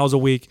 50 miles a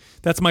week.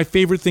 That's my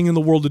favorite thing in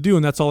the world to do,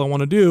 and that's all I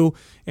want to do.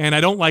 And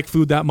I don't like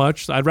food that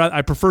much.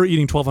 I prefer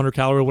eating 1,200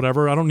 calories or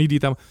whatever. I don't need to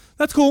eat that much.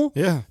 That's cool.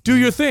 Yeah. Do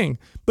your thing.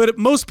 But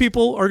most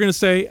people are going to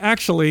say,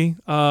 actually,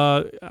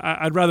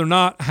 I'd rather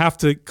not have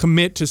to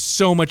commit to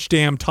so much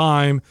damn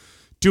time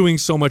doing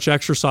so much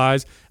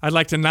exercise. I'd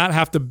like to not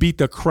have to beat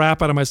the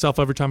crap out of myself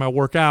every time I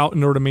work out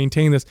in order to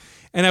maintain this.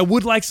 And I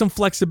would like some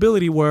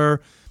flexibility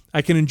where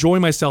I can enjoy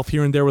myself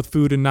here and there with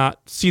food and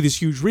not see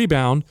this huge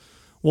rebound.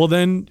 Well,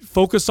 then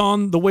focus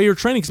on the way you're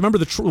training. Because remember,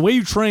 the way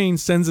you train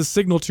sends a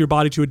signal to your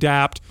body to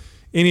adapt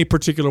in a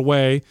particular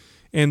way.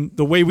 And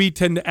the way we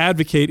tend to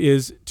advocate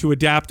is to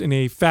adapt in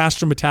a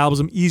faster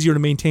metabolism, easier to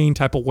maintain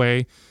type of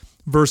way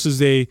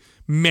versus a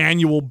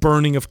manual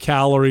burning of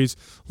calories,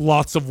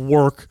 lots of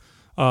work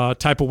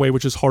type of way,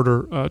 which is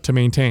harder to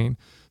maintain.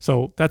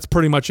 So that's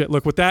pretty much it.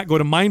 Look, with that, go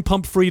to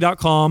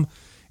mindpumpfree.com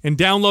and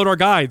download our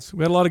guides.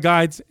 We had a lot of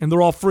guides, and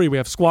they're all free. We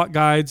have squat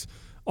guides,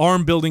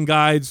 arm building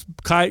guides,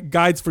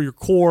 guides for your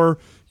core,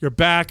 your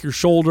back, your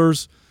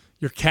shoulders,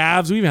 your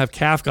calves. We even have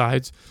calf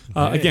guides.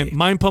 Again,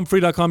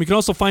 mindpumpfree.com. You can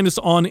also find us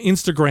on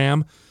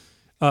Instagram.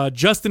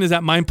 Justin is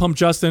at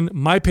mindpumpjustin.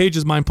 My page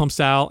is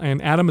mindpumpsal, and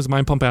Adam is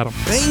mindpumpadam.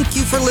 Thank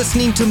you for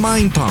listening to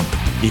Mind Pump.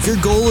 If your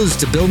goal is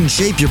to build and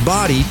shape your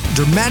body,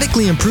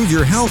 dramatically improve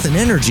your health and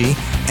energy,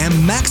 and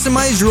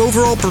maximize your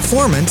overall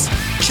performance,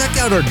 check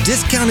out our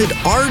discounted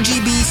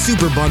RGB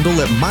Super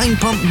Bundle at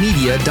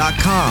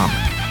mindpumpmedia.com.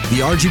 The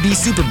RGB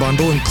Super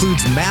Bundle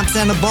includes MAPS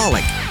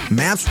Anabolic,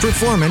 MAPS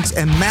Performance,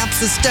 and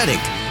MAPS Aesthetic.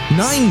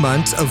 9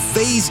 months of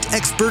phased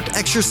expert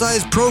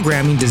exercise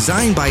programming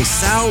designed by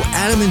Sal,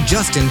 Adam, and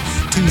Justin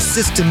to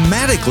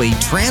systematically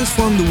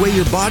transform the way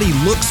your body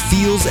looks,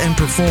 feels, and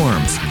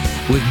performs.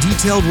 With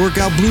detailed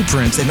workout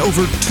blueprints and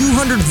over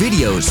 200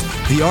 videos,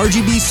 the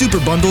RGB Super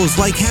Bundle is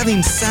like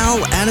having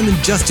Sal, Adam,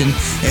 and Justin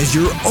as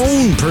your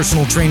own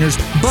personal trainers,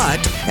 but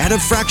at a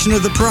fraction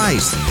of the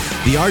price.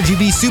 The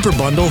RGB Super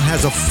Bundle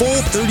has a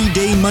full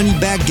 30-day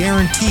money-back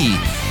guarantee,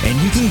 and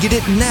you can get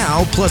it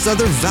now plus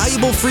other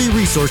valuable free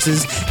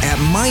resources at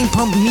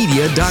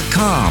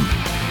mindpumpmedia.com.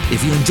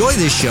 If you enjoy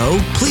this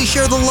show, please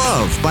share the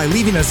love by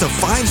leaving us a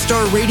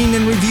 5-star rating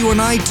and review on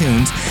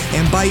iTunes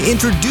and by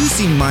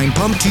introducing Mind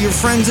Pump to your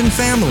friends and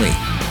family.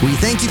 We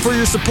thank you for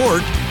your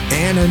support,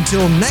 and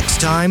until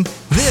next time,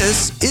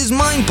 this is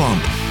Mind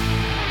Pump.